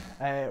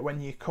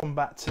 when you come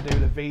back to do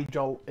the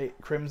V-jolt, it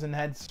crimson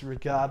heads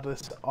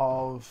regardless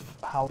of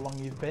how long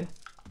you've been.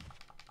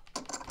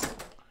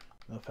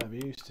 No further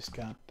use,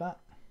 discard that.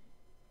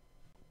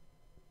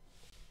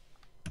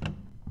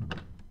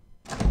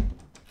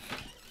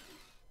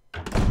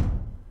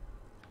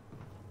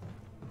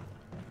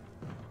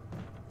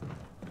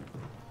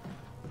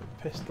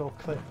 pistol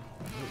clip,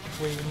 which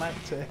we might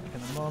take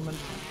in a moment.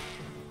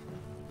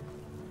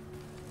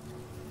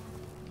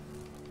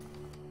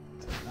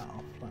 Take that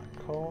off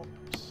that corpse.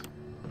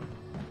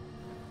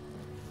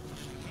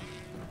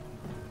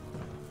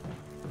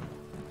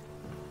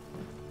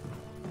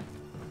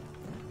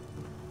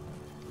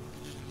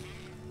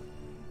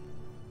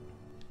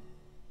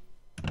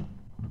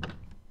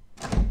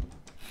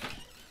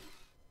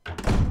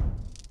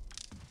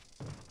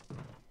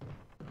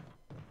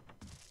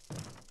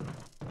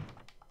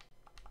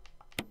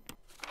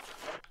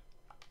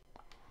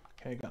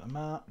 Okay, got the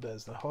map,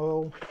 there's the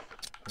hole.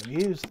 We'll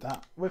use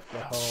that with the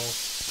hole.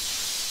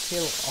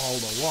 Kill all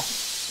the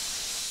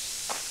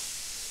wasps.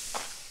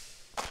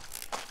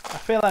 I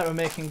feel like we're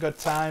making good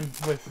time.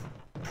 We've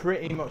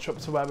pretty much up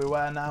to where we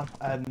were now,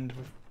 and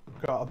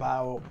we've got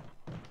about...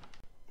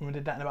 We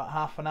did that in about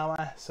half an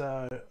hour,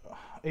 so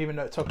even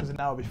though it took us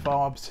an hour before,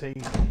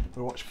 obviously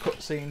we watched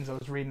cutscenes, I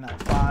was reading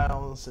out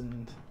files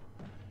and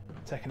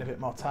taking a bit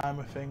more time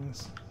with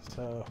things,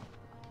 so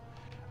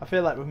I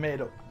feel like we've made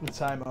up the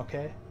time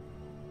okay.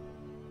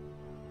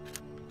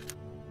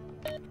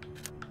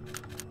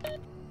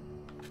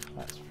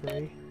 That's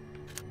 3.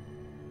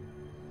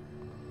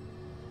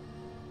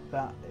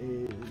 That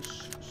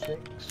is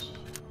 6.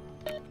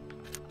 That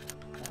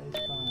is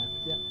 5,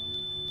 yeah.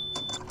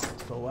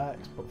 Still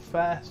works, but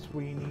first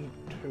we need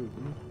to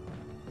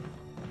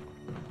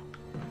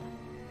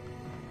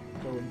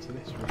go into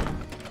this room.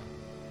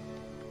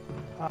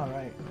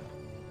 Alright,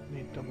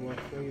 need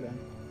 003 then.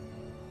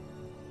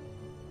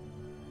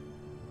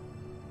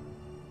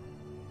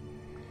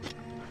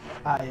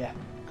 Ah yeah,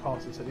 of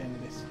course it's at the end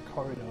of this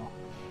corridor.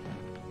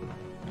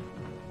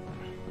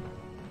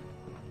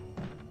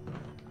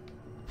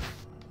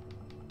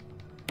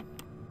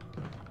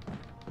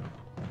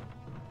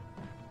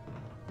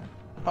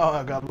 Oh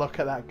my god, look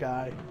at that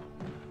guy.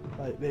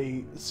 Like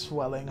the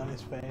swelling on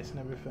his face and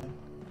everything.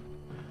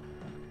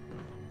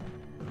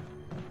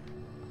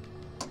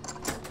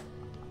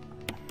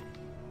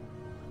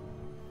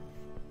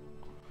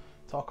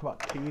 Talk about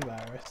T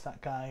virus,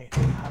 that guy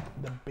had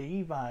the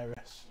B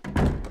virus.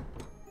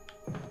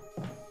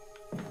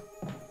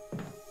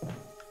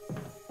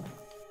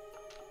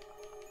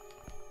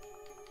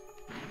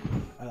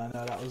 And I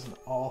know that was an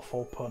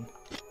awful pun.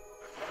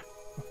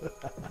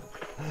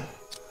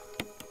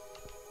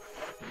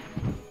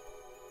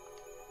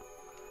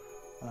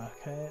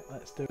 Okay,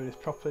 let's do this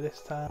properly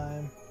this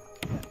time.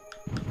 Yeah.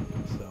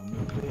 So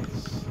move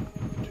this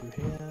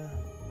to here.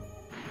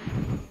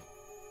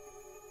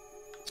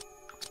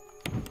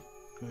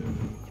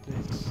 Move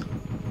this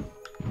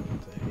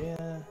to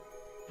here.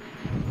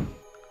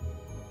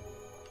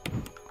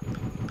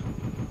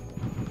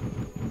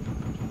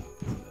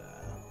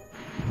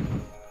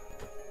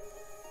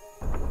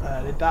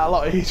 I did that a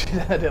lot easier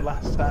than I did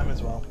last time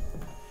as well.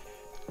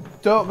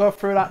 Don't go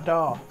through that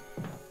door.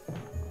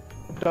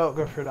 Don't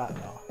go through that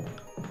door.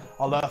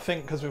 Although I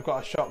think because we've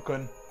got a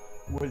shotgun,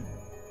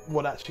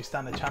 would actually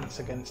stand a chance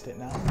against it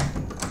now.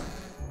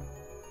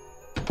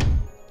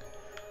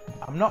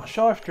 I'm not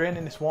sure if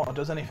draining this water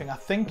does anything. I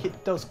think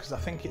it does, because I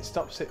think it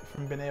stops it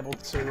from being able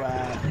to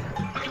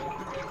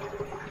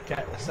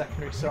get a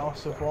secondary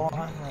source of water.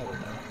 I don't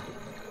know.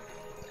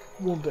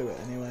 We'll do it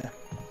anyway.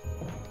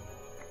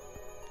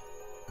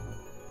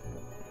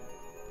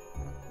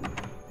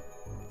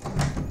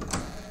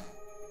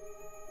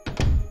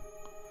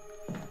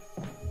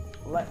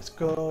 Let's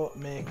go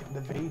make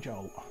the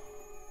V-jolt.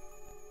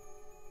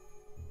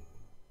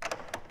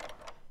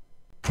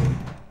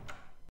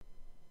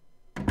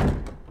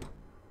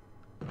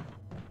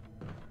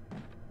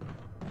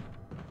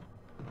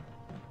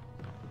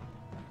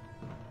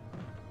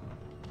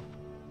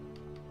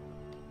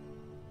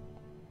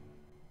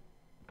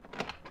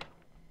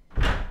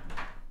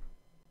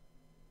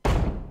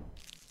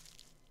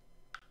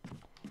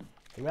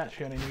 We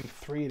actually only need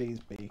 3 of these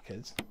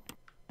beakers.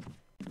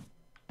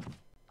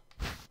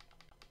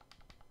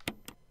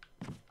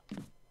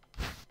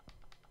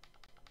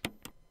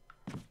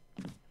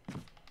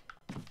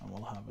 And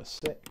we'll have a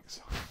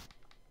 6.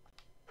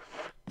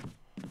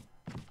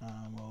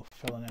 And we'll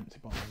fill an empty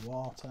bottle of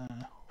water.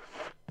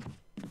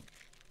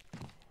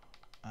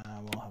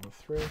 And we'll have a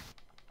 3.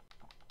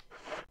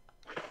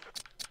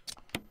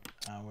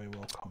 And we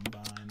will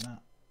combine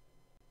that.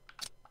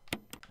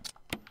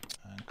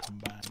 And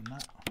combine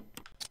that.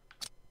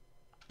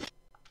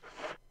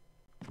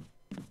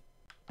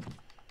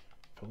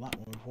 Fill that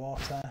one with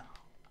water.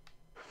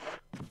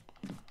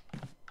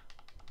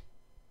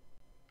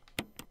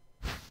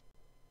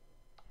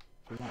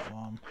 Fill that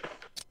one.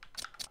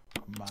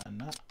 Combine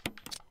that.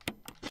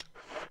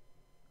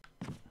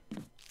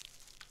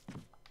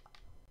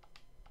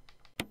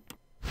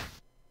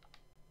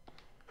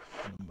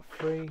 Number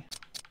 3.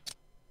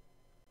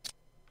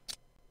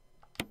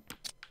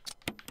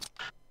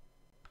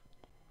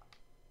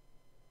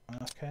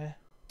 Okay.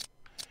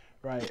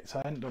 Right, so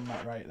I hadn't done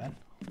that right then.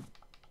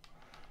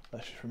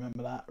 Let's just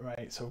remember that.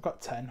 Right, so we've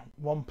got 10.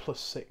 1 plus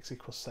 6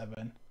 equals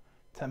 7.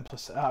 10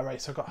 plus... Ah,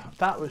 right, so I've got...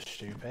 That was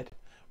stupid.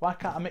 Why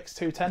can't I mix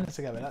 2 10s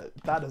together?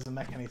 That doesn't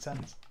make any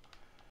sense.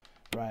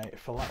 Right,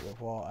 fill that with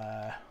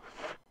water.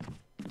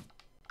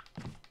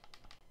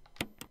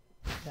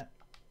 Yeah.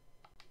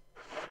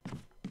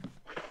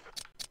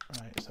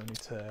 Right, so I need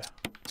to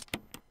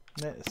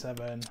make the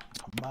 7,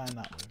 combine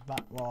that with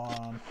that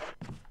one.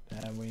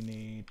 Then we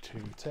need to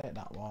take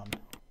that one,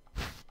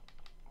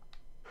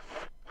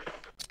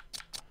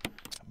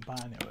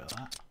 combine it with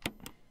that.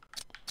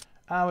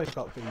 And we've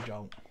got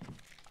V-Jolt.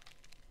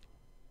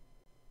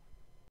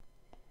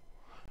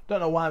 Don't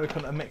know why we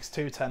couldn't have mixed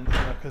 210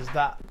 because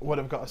that would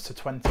have got us to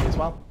 20 as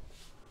well.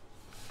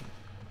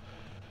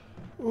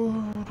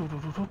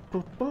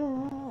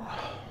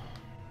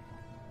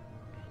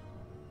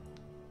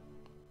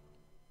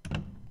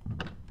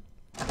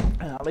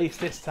 And at least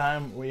this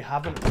time we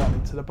haven't gone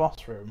into the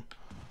boss room,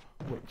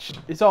 which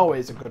is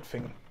always a good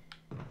thing.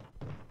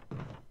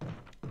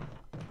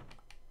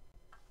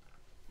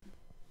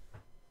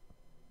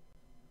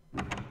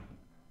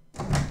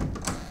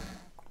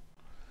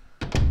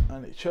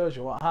 And it shows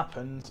you what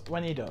happens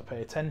when you don't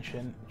pay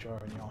attention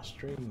during your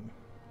stream.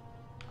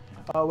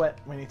 Oh wait,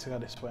 we need to go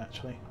this way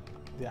actually.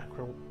 The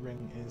acro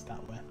ring is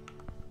that way.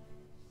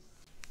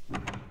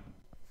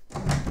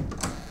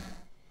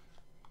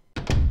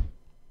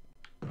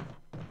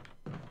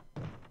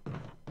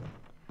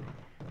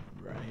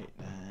 Right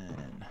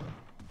then.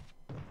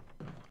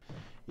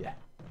 Yeah,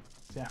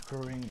 the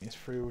acro ring is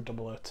through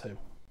 002.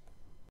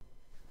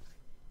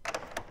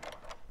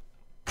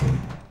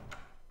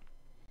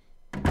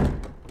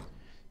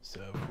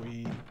 So if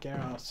we get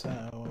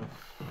ourselves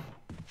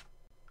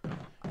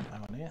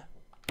down here.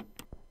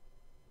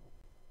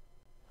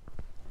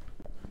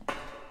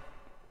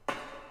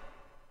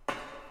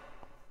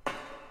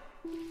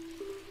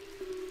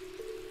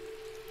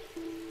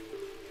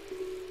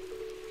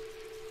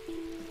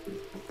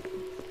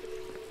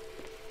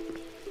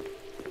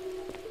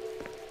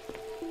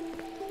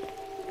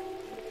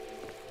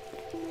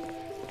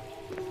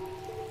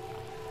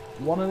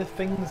 One of the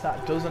things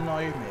that does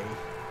annoy me,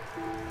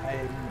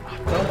 I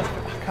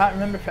can't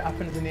remember if it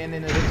happens in the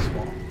ending of this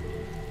one,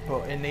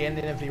 but in the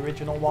ending of the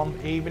original one,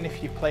 even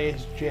if you play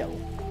as Jill,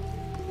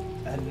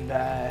 and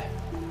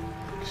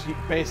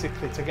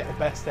basically to get the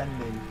best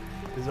ending,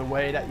 there's a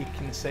way that you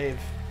can save.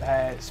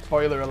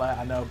 Spoiler alert,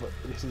 I know, but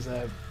this is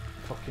a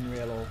fucking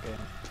real old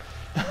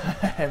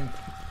game.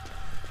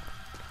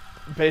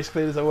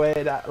 Basically, there's a way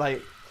that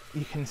like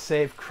you can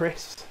save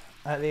Chris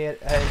at the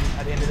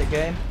end of the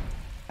game,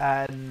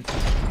 and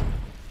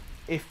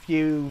if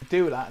you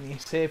do that and you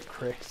save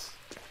Chris,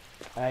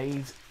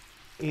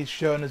 he's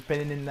shown as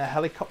being in the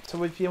helicopter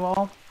with you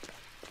all.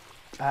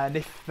 And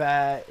if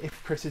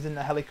Chris is in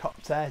the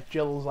helicopter,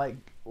 Jill's like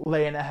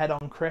laying her head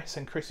on Chris,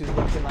 and Chris is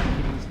looking like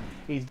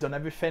he's done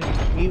everything,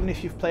 even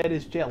if you've played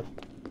as Jill,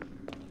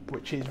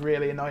 which is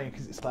really annoying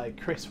because it's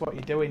like, Chris, what are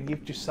you doing?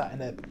 You've just sat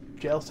in a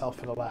jail cell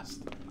for the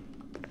last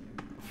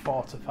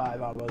 4 to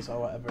 5 hours or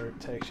whatever it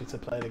takes you to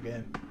play the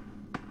game.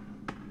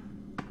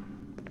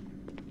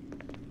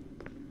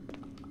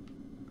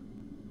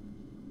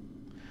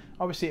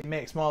 Obviously it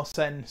makes more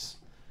sense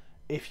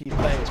if you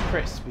play as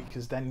Chris,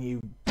 because then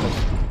you push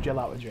Jill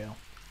out of jail.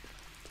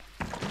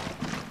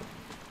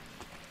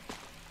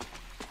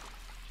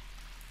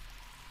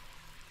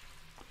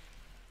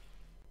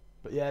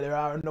 But yeah, there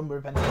are a number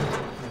of enemies you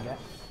can get.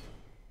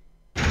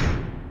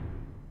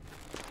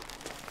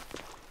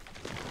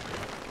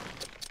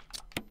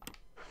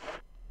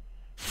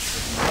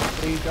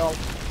 V-Jolt.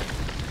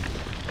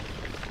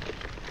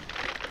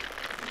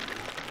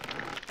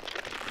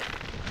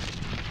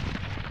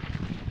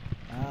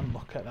 And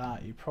look at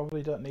that, you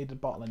probably don't need the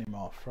bottle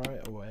anymore, throw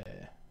it away.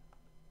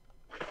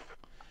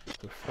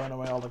 We've thrown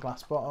away all the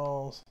glass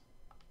bottles.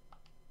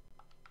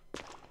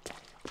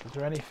 Is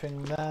there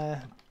anything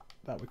there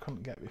that we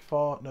couldn't get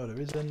before? No,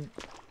 there isn't.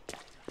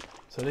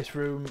 So this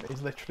room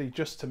is literally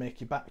just to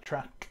make you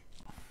backtrack.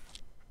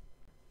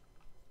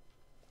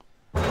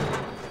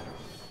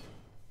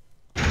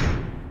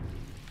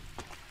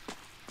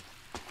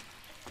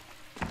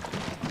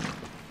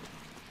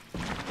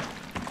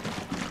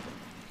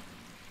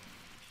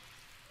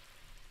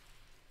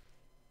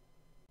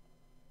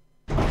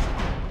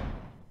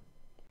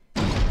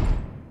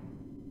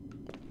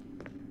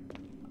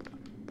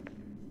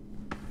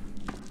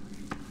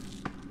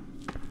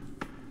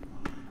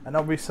 And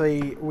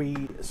obviously we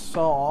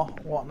saw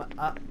what an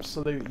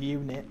absolute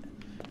unit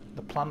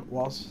the plant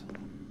was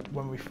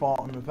when we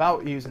fought him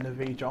without using the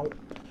V-Jolt.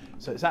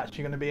 So it's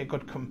actually going to be a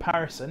good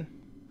comparison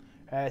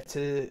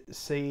to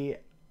see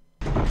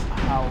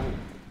how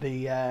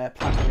the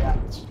plant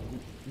reacts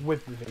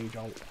with the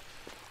V-Jolt.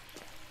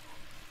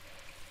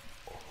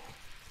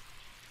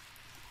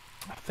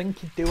 I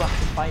think you do have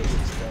to fight it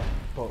still,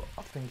 but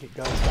I think it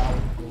goes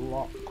down a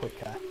lot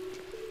quicker.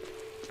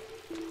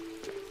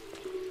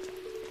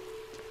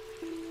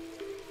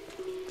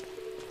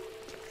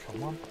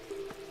 Come on.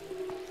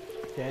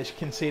 Yeah, as you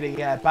can see,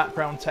 the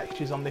background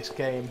textures on this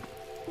game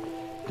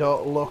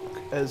don't look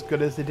as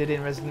good as they did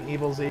in Resident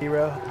Evil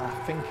 0. I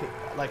think it,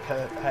 like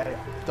I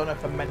don't know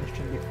if I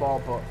mentioned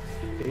before, but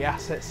the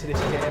assets to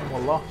this game were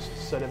lost,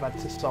 so they've had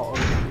to sort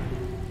of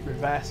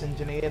reverse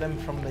engineer them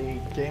from the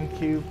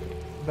GameCube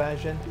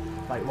version.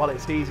 Like, while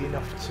it's easy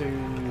enough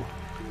to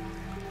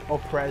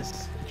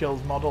up-res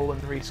Jill's model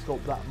and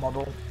resculpt that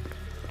model,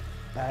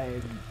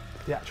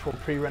 the actual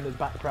pre-rendered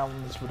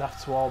backgrounds would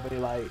have to all be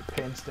like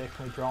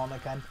painstakingly drawn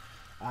again,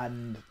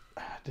 and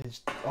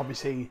there's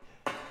obviously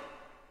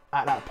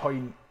at that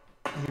point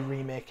you're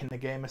remaking the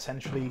game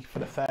essentially for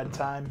the third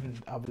time,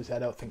 and obviously I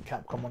don't think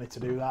Capcom wanted to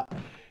do that,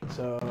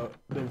 so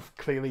they've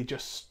clearly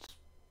just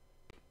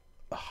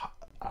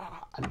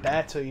I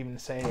dare to even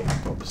say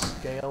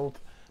upscaled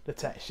the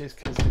textures,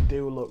 because they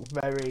do look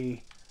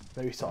very,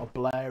 very sort of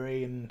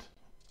blurry and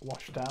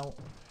washed out.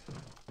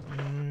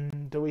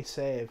 Do we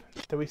save?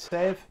 Do we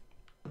save?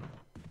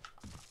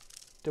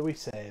 Do we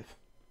save?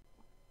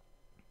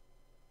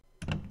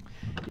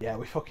 Yeah,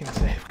 we fucking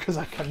save, because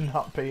I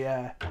cannot be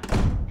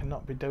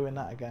doing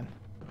that again.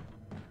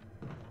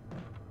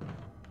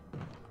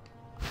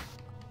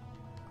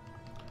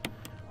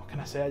 What can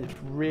I say? I just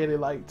really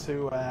like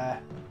to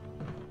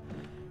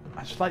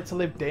I just like to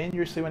live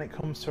dangerously when it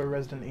comes to a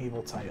Resident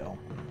Evil title.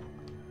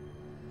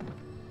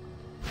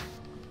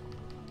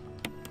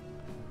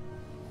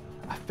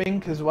 I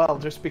think as well,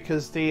 just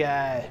because the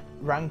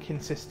ranking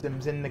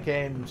systems in the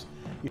games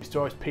used to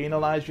always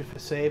penalise you for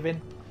saving,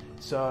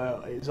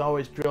 so it's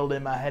always drilled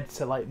in my head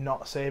to like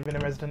not save in a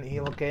Resident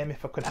Evil game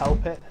if I could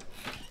help it.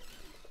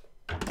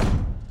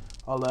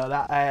 Although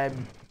that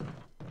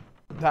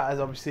has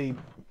obviously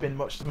been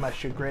much to my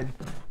chagrin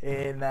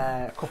in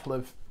a couple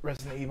of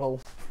Resident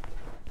Evil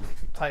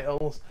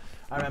titles.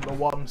 I remember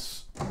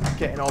once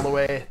getting all the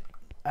way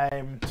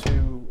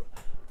to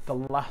the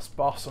last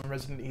boss on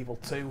Resident Evil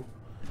 2,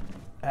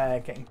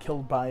 getting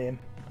killed by him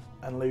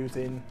and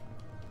losing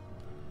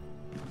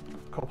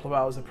a couple of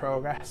hours of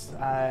progress,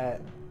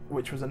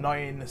 which was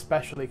annoying,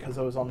 especially because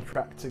I was on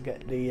track to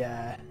get the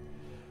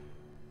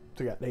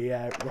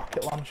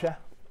rocket launcher.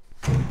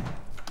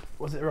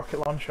 Was it a rocket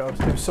launcher? It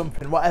was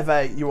something,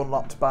 whatever you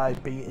unlocked by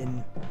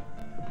beating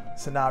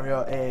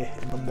scenario A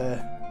in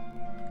under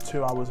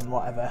 2 hours and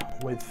whatever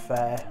with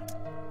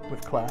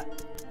Claire.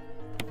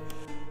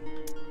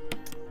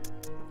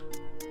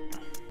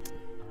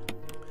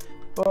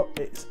 But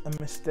it's a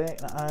mistake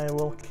that I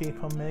will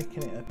keep on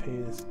making, it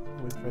appears,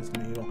 with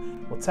Resident Evil.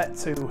 We'll take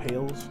 2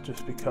 heals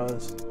just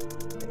because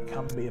it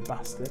can be a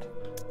bastard.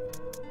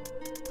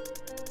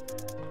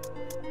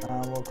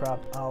 And we'll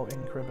grab our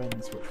ink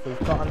ribbons, which we've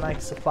got a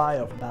nice supply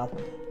of now.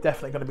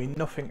 Definitely going to be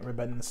nothing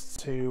ribbons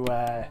to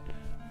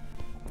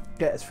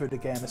get us through the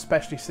game,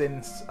 especially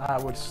since I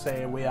would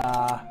say we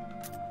are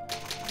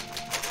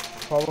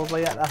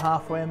probably at the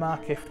halfway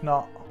mark, if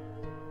not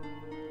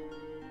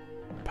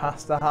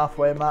past the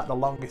halfway mark. The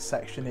longest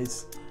section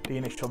is the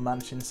initial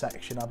mansion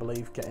section, I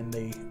believe, getting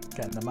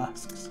the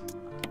masks.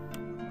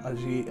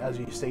 As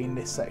you've seen,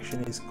 this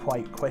section is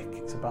quite quick.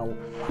 It's about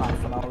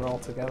half an hour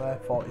altogether,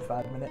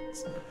 45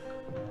 minutes.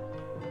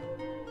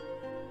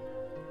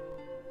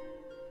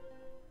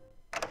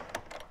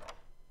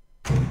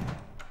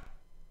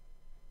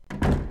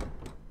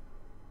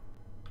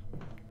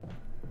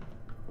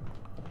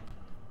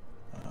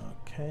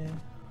 Okay.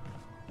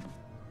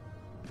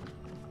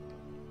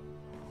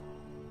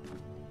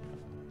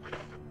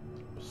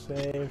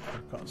 Save,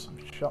 we've got some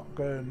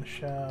shotgun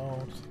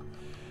shells,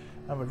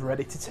 and we're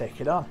ready to take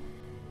it on.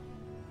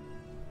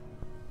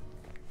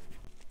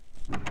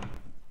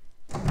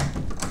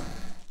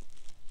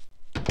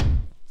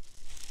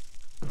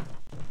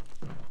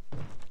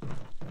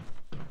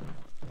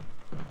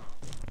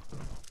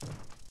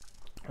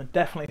 I'd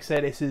definitely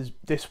say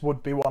this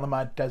would be one of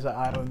my Desert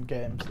Island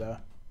games though.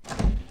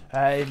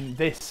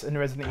 This and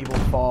Resident Evil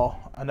 4.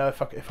 I know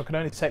if I could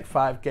only take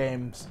 5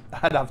 games,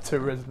 I'd have 2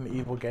 Resident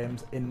Evil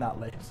games in that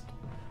list,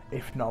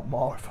 if not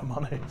more, if I'm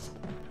honest.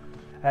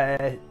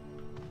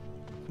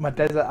 My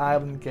Desert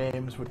Island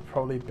games would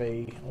probably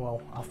be,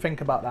 well, I'll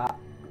think about that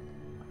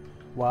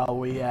while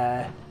we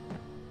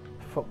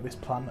fuck this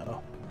planet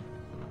up.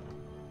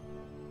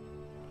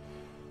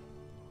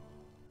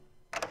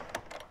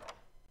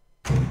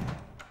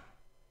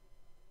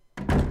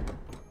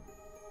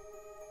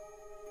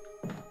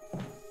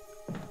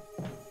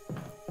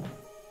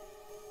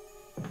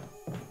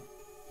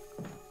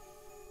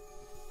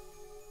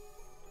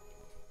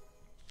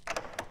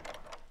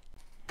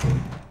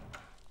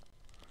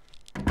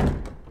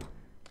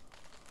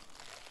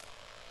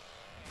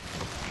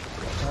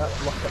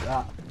 Look at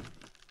that.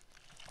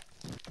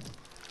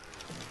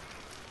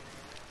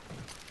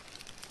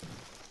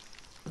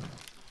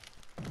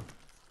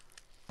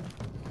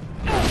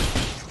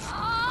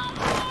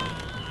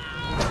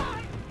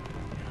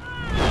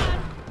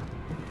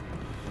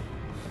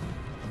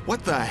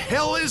 What the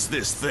hell is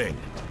this thing?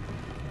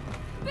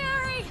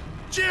 Barry!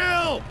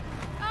 Jill!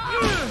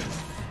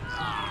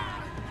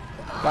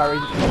 Barry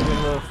just got rid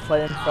of a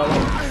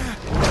flamethrower.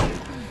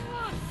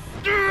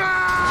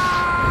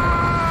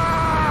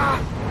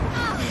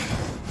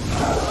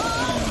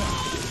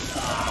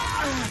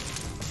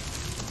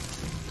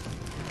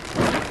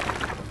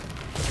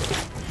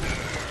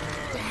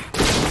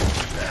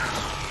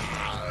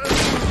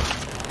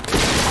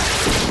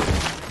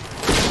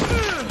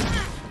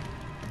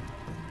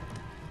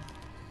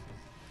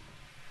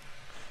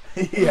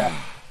 Yeah,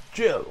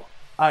 Jill,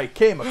 I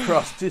came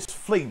across this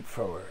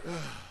flamethrower.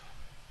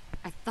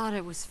 I thought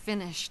it was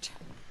finished.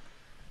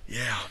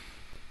 Yeah.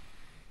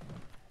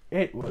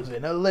 It was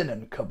in a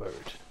linen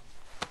cupboard.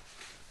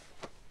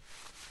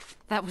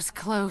 That was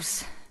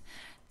close.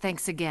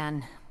 Thanks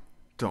again.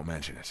 Don't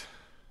mention it.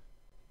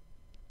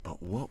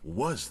 But what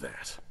was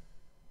that?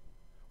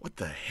 What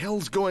the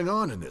hell's going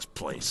on in this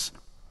place?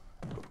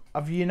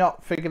 Have you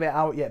not figured it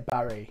out yet,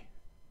 Barry?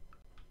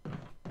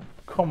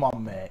 Come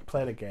on, mate.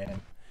 Play the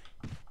game.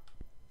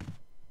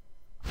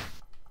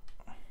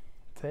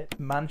 Take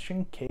the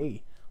mansion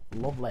key.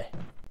 Lovely.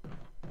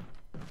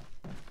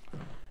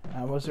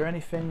 Was there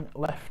anything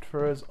left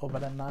for us other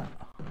than that?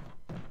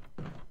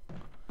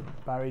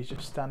 Barry's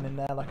just standing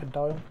there like a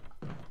Doyle.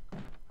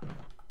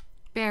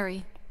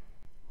 Barry.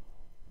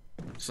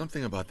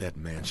 Something about that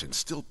mansion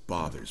still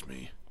bothers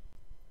me.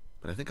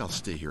 But I think I'll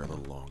stay here a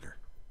little longer.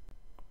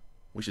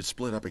 We should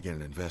split up again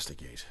and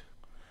investigate.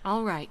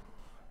 All right.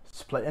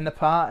 Splitting the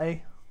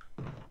party.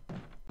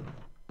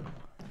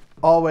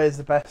 Always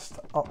the best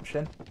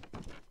option.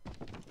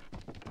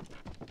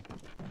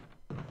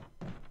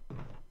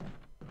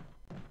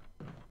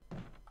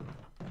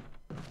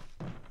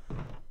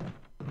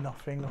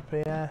 Nothing up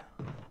here.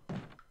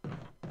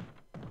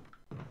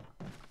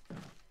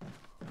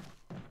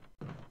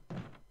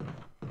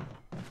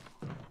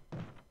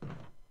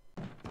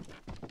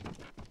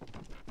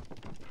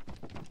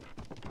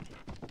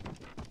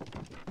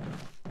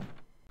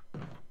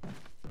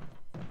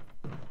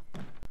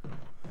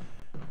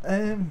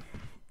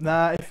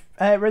 Nah, if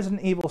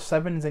Resident Evil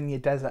 7's in your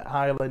Desert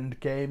Island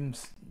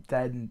games,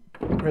 then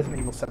Resident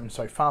Evil 7,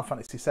 sorry, Final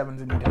Fantasy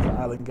 7's in your Desert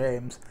Island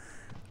games,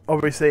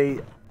 obviously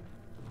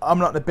I'm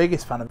not the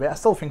biggest fan of it. I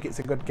still think it's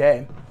a good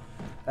game.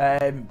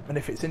 And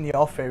if it's in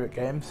your favourite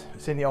games,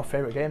 it's in your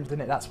favourite games,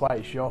 isn't it? That's why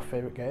it's your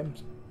favourite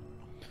games.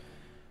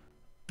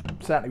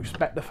 Certainly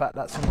respect the fact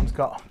that someone's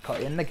got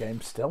it in the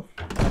game still.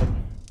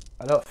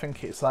 I don't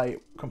think it's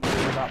like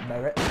completely without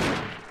merit.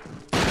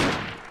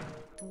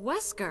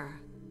 Wesker.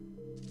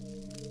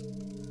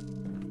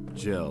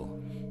 Jill,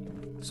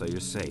 so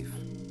you're safe.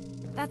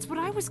 That's what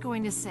I was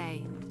going to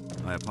say.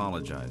 I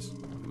apologize.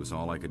 It was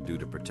all I could do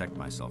to protect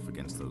myself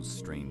against those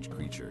strange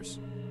creatures.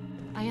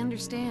 I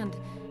understand.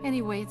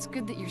 Anyway, it's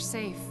good that you're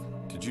safe.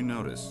 Did you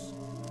notice?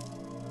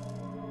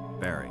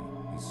 Barry,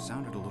 he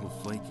sounded a little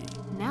flaky.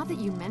 Now that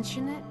you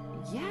mention it,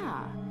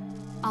 yeah.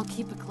 I'll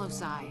keep a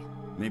close eye.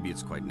 Maybe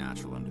it's quite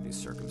natural under these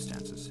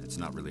circumstances. It's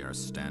not really our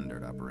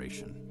standard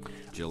operation.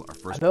 Jill, our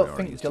first I don't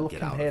priority think is to Jill get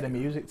can out hear of the here.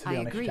 music, to be I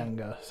honest, agree.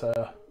 Jenga,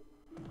 so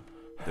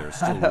There are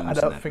still rooms I in don't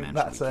that think mansion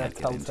that's we a can't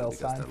get into telltale because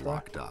sign they're for it.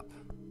 locked up.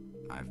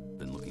 I've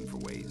been looking for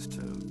ways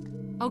to...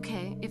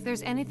 Okay, if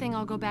there's anything,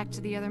 I'll go back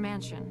to the other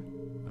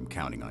mansion. I'm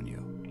counting on you.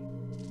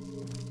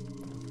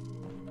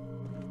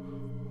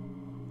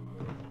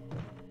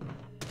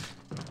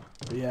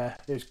 But yeah,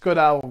 it's good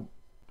how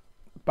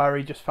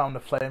Barry just found a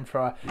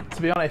flamethrower.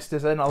 To be honest,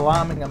 there's an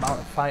alarming amount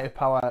of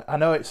firepower. I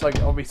know it's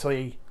like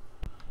obviously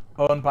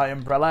owned by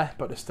Umbrella,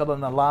 but there's still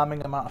an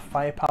alarming amount of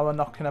firepower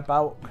knocking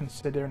about,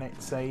 considering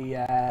it's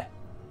a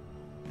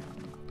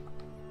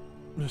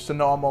just a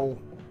normal,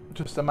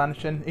 just a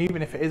mansion,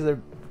 even if it is a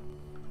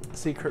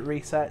secret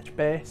research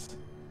base.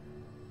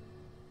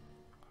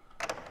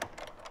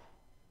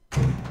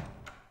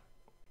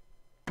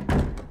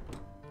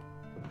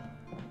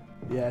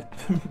 Yeah,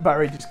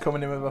 Barry just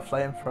coming in with a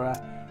flamethrower.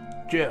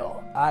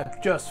 Jill,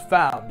 I've just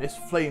found this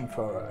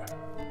flamethrower.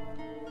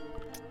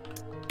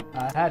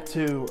 I had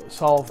to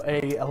solve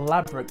a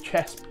elaborate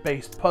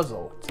chess-based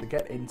puzzle to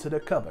get into the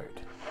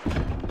cupboard.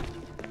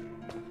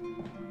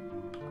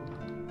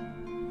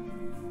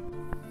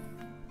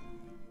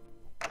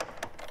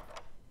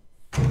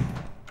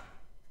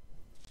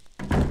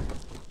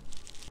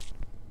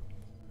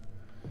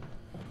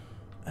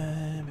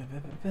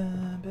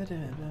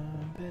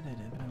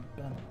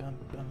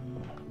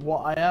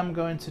 What I am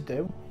going to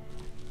do,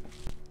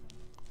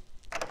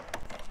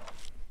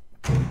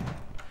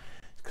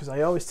 because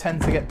I always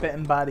tend to get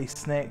bitten by these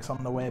snakes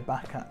on the way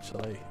back,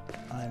 actually,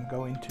 I'm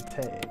going to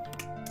take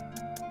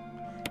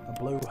a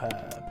blue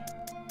herb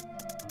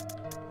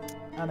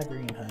and a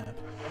green herb,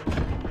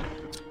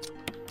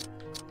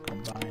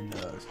 combine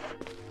those,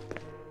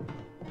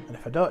 and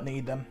if I don't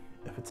need them,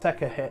 if I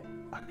take a hit,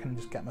 I can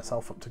just get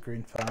myself up to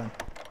green fine.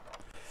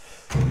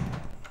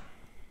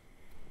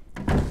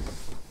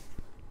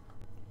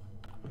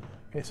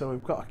 Okay, so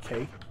we've got a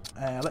key.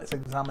 Let's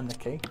examine the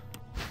key.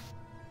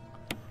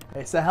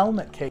 It's a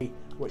helmet key,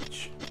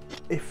 which,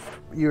 if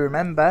you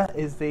remember,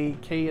 is the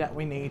key that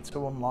we need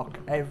to unlock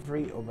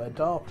every other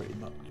door, pretty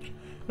much.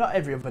 Not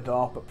every other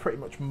door, but pretty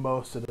much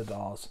most of the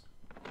doors.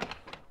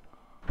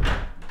 This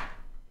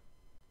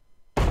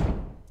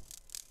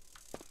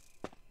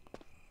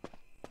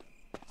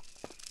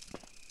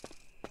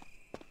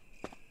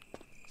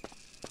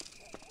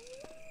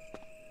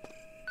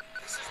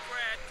is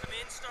Brad. Come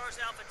in, Stars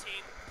Alpha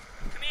Team.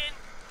 Come in.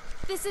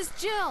 This is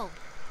Jill.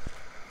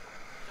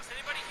 Does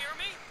anybody hear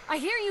me? I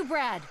hear you,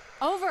 Brad.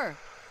 Over.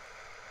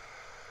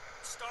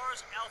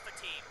 Stars Alpha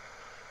Team.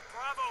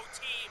 Bravo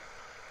Team.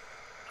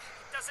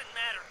 doesn't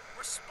matter.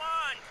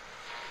 Respond!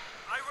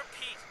 I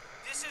repeat,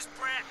 this is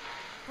Brad.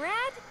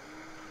 Brad?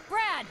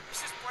 Brad!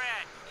 This is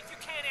Brad. If you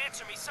can't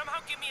answer me, somehow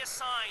give me a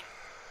sign.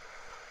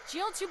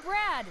 Jill to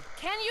Brad!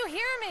 Can you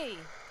hear me?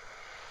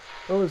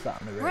 What was that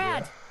on the radio?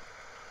 Brad!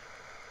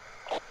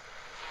 I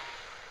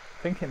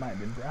think it might have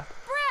been Brad.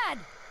 Brad!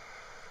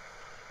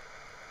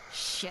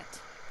 Shit.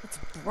 It's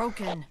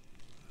broken.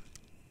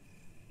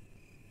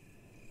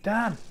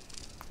 Dan!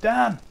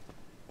 Dan!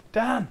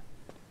 Dan!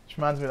 Which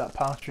reminds me of that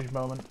partridge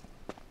moment.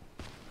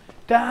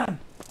 Dan!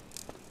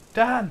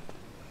 Dan!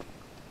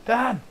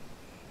 Dan!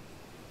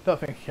 Don't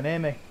think you can hear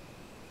me.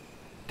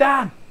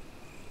 Dan!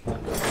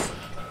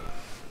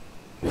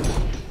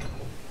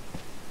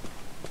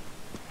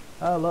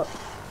 Oh look,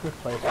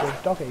 replaced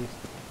with doggies.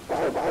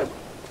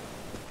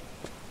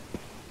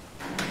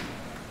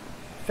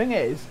 Thing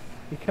is,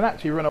 you can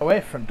actually run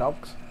away from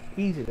dogs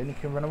easier than you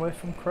can run away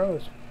from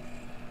crows.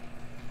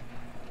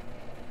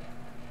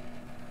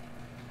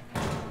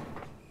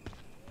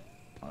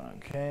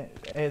 Okay,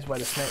 here's where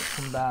the snakes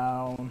come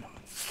down.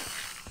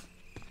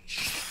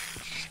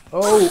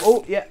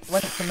 Oh, yeah,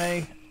 went for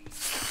me.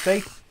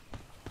 See?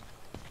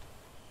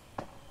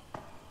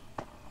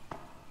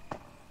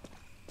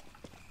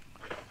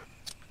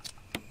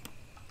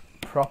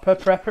 Proper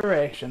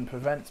preparation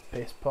prevents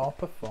piss poor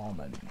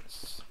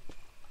performance.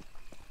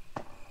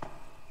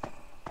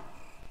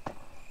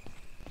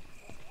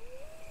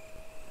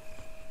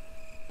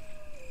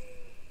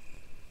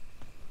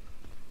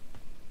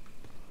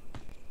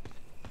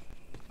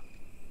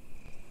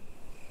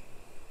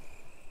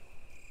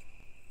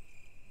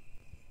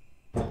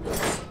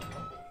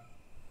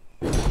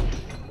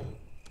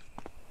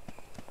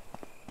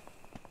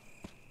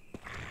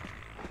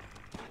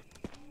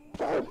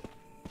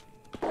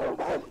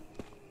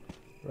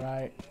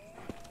 Right.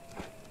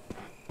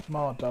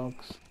 More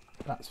dogs.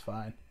 That's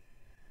fine.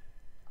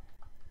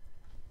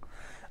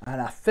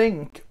 And I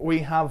think we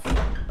have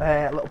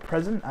a little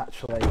present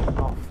actually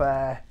off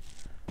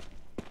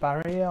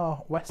Barry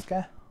or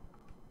Wesker.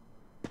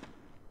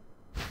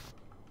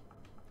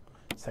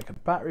 Let's take a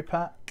battery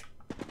pack.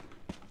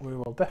 We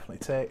will definitely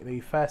take the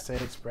first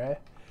aid spray.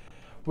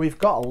 We've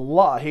got a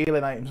lot of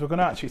healing items. We're going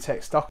to actually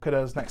take stock of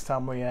those next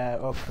time we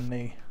open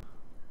the...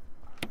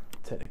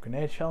 Take the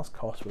grenade shells, of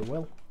course we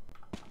will.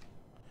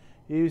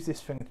 Use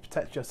this thing to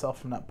protect yourself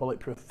from that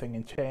bulletproof thing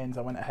in chains.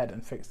 I went ahead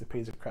and fixed the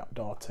piece of crap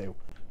door too.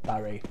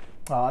 Barry.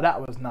 Oh,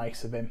 that was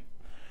nice of him.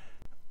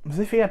 As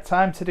if he had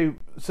time to do...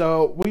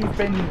 So, we've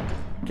been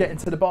getting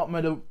to the bottom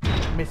of the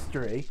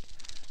mystery.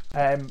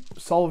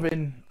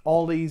 Solving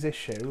all these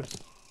issues.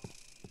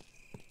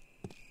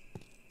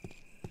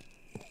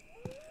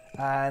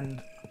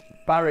 And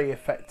Barry,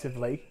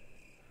 effectively,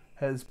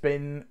 has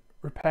been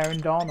repairing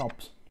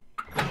doorknobs.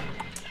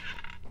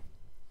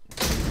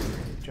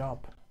 Good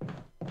job.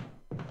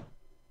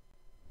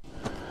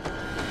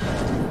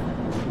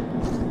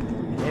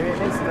 Here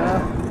it is,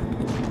 though.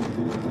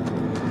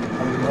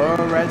 A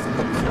low-res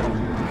cutscene.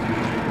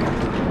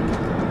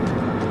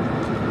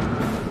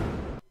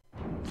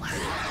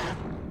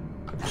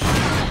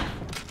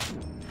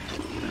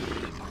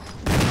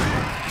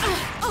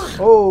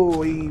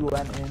 Oh, he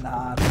went in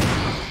hard.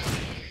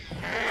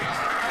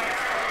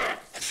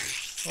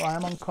 Oh, I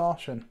am on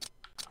caution.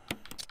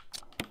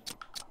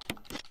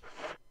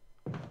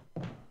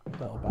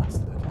 Little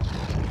bastard.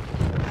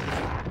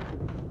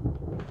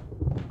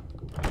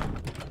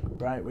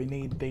 Right, we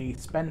need the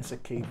Spencer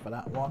key for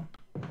that one.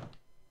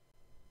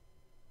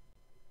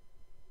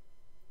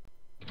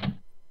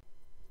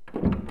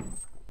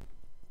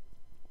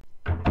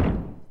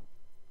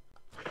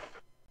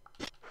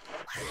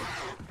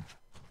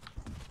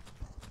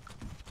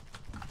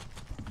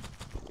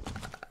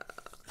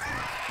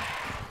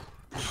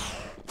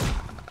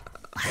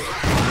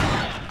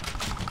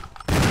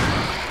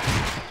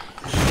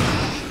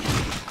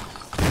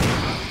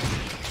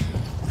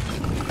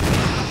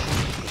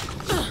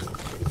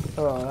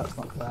 Oh, that's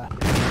not fair.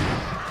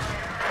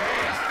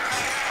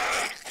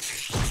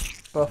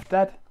 Both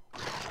dead.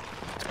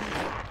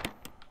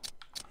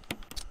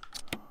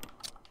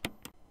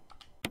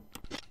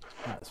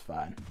 That's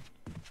fine.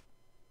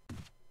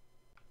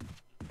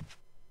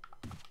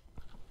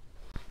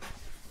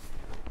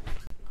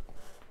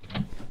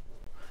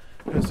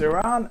 Because there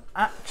aren't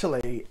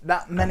actually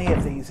that many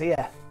of these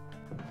here.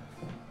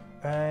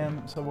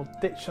 So we'll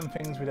ditch some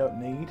things we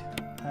don't need.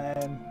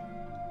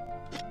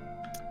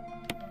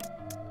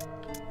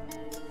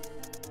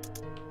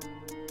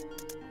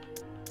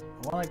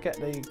 I want to get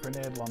the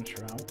grenade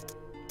launcher out.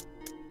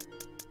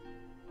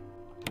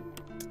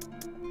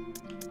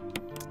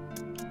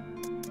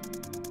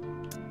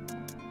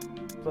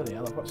 Bloody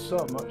hell, I've got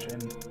so much in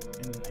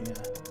here.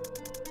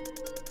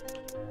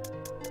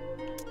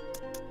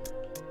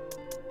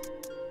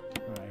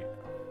 Right.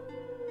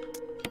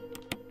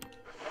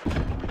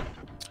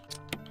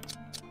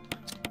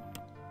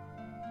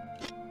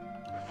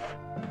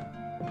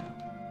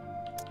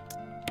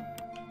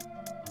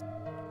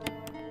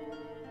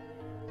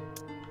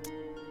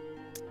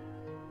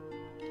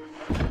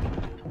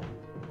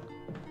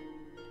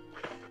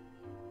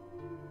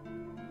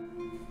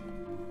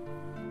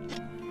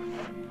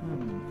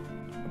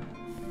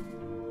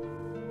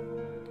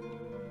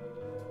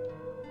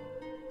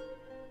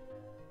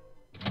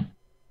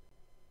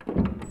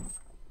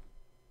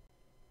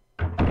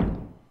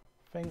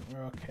 think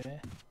we're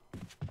okay.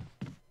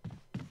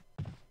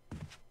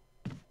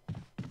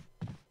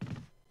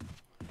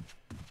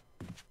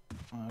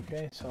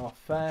 Okay, so our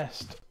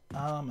first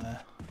armor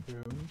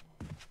room,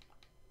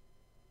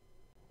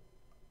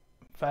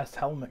 first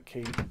helmet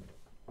key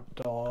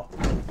door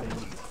will be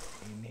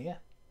in here.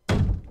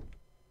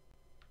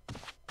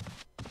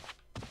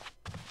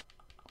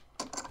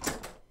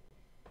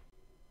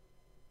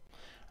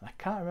 I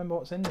can't remember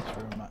what's in this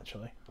room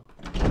actually.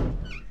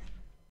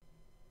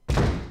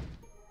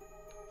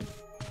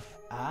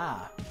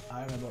 Ah,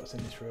 I remember what's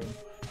in this room.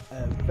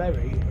 A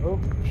very, oh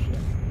shit,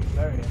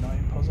 very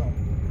annoying puzzle.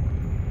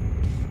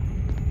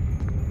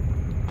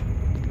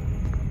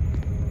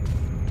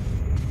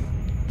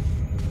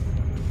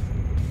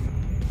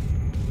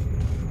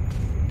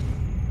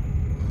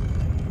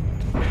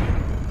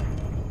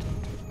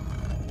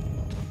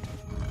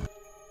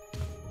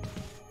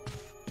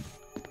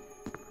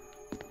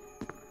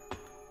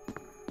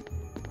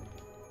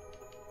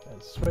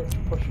 Switch,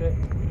 push it,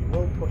 we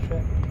will push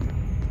it.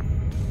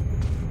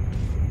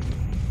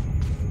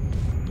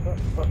 Up,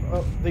 up,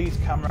 up. These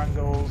camera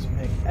angles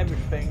make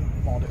everything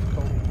more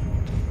difficult.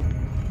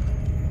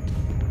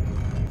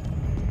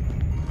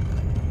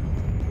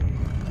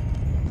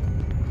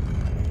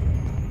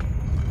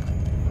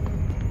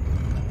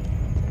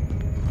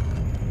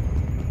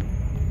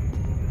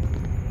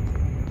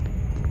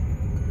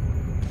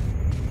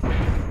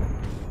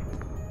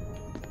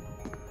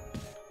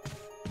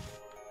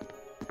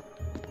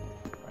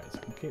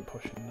 Keep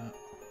pushing that.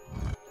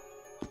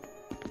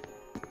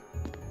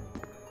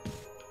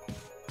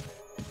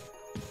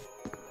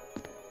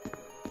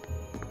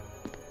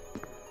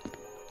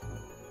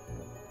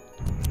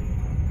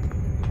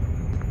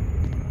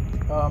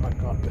 Oh my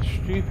god, the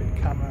stupid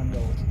camera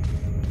angles.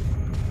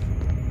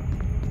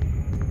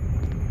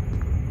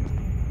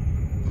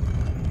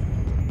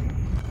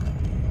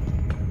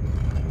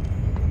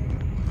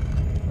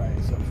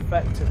 Right, so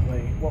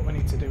effectively what we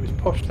need to do is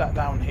push that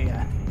down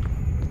here.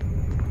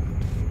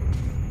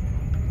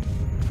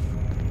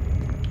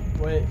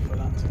 Wait for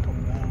that to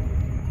come down.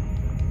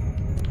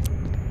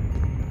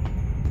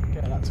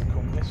 Get that to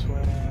come this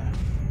way.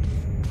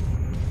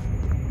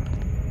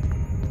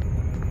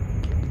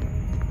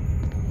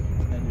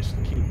 And then just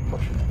keep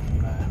pushing it from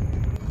there.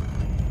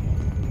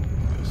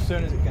 As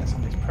soon as it gets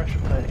on this pressure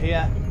plate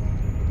here,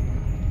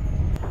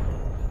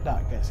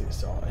 that gets it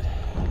sorted.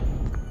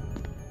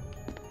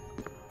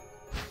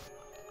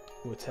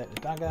 We'll take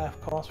the dagger, of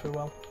course we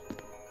will.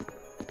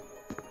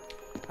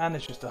 And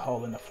there's just a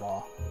hole in the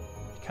floor.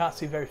 Can't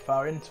see very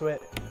far into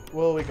it.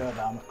 Will we go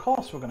down? Of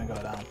course we're going to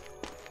go down.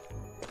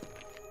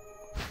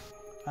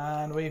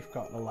 And we've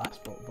got the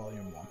last book,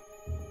 volume 1.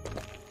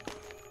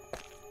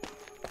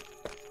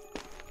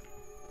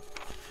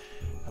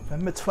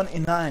 November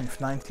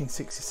 29th,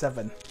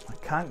 1967. I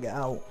can't get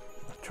out.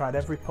 I've tried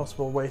every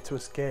possible way to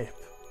escape,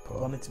 but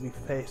only to be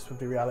faced with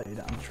the reality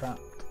that I'm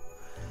trapped.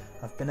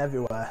 I've been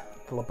everywhere.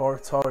 The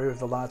laboratory with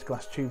the large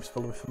glass tubes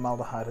full of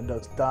formaldehyde and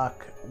those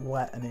dark,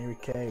 wet and eerie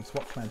caves.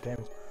 What can I do?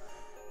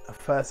 At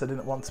first I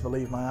didn't want to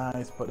believe my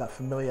eyes, but that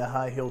familiar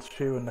high-heeled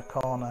shoe in the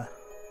corner,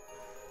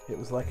 it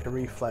was like a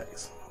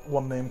reflex.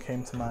 One name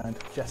came to mind,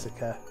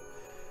 Jessica.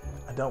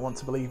 I don't want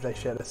to believe they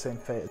share the same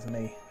fate as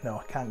me. No,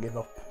 I can't give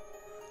up.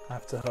 I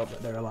have to hope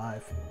that they're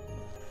alive.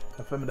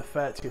 November the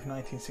 30th,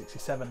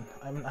 1967.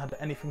 I haven't had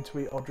anything to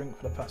eat or drink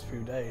for the past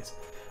few days.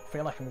 I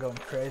feel like I'm going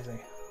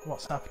crazy.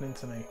 What's happening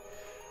to me?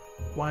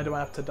 Why do I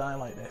have to die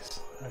like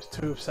this? I was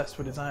too obsessed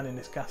with designing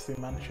this ghastly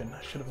mansion.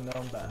 I should have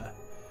known better.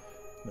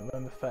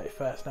 November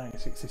 31st,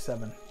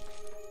 1967.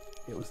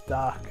 It was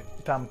dark,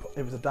 damp.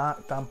 It was a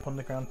dark, damp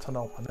underground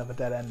tunnel, another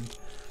dead end.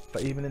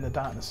 But even in the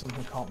darkness,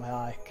 something caught my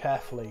eye.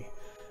 Carefully,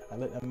 I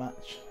lit the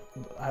match.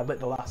 I lit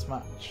the last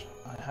match.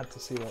 I had to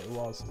see what it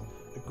was.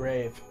 A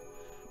grave,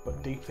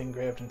 but deeply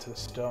engraved into the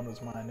stone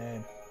was my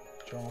name,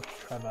 George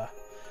Trevor.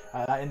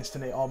 At that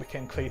instant, it all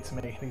became clear to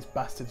me. These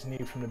bastards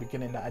knew from the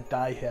beginning that I'd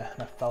die here,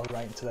 and I fell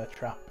right into their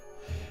trap.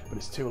 But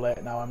it's too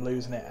late now, I'm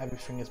losing it.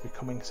 Everything is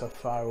becoming so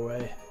far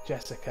away.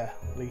 Jessica,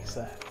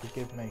 Lisa,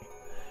 forgive me.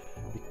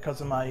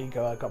 Because of my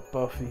ego, I got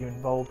both of you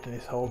involved in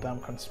this whole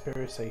damn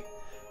conspiracy.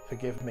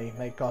 Forgive me.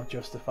 May God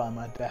justify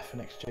my death in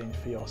exchange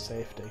for your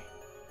safety.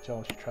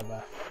 George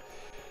Trevor.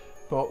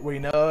 But we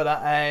know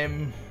that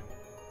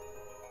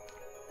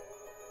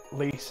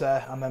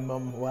Lisa and their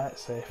mum weren't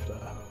safe though.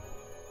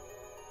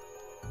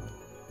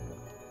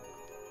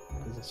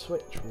 There's a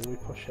switch. Will we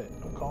push it?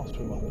 Of course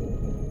we will.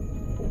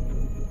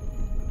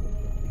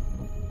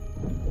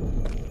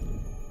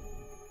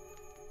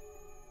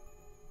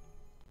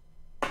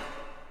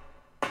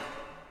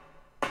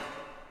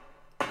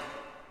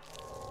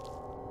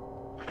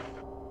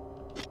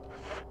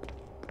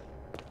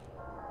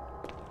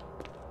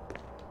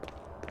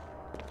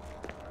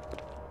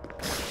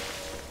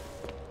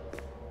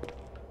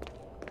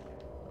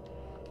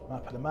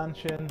 Map of the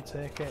mansion,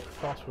 take it,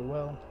 of course we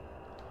will.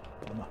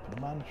 The map of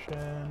the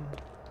mansion.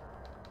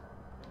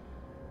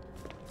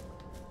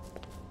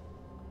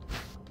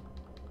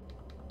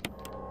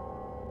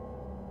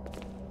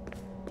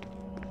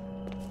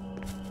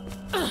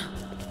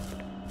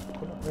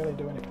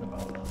 do anything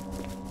about that.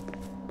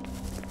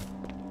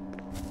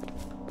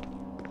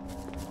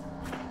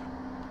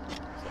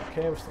 It's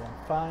okay, we're still on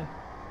fine.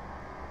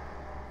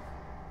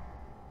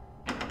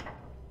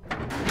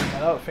 I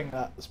don't think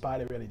that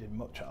spider really did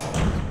much at all, to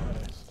be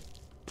honest.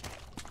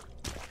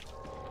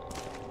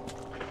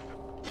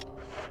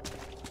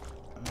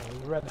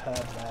 There's a red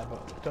herb there,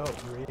 but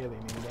don't really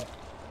need it.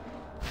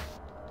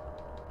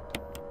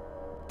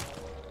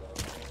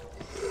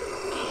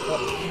 Oh,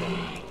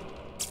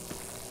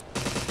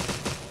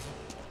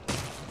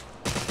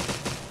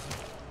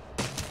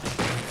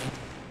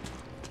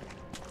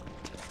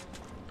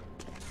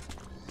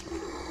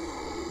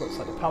 looks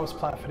like the power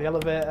supply for the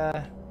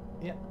elevator.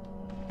 Yep,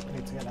 I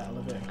need to get that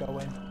elevator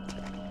going.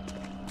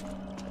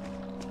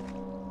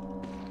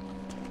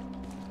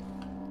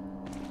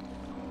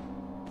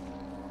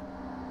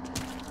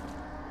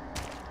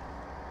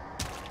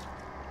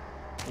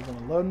 We're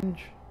gonna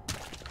lunge.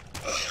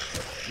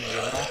 There we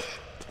are.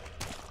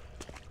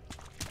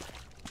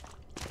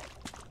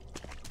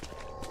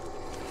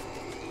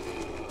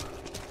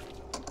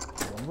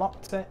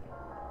 Unlocked it.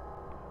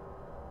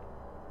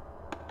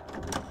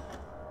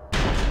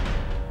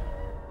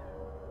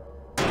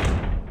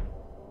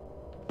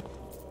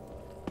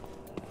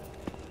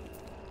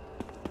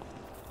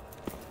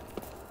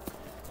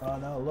 Oh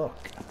no, look.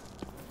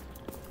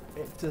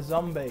 It's a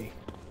zombie.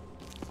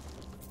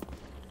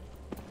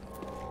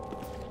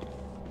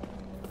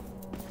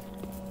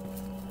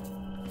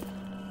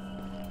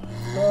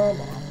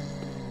 Come on.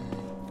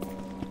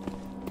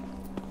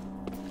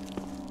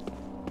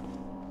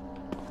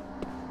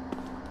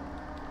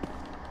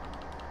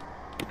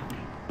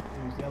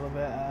 Use the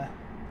elevator.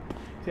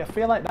 See, I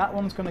feel like that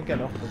one's going to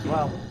get up as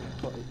well,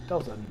 but it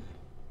doesn't.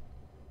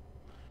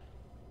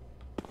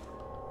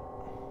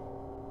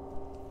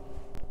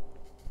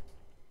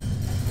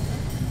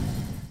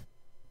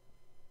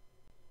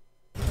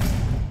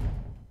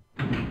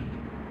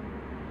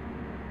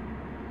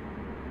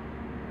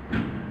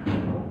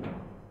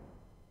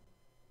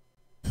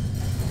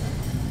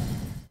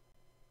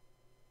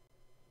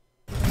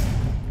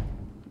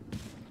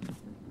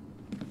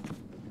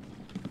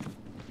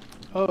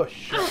 Oh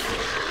shit.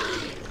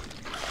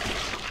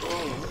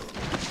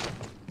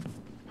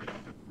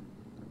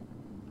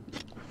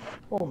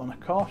 Oh, I'm on a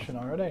caution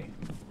already.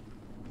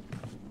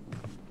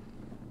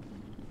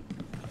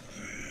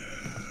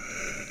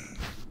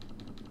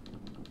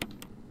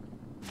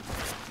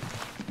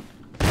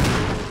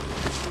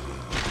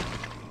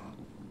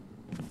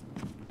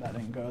 That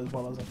didn't go as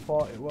well as I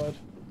thought it would.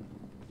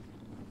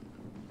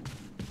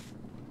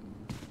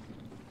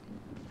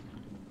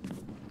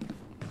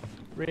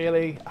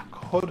 Really, I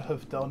could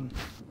have done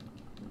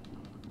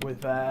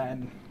with oh,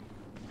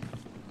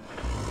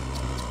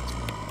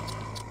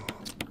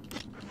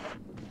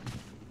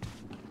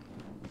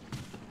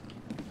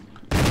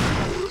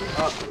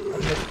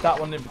 that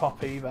one didn't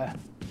pop either.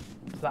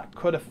 So that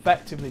could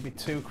effectively be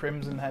 2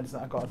 crimson heads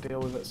that I've got to deal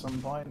with at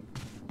some point.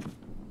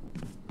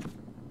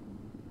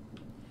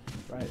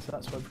 Right, so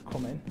that's where we've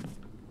come in.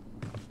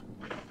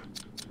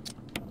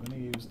 I'm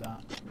going to use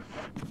that.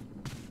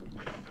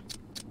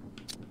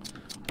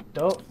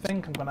 Don't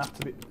think I'm gonna have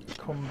to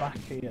come back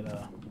here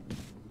though.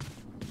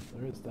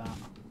 There is that.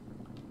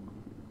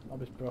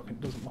 Lobby's broken.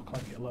 It doesn't look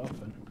like it'll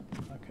open.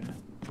 Okay.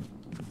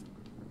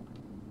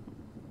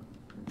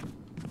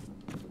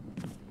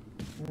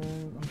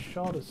 I'm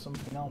sure there's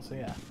something else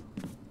here.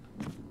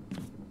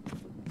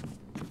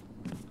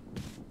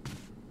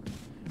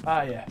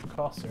 Ah yeah, of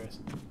course there is.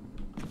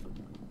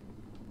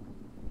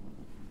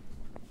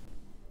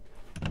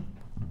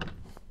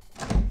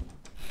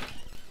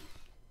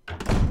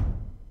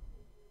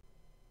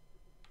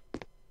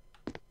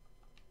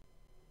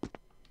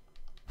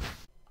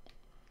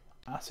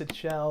 Acid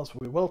shells.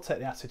 We will take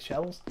the acid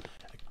shells. A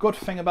good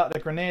thing about the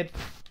grenade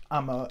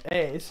ammo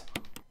is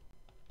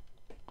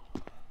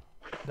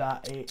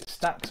that it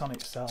stacks on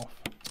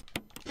itself.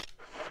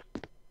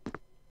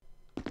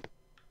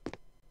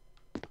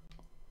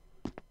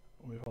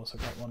 We've also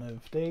got one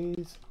of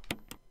these.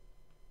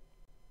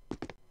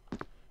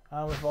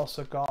 And we've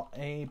also got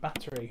a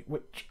battery,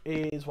 which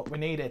is what we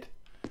needed.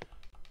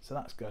 So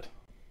that's good.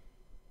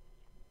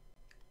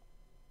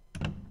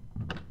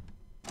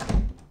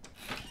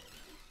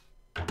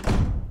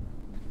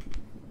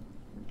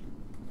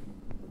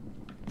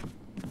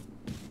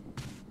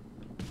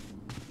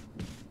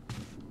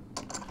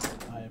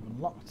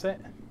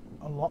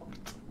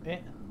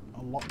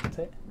 Unlocked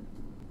it.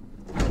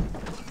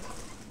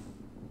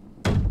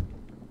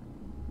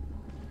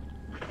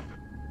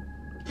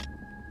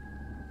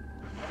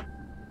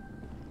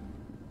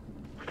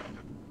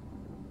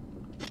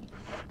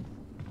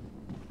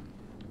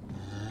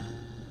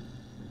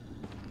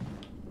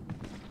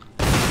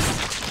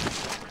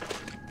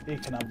 You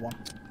can have one.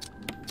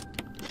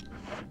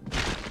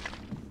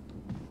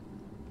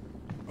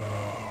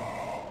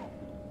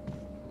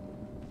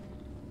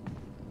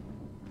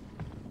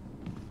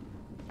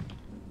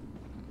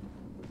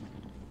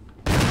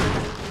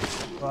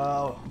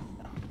 Wow.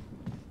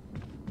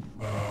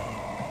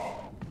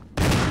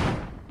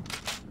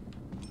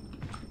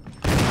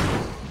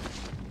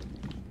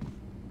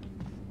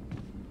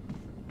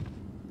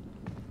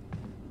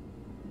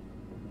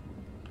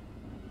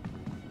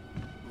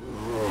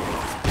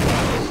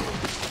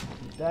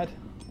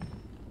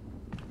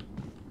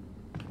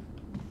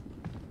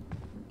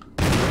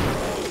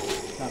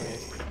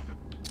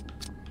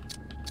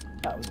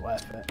 That was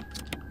worth it.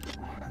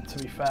 And to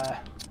be fair,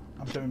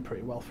 I'm doing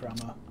pretty well for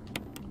ammo.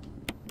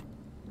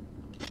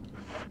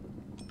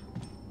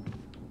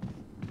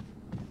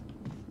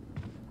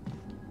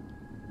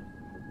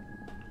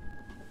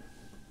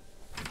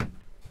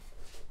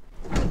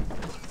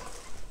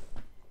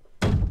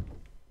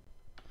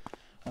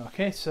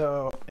 Okay,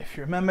 so if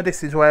you remember,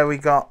 this is where we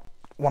got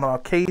one of our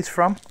keys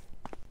from.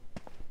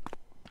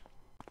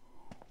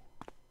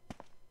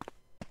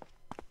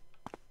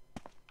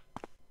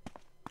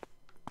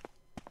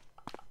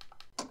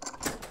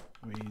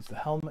 We use the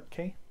helmet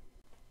key.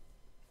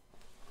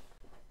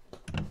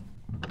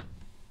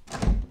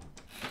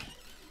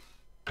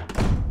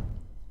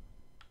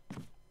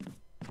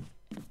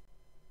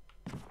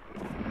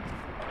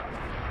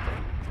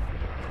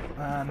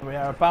 And we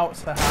are about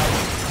to have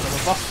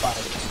another boss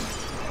fight.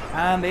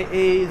 And it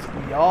is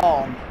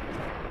Yawn.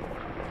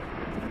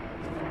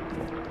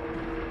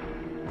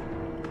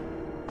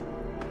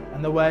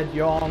 And the word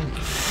yawn,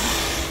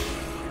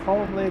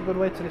 probably a good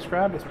way to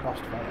describe this boss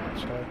fight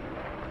actually.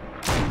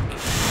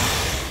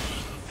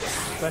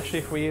 Especially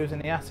if we're using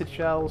the acid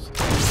shells,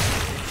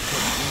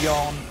 which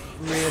Yawn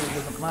really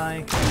doesn't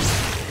like.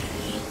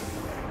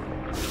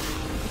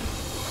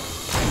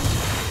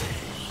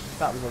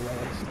 That was a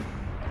waste.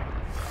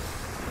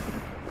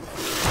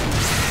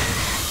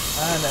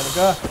 And there we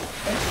go.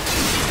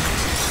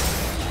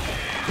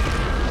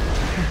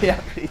 Yeah,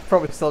 he's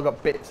probably still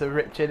got bits of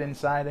Richard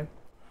inside him.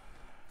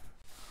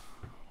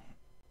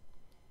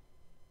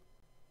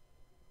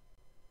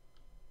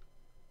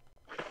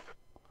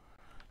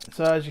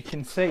 So as you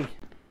can see,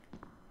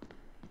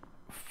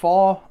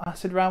 4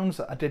 acid rounds.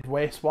 I did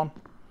waste one,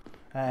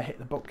 hit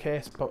the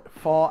bookcase, but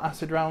 4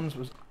 acid rounds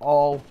was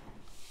all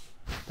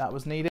that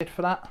was needed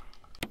for that.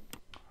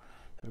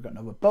 We've got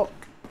another book.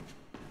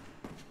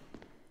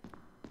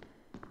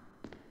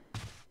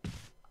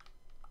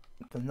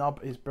 The knob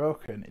is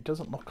broken. It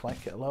doesn't look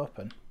like it'll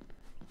open.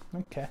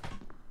 Okay.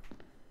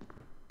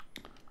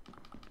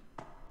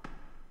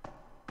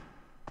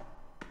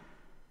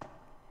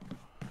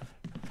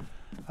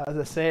 As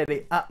I say,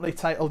 the aptly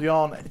titled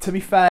Yawn, to be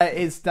fair,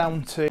 is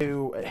down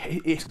to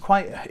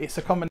it's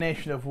a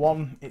combination of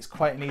one, it's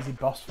quite an easy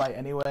boss fight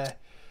anyway.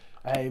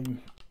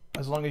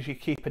 As long as you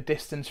keep a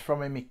distance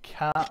from him, he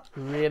can't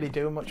really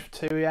do much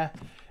to you.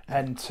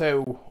 And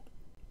 2,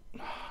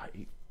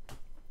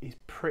 he's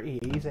pretty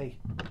easy.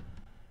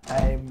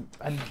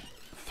 And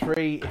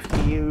 3, if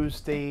you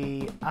use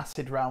the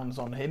acid rounds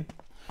on him,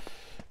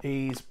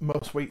 he's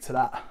most weak to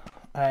that.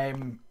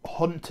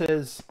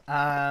 Hunters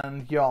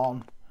and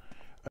Yawn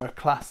are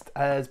classed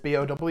as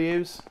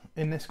BOWs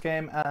in this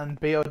game, and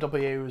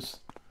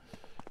BOWs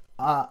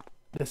are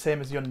the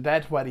same as the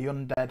undead, where the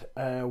undead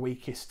are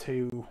weakest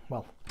to,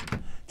 well,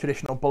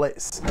 traditional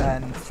bullets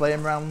and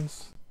flame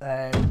rounds.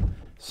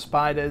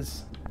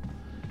 Spiders,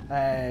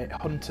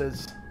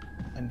 hunters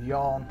and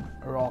Yawn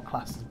are all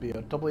classed as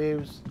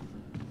BOWs.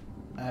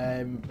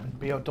 And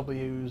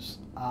BOWs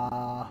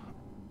are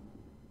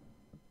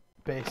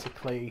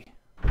basically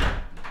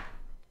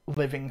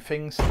living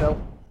things still,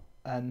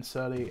 and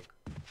so the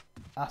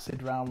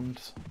acid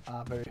rounds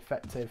are very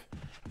effective,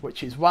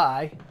 which is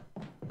why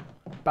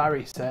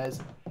Barry says,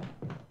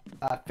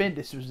 I think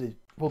this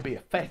will be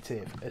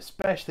effective,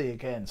 especially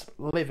against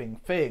living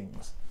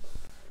things.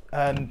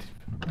 And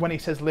when he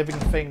says living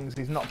things,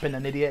 he's not been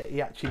an idiot.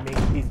 He actually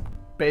means, he's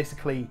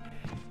basically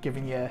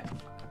giving you a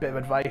bit of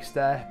advice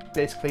there.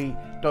 Basically,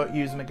 don't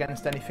use them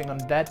against anything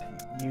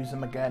undead. Use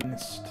them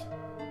against,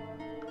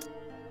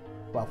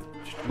 well,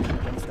 just use them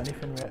against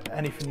anything.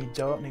 Anything you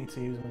don't need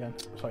to use them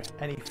against. Sorry,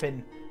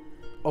 anything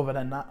other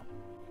than that.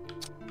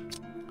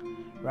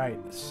 Right,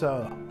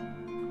 so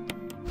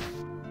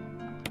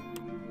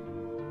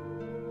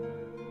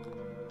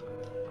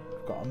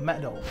we've got a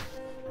medal.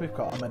 We've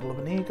got a medal of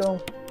an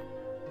eagle.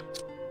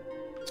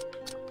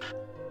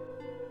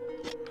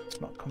 It's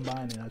not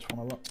combining, I just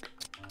want to look.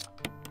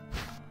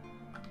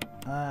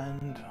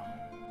 And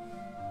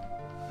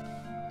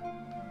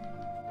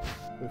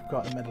we've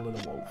got a medal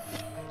of the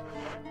wolf.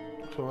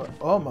 So we're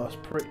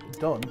almost pretty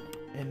done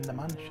in the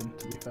mansion,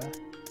 to be fair.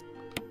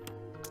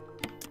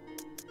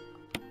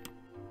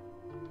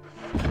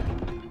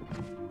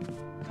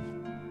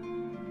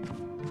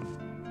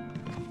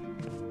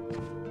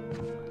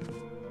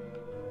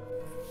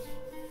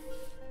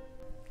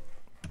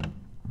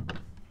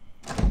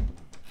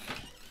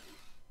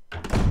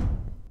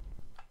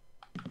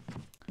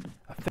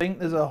 I think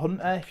there's a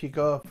hunter. If you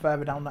go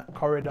further down that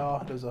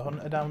corridor, there's a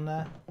hunter down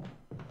there,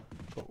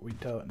 but we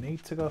don't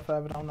need to go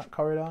further down that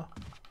corridor.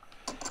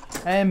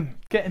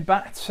 Getting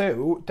back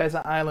to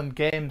Desert Island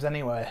games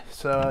anyway,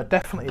 so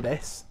definitely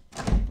this,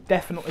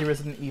 definitely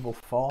Resident Evil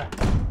 4.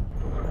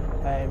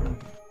 If I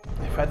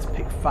had to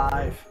pick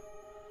 5,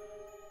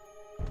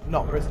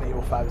 not Resident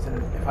Evil 5,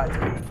 if I had to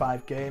pick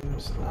 5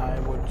 games, I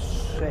would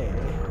say,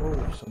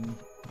 oh, some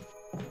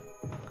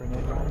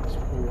grenade rounds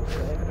we will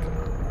take.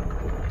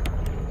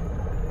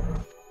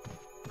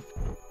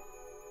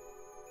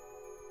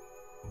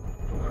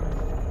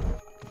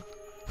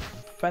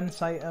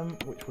 Fence item,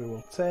 which we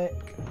will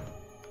take.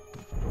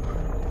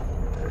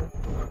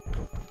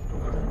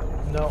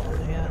 note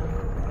on here.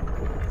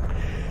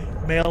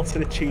 Mail to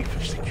the Chief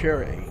of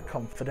Security,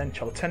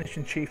 confidential.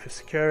 Attention Chief of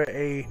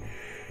Security,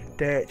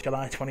 date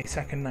July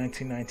 22nd,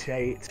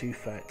 1998,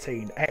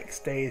 2:13. X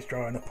days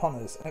drawing upon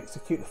us.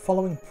 Execute the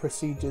following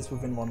procedures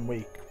within 1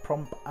 week.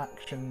 Prompt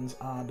actions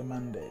are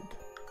demanded.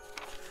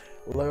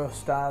 Lure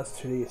stars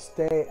to the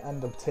estate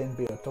and obtain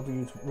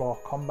BOW's raw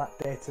combat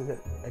data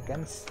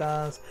against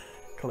stars.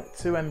 Collect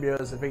 2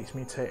 embryos of each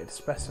mutated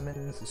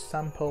specimens as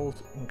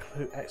samples,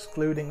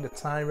 excluding the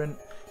tyrant.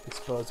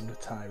 Dispose of the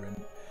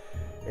tyrant.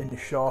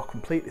 Ensure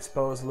complete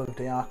disposal of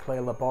the Arclay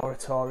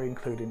laboratory,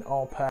 including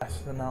all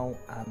personnel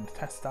and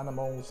test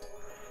animals.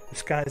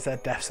 Disguise their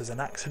deaths as an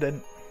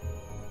accident.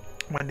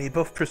 When the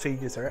above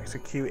procedures are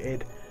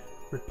executed,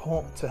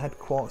 report to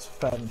headquarters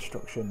for further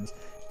instructions.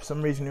 If for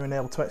some reason you're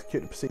unable to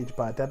execute the procedure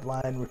by a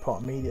deadline,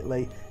 report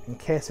immediately. In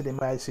case of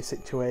emergency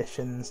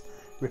situations,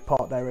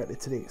 report directly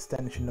to the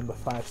extension number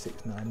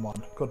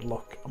 5691. Good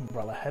luck,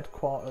 Umbrella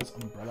Headquarters,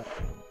 Umbrella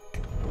Inc.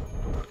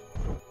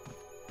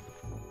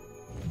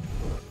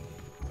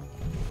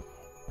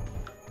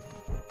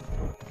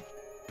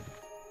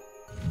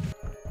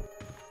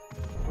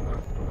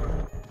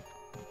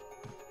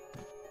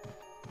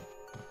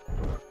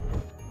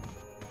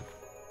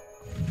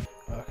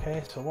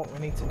 Okay, so what we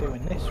need to do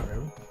in this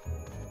room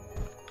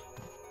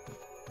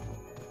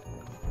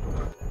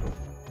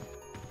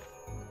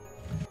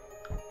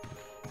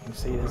you can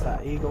see there's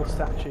that eagle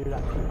statue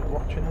that keeps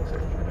watching us.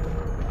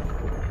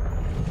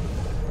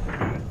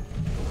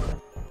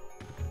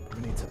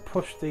 We need to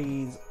push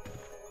these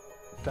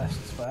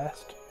desks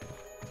first.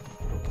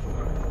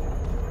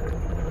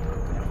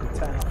 And if we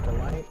turn off the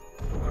light,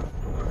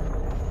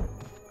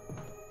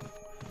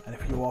 and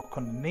if you walk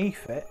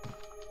underneath it,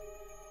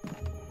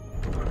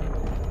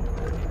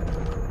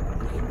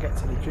 get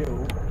to the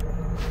jewel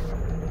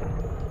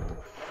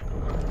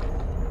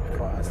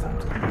before it's time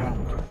to come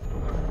around.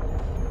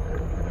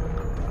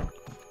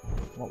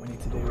 What we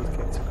need to do is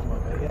get to come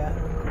over here,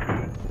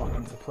 lock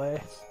into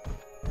place.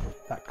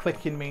 That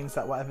clicking means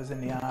that whatever's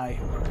in the eye.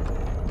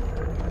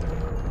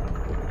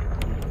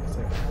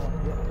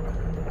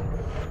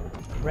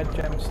 Red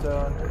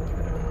gemstone.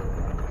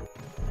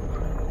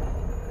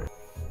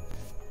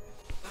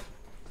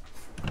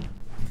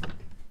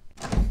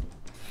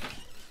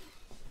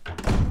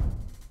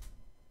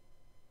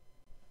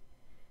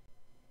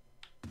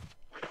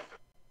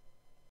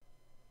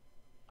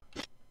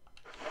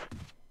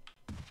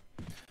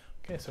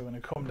 Okay, so we're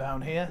going to come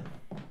down here.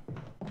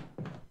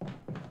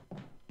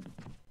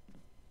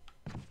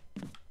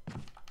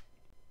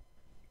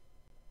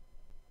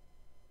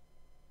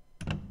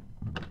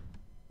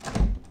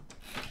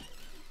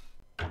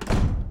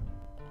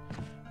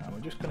 And we're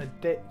just going to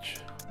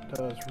ditch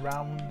those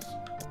rounds.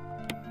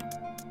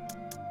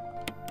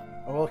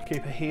 I will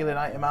keep a healing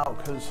item out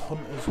because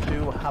hunters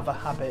do have a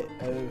habit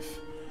of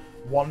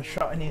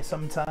one-shotting you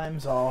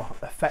sometimes, or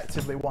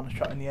effectively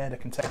one-shotting you. They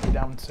can take you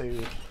down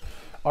to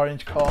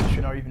orange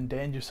caution or even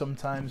danger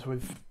sometimes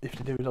with if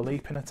they do the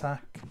leaping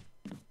attack.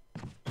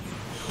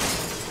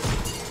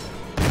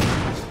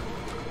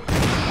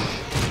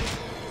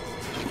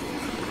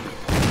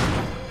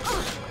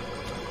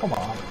 Come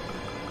on.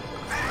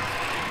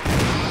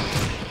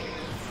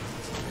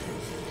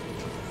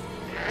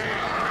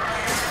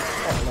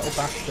 Oh, little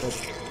bastard.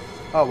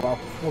 Oh well,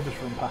 we'll just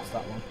run past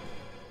that one.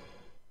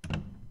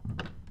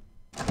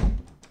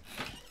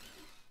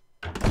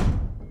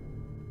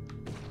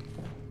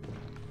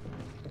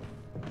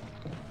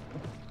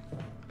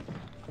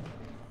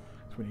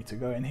 We need to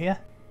go in here.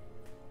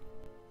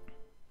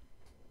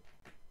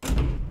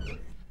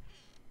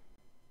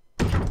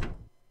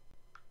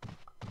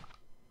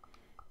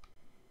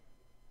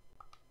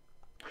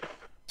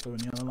 So in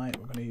the other light,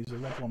 we're going to use the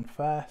red one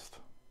first.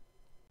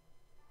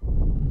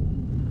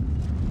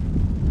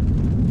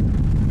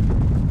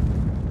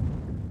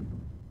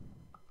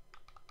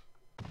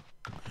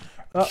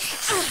 Oh,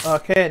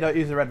 okay, don't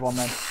use the red one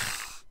then.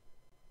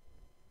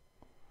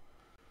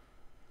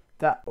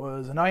 That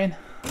was annoying.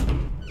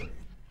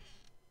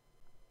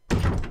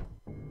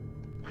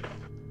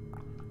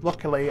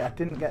 Luckily, I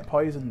didn't get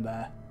poisoned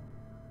there.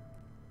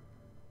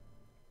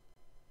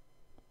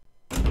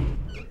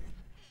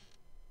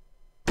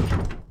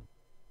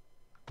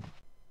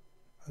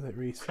 Has it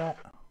reset?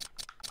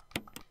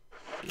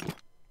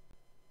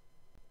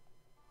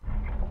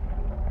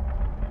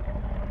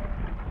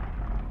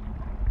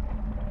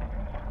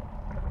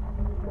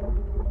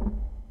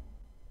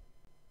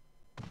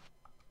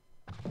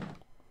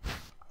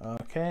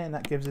 Okay, and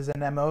that gives us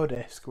an MO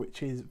disc,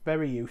 which is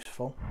very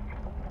useful.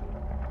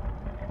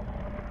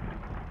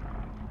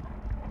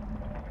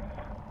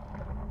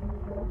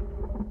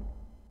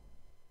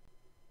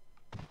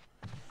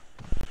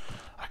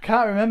 I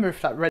can't remember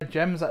if that red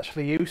gem's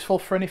actually useful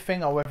for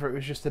anything or whether it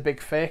was just a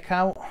big fake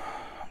out.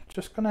 I'm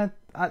just gonna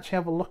actually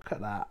have a look at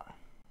that.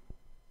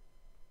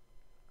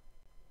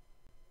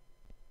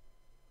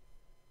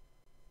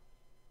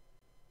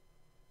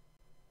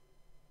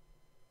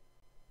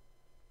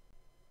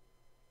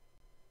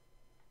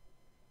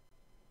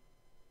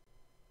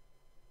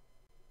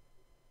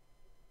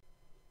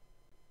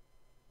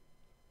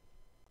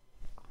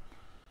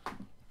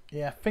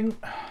 Yeah, I think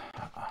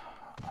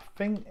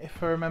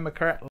if I remember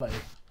correctly,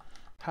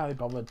 can't be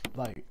bothered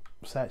like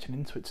searching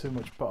into it too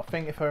much, but I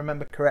think if I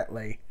remember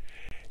correctly,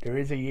 there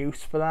is a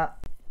use for that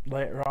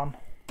later on.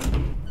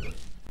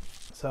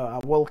 So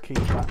I will keep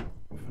that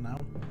for now.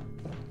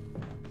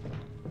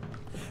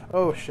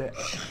 Oh shit.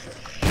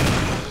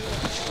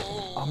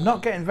 I'm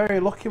not getting very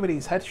lucky with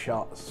these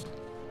headshots.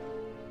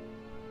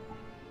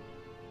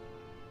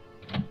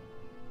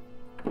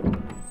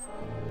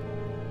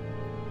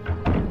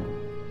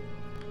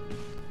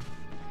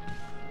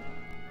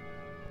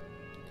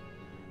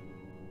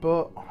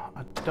 But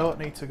I don't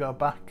need to go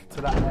back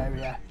to that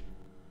area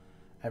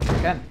ever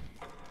again,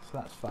 so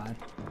that's fine.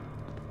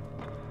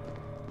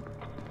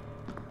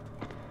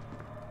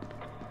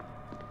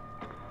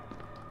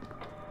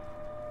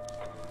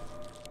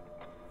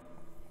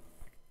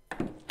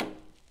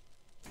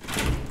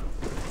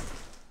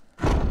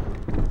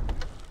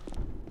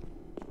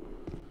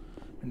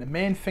 And the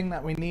main thing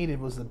that we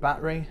needed was the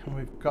battery, and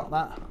we've got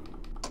that.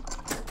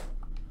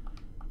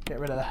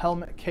 Get rid of the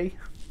helmet key,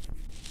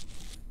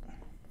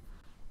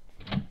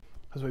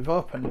 because we've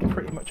opened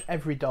pretty much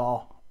every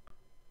door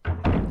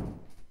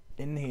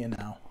in here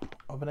now,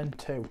 other than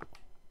 2.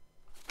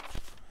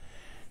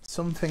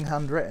 Something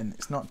handwritten,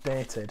 it's not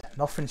dated.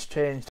 Nothing's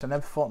changed. I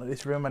never thought that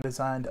this room I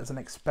designed as an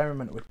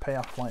experiment would pay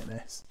off like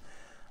this.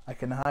 I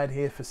can hide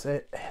here for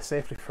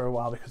safely for a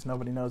while because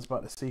nobody knows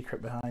about the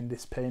secret behind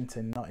this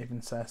painting, not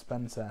even Sir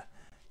Spencer.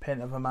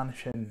 Paint of a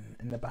mansion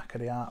in the back of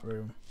the art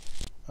room.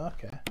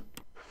 Okay.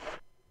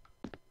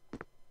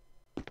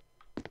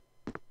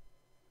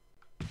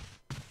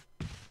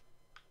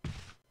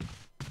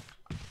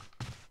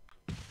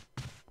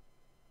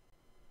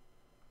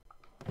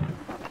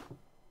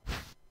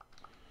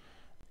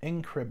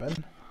 Ink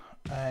ribbon.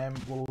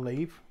 We'll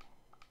leave.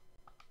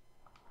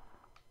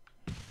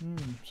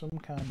 Some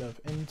kind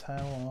of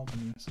intel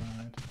organ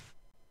inside.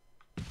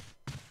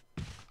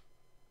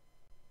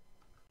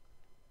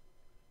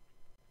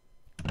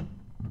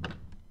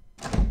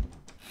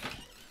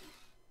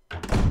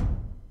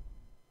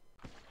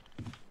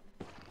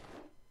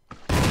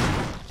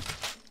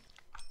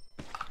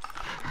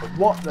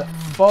 What the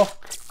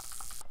fuck?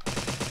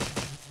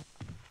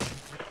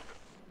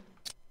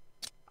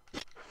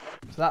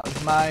 So that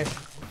was my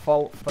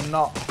fault for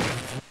not...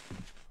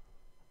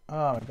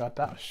 Oh my god,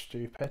 that was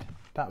stupid.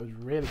 That was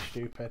really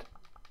stupid.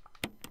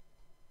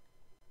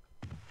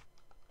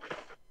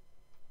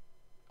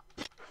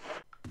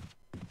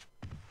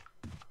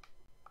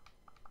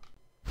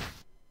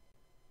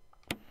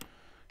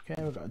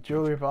 Okay, we've got a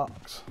jewellery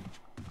box.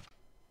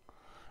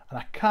 And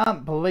I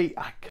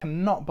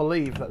cannot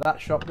believe that that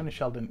shotgun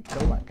shell didn't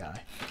kill that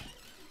guy.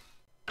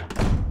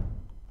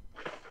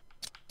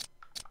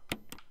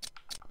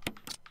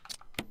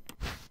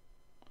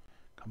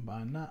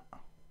 Combine that.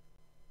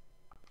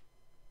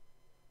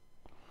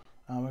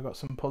 And we've got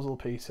some puzzle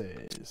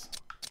pieces.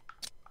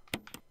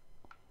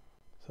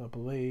 So I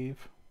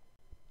believe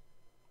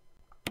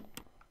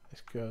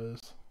this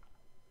goes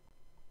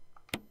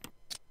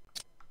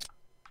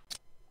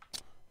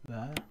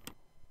there.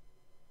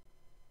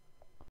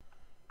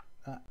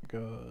 That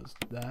goes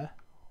there.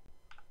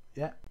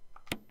 Yep.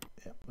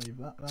 Yep, leave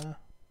that there.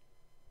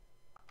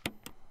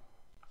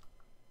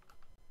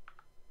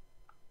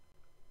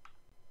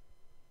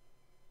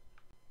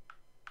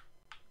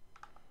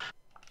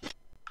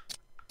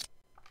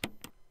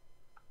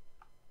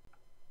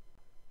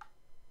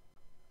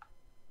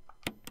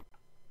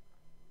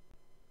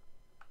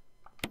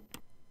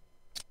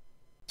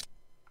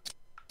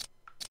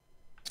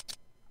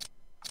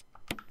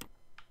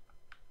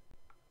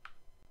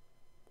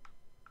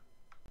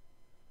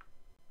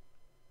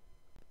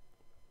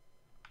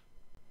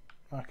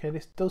 Okay,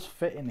 this does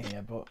fit in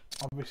here, but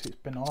obviously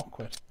it's been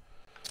awkward.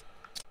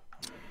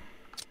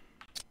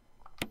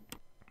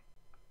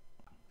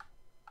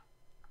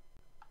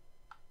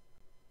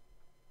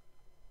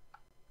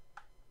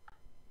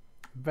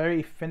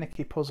 Very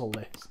finicky puzzle,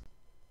 this.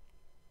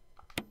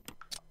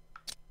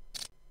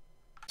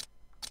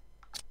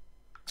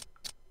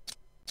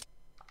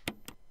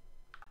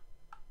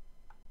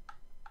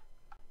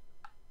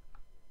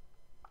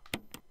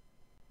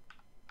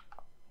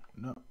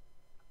 No.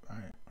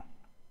 Right.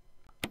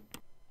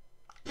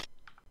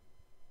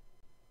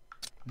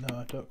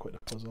 No, don't quit the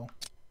puzzle.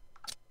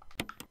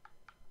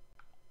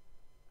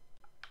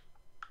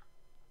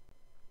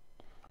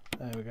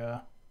 There we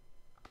go.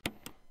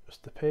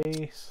 Just a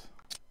piece.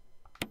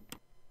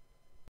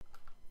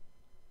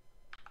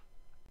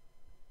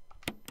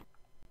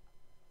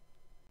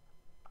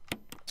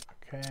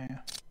 Okay.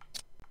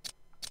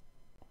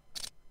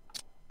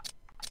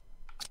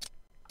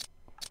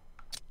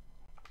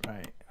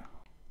 Right.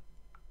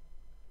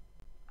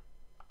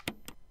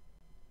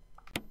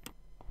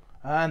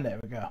 And there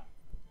we go.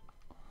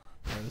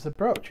 There's a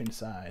brooch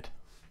inside.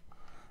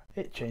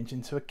 It changed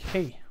into a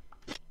key.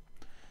 So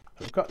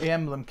we've got the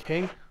emblem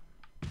key.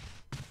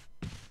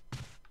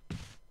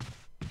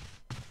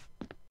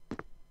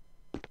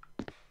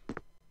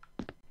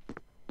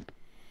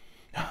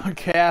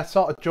 Okay, I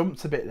sort of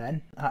jumped a bit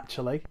then,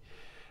 actually.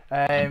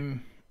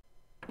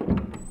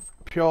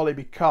 purely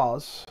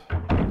because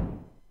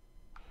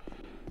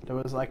there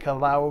was like a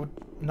loud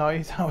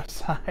noise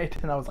outside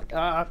and I was like,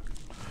 ah!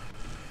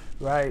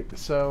 Right,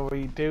 so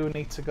we do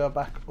need to go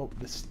back up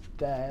the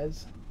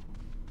stairs.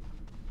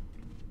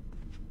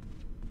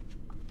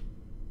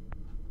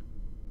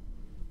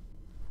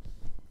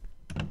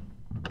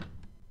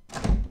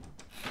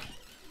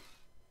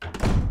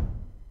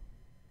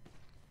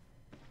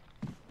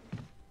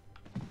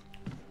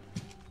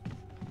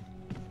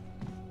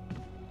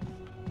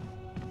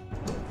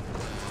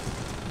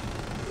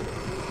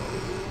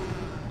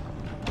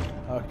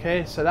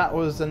 Okay, so that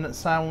was the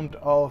sound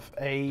of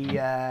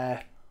a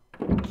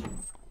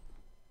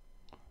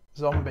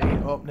zombie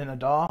opening a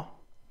door,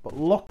 but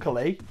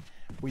luckily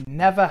we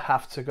never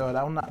have to go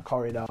down that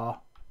corridor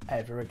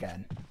ever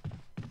again.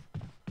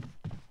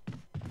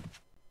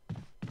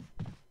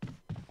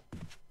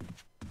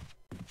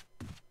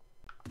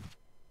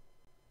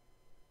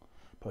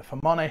 But if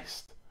I'm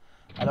honest,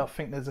 I don't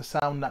think there's a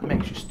sound that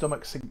makes your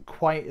stomach sink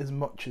quite as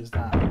much as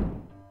that.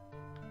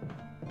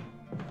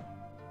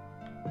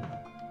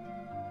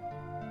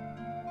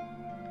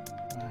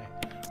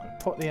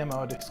 Put the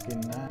ammo disc in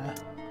there.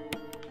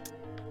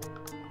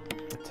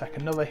 We'll take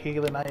another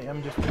healing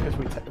item just because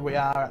we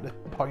are at the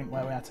point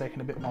where we are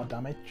taking a bit more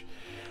damage.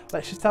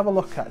 Let's just have a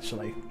look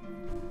actually.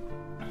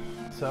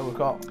 So we've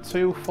got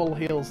 2 full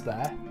heals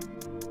there.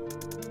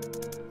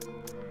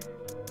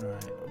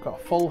 Right, we've got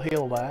a full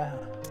heal there.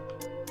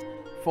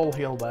 Full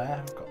heal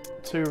there. We've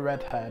got 2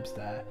 red herbs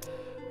there.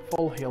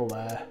 Full heal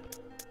there.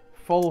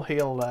 Full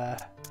heal there.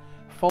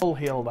 Full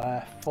heal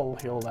there, full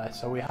heal there.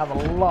 So we have a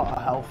lot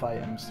of health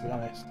items, to be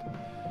honest.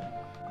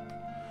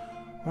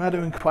 We're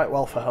doing quite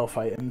well for health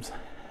items.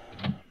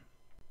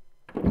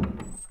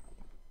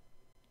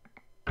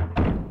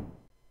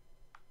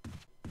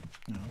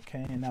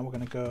 Okay, now we're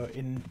going to go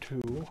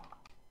into...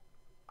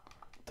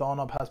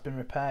 Doorknob has been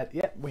repaired.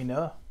 Yep, we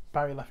know.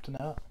 Barry left a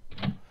note.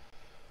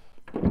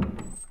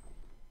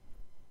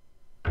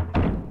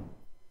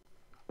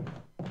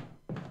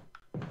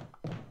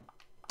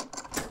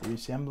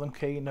 Use the emblem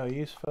key, no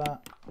use for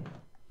that.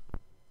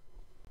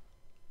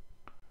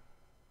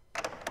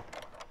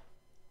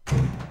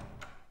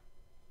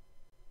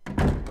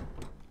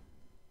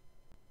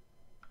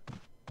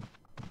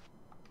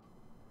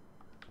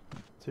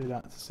 Do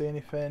that to see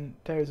anything.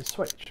 There is a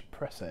switch,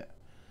 press it.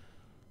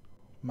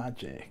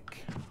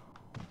 Magic.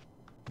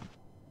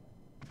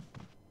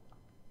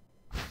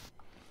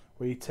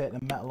 Will you take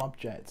the metal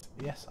object?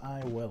 Yes,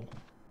 I will.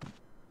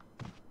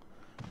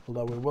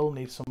 Although we will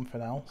need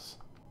something else.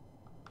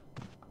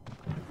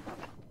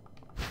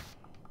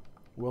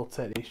 We'll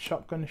take these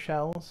shotgun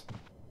shells.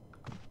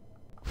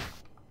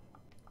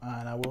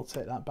 And I will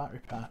take that battery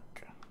pack.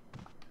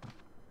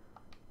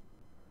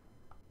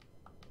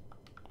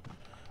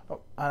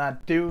 Oh, and I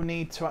do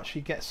need to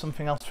actually get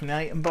something else from the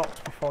item box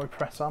before we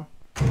press on.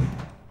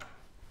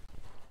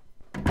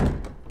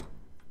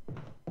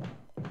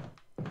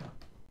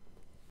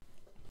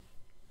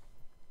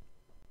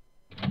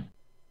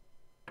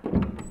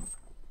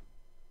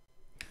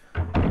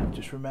 I've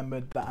just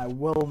remembered that I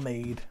will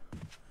need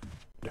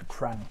the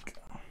crank.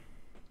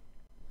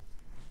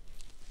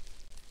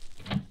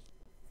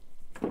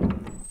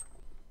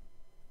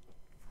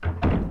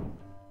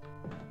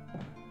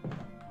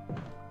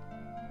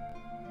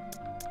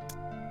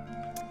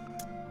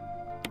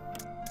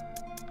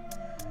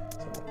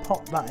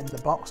 Pop that in the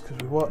box because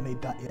we won't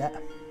need that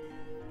yet.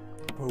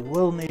 We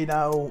will need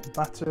our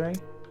battery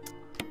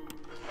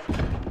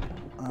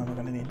and we're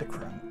going to need the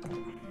crank.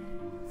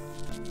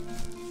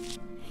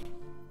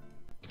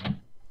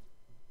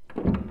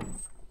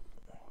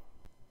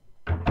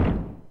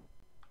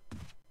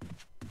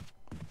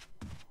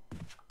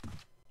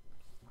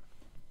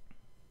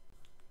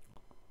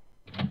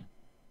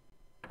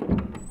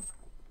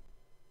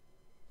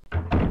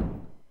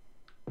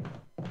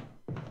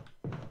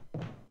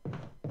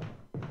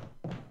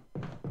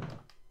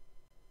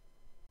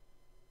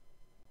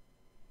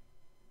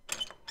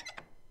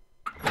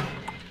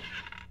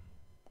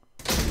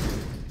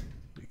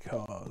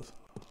 Because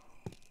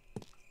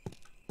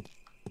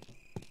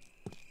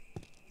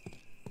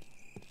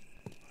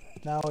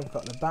now we've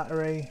got the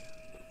battery,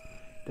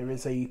 there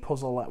is a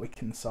puzzle that we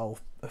can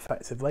solve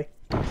effectively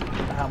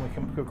and we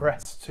can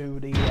progress to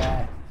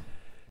the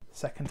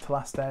second to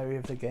last area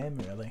of the game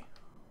really.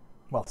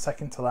 Well,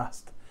 second to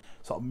last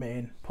sort of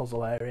main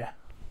puzzle area.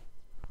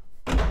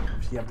 So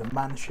you have the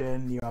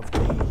mansion, you have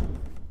the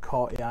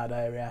courtyard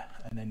area,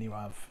 and then you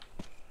have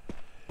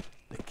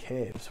the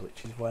caves,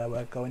 which is where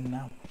we're going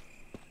now.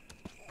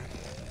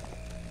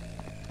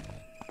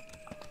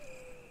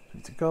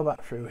 To go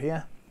back through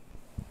here.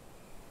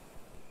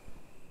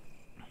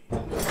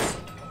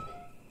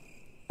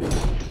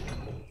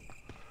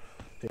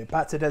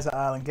 Back to Desert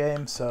Island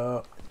game,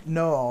 so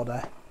no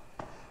order.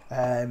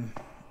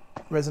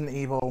 Resident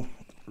Evil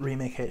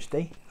Remake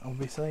HD,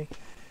 obviously.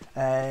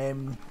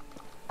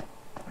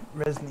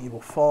 Resident Evil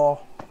 4.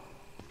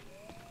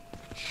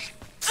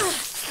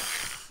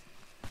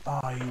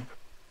 Oh, you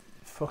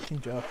fucking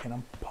joking,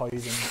 I'm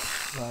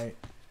poisoned. Right,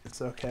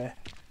 it's okay.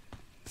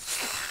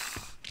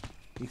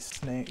 These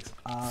snakes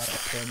are a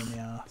pain in the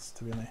arse,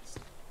 to be honest.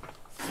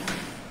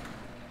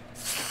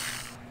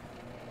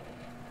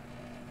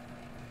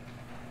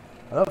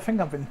 I don't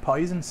think I've been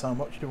poisoned so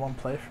much in one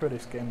playthrough of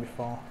this game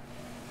before.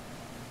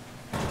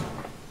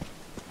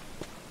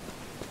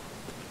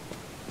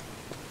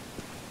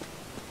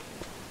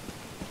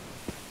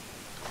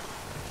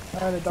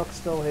 Oh, the dog's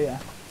still here.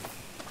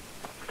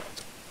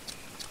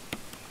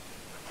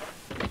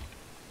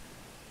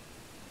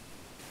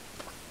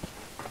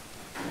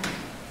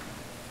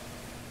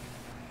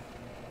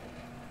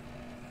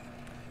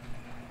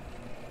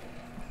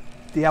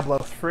 Diablo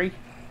 3,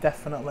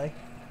 definitely.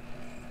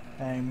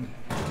 I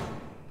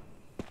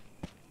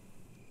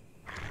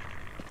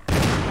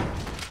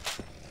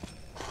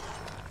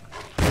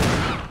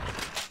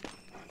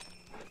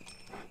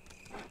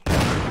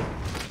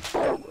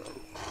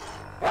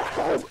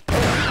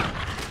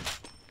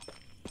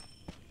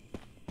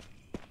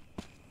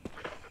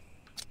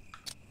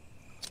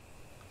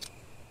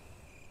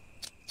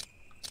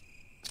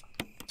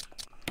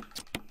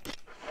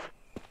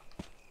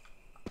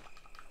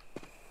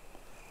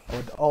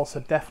would also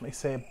definitely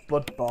say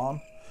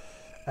Bloodborne,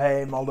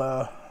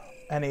 although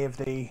any of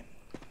the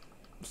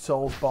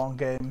Soulsborne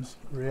games,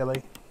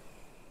 really.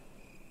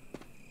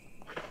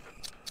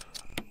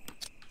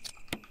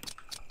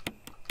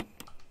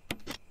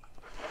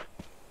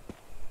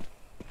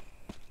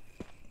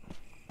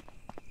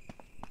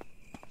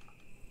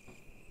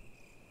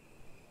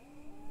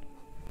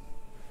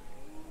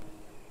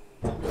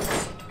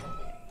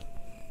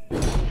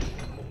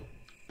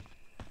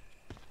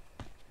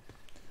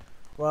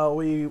 Well,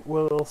 we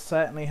will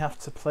certainly have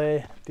to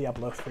play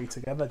Diablo 3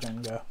 together,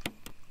 Django.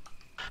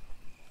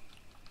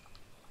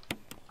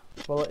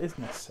 Well, it is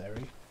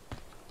necessary.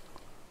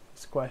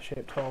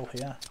 Square-shaped hole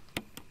here.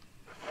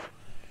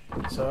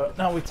 So,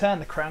 now we turn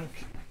the crank.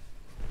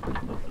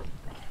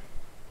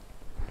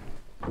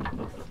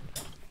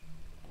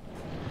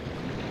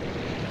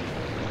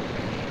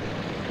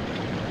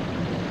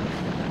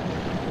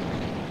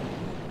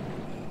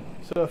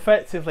 So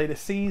effectively the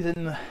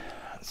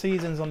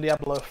seasons on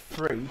Diablo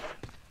 3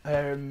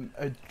 are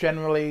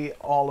generally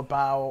all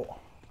about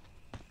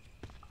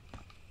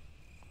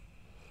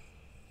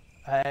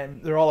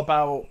they're all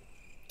about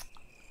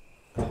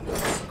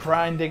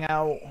grinding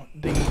out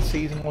the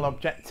seasonal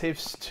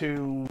objectives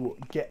to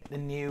get the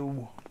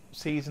new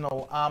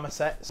seasonal armor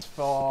sets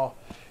for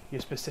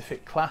your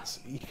specific class.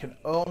 You can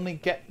only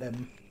get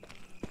them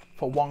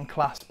for one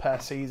class per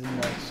season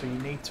though, so you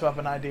need to have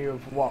an idea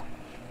of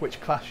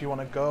which class you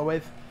want to go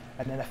with,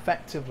 and then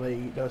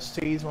effectively those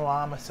seasonal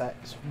armor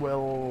sets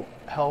will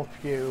help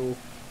you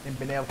in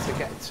being able to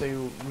get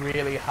to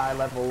really high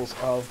levels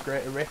of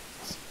greater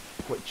rifts,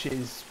 which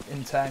is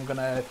in turn going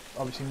to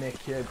obviously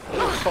make you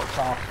fuck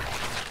off.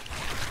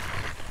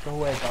 Go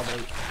away,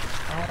 Bobby.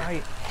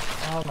 Alright.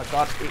 Oh my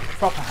god, it's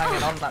proper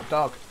hanging on that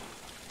dog.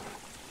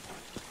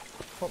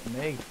 Fuck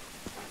me.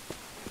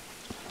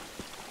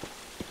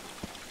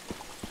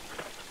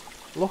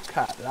 Look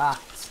at that.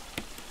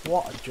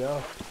 What a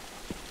joke.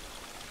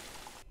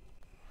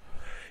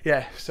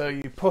 Yeah, so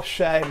you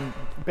push,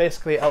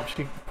 basically it helps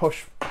you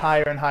push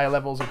higher and higher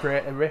levels of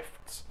greater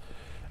rifts.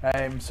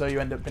 So you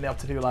end up being able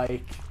to do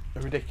like a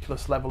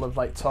ridiculous level of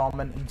like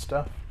torment and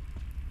stuff.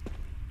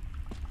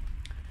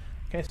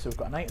 Okay, so we've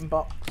got an item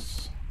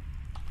box.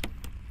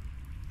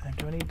 And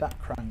do I need that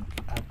crank?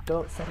 I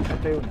don't think I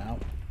do now.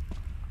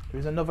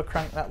 There's another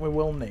crank that we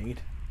will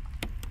need.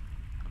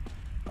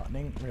 Got an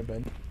ink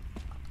ribbon.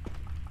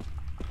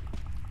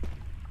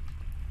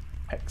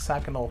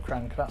 Hexagonal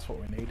crank, that's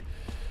what we need.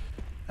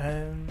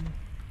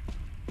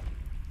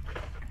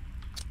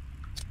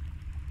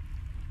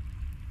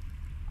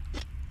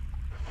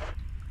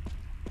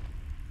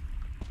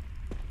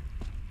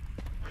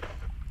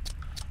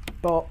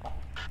 But I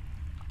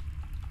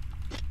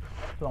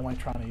don't want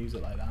to try to use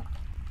it like that.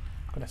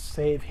 I'm going to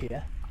save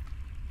here.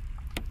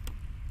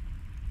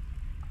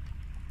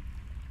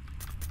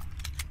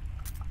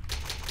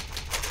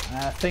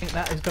 I think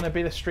that is going to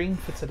be the stream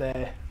for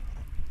today.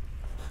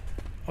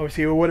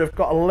 Obviously we would have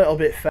got a little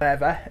bit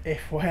further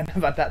if we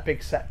hadn't had that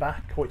big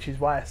setback, which is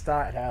why I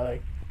started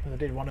early, because I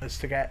did want us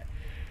to get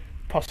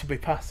possibly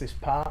past this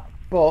part.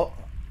 But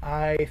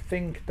I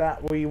think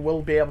that we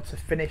will be able to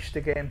finish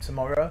the game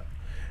tomorrow,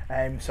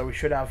 so we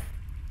should have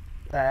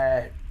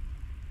at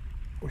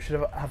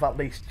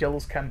least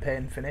Jill's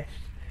campaign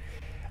finished.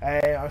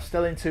 I was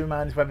still in two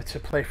minds whether to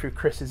play through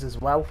Chris's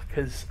as well,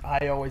 because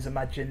I always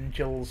imagine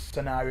Jill's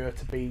scenario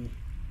to be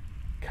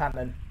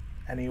canon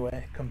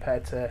anyway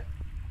compared to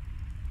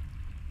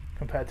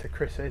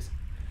Chris's.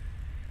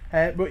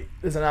 But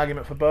there's an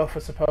argument for both,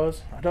 I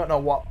suppose. I don't know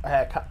what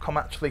Capcom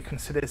actually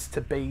considers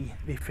to be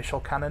the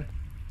official canon.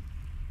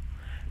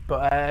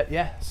 But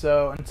yeah,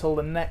 so until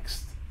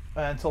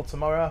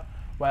tomorrow,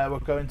 where we're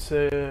going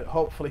to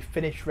hopefully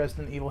finish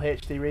Resident Evil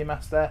HD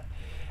Remaster,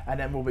 and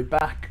then we'll be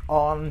back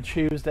on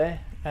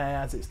Tuesday,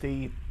 as it's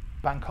the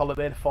bank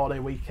holiday, the 4-day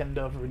weekend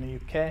over in the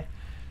UK.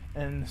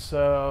 And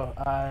so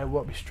I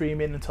won't be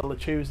streaming until the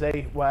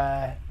Tuesday,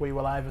 where we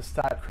will either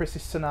start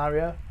Chris's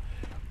scenario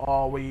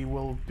or we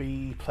will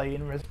be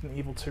playing Resident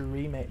Evil 2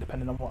 Remake,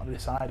 depending on what I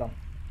decide on.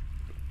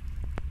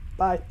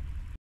 Bye.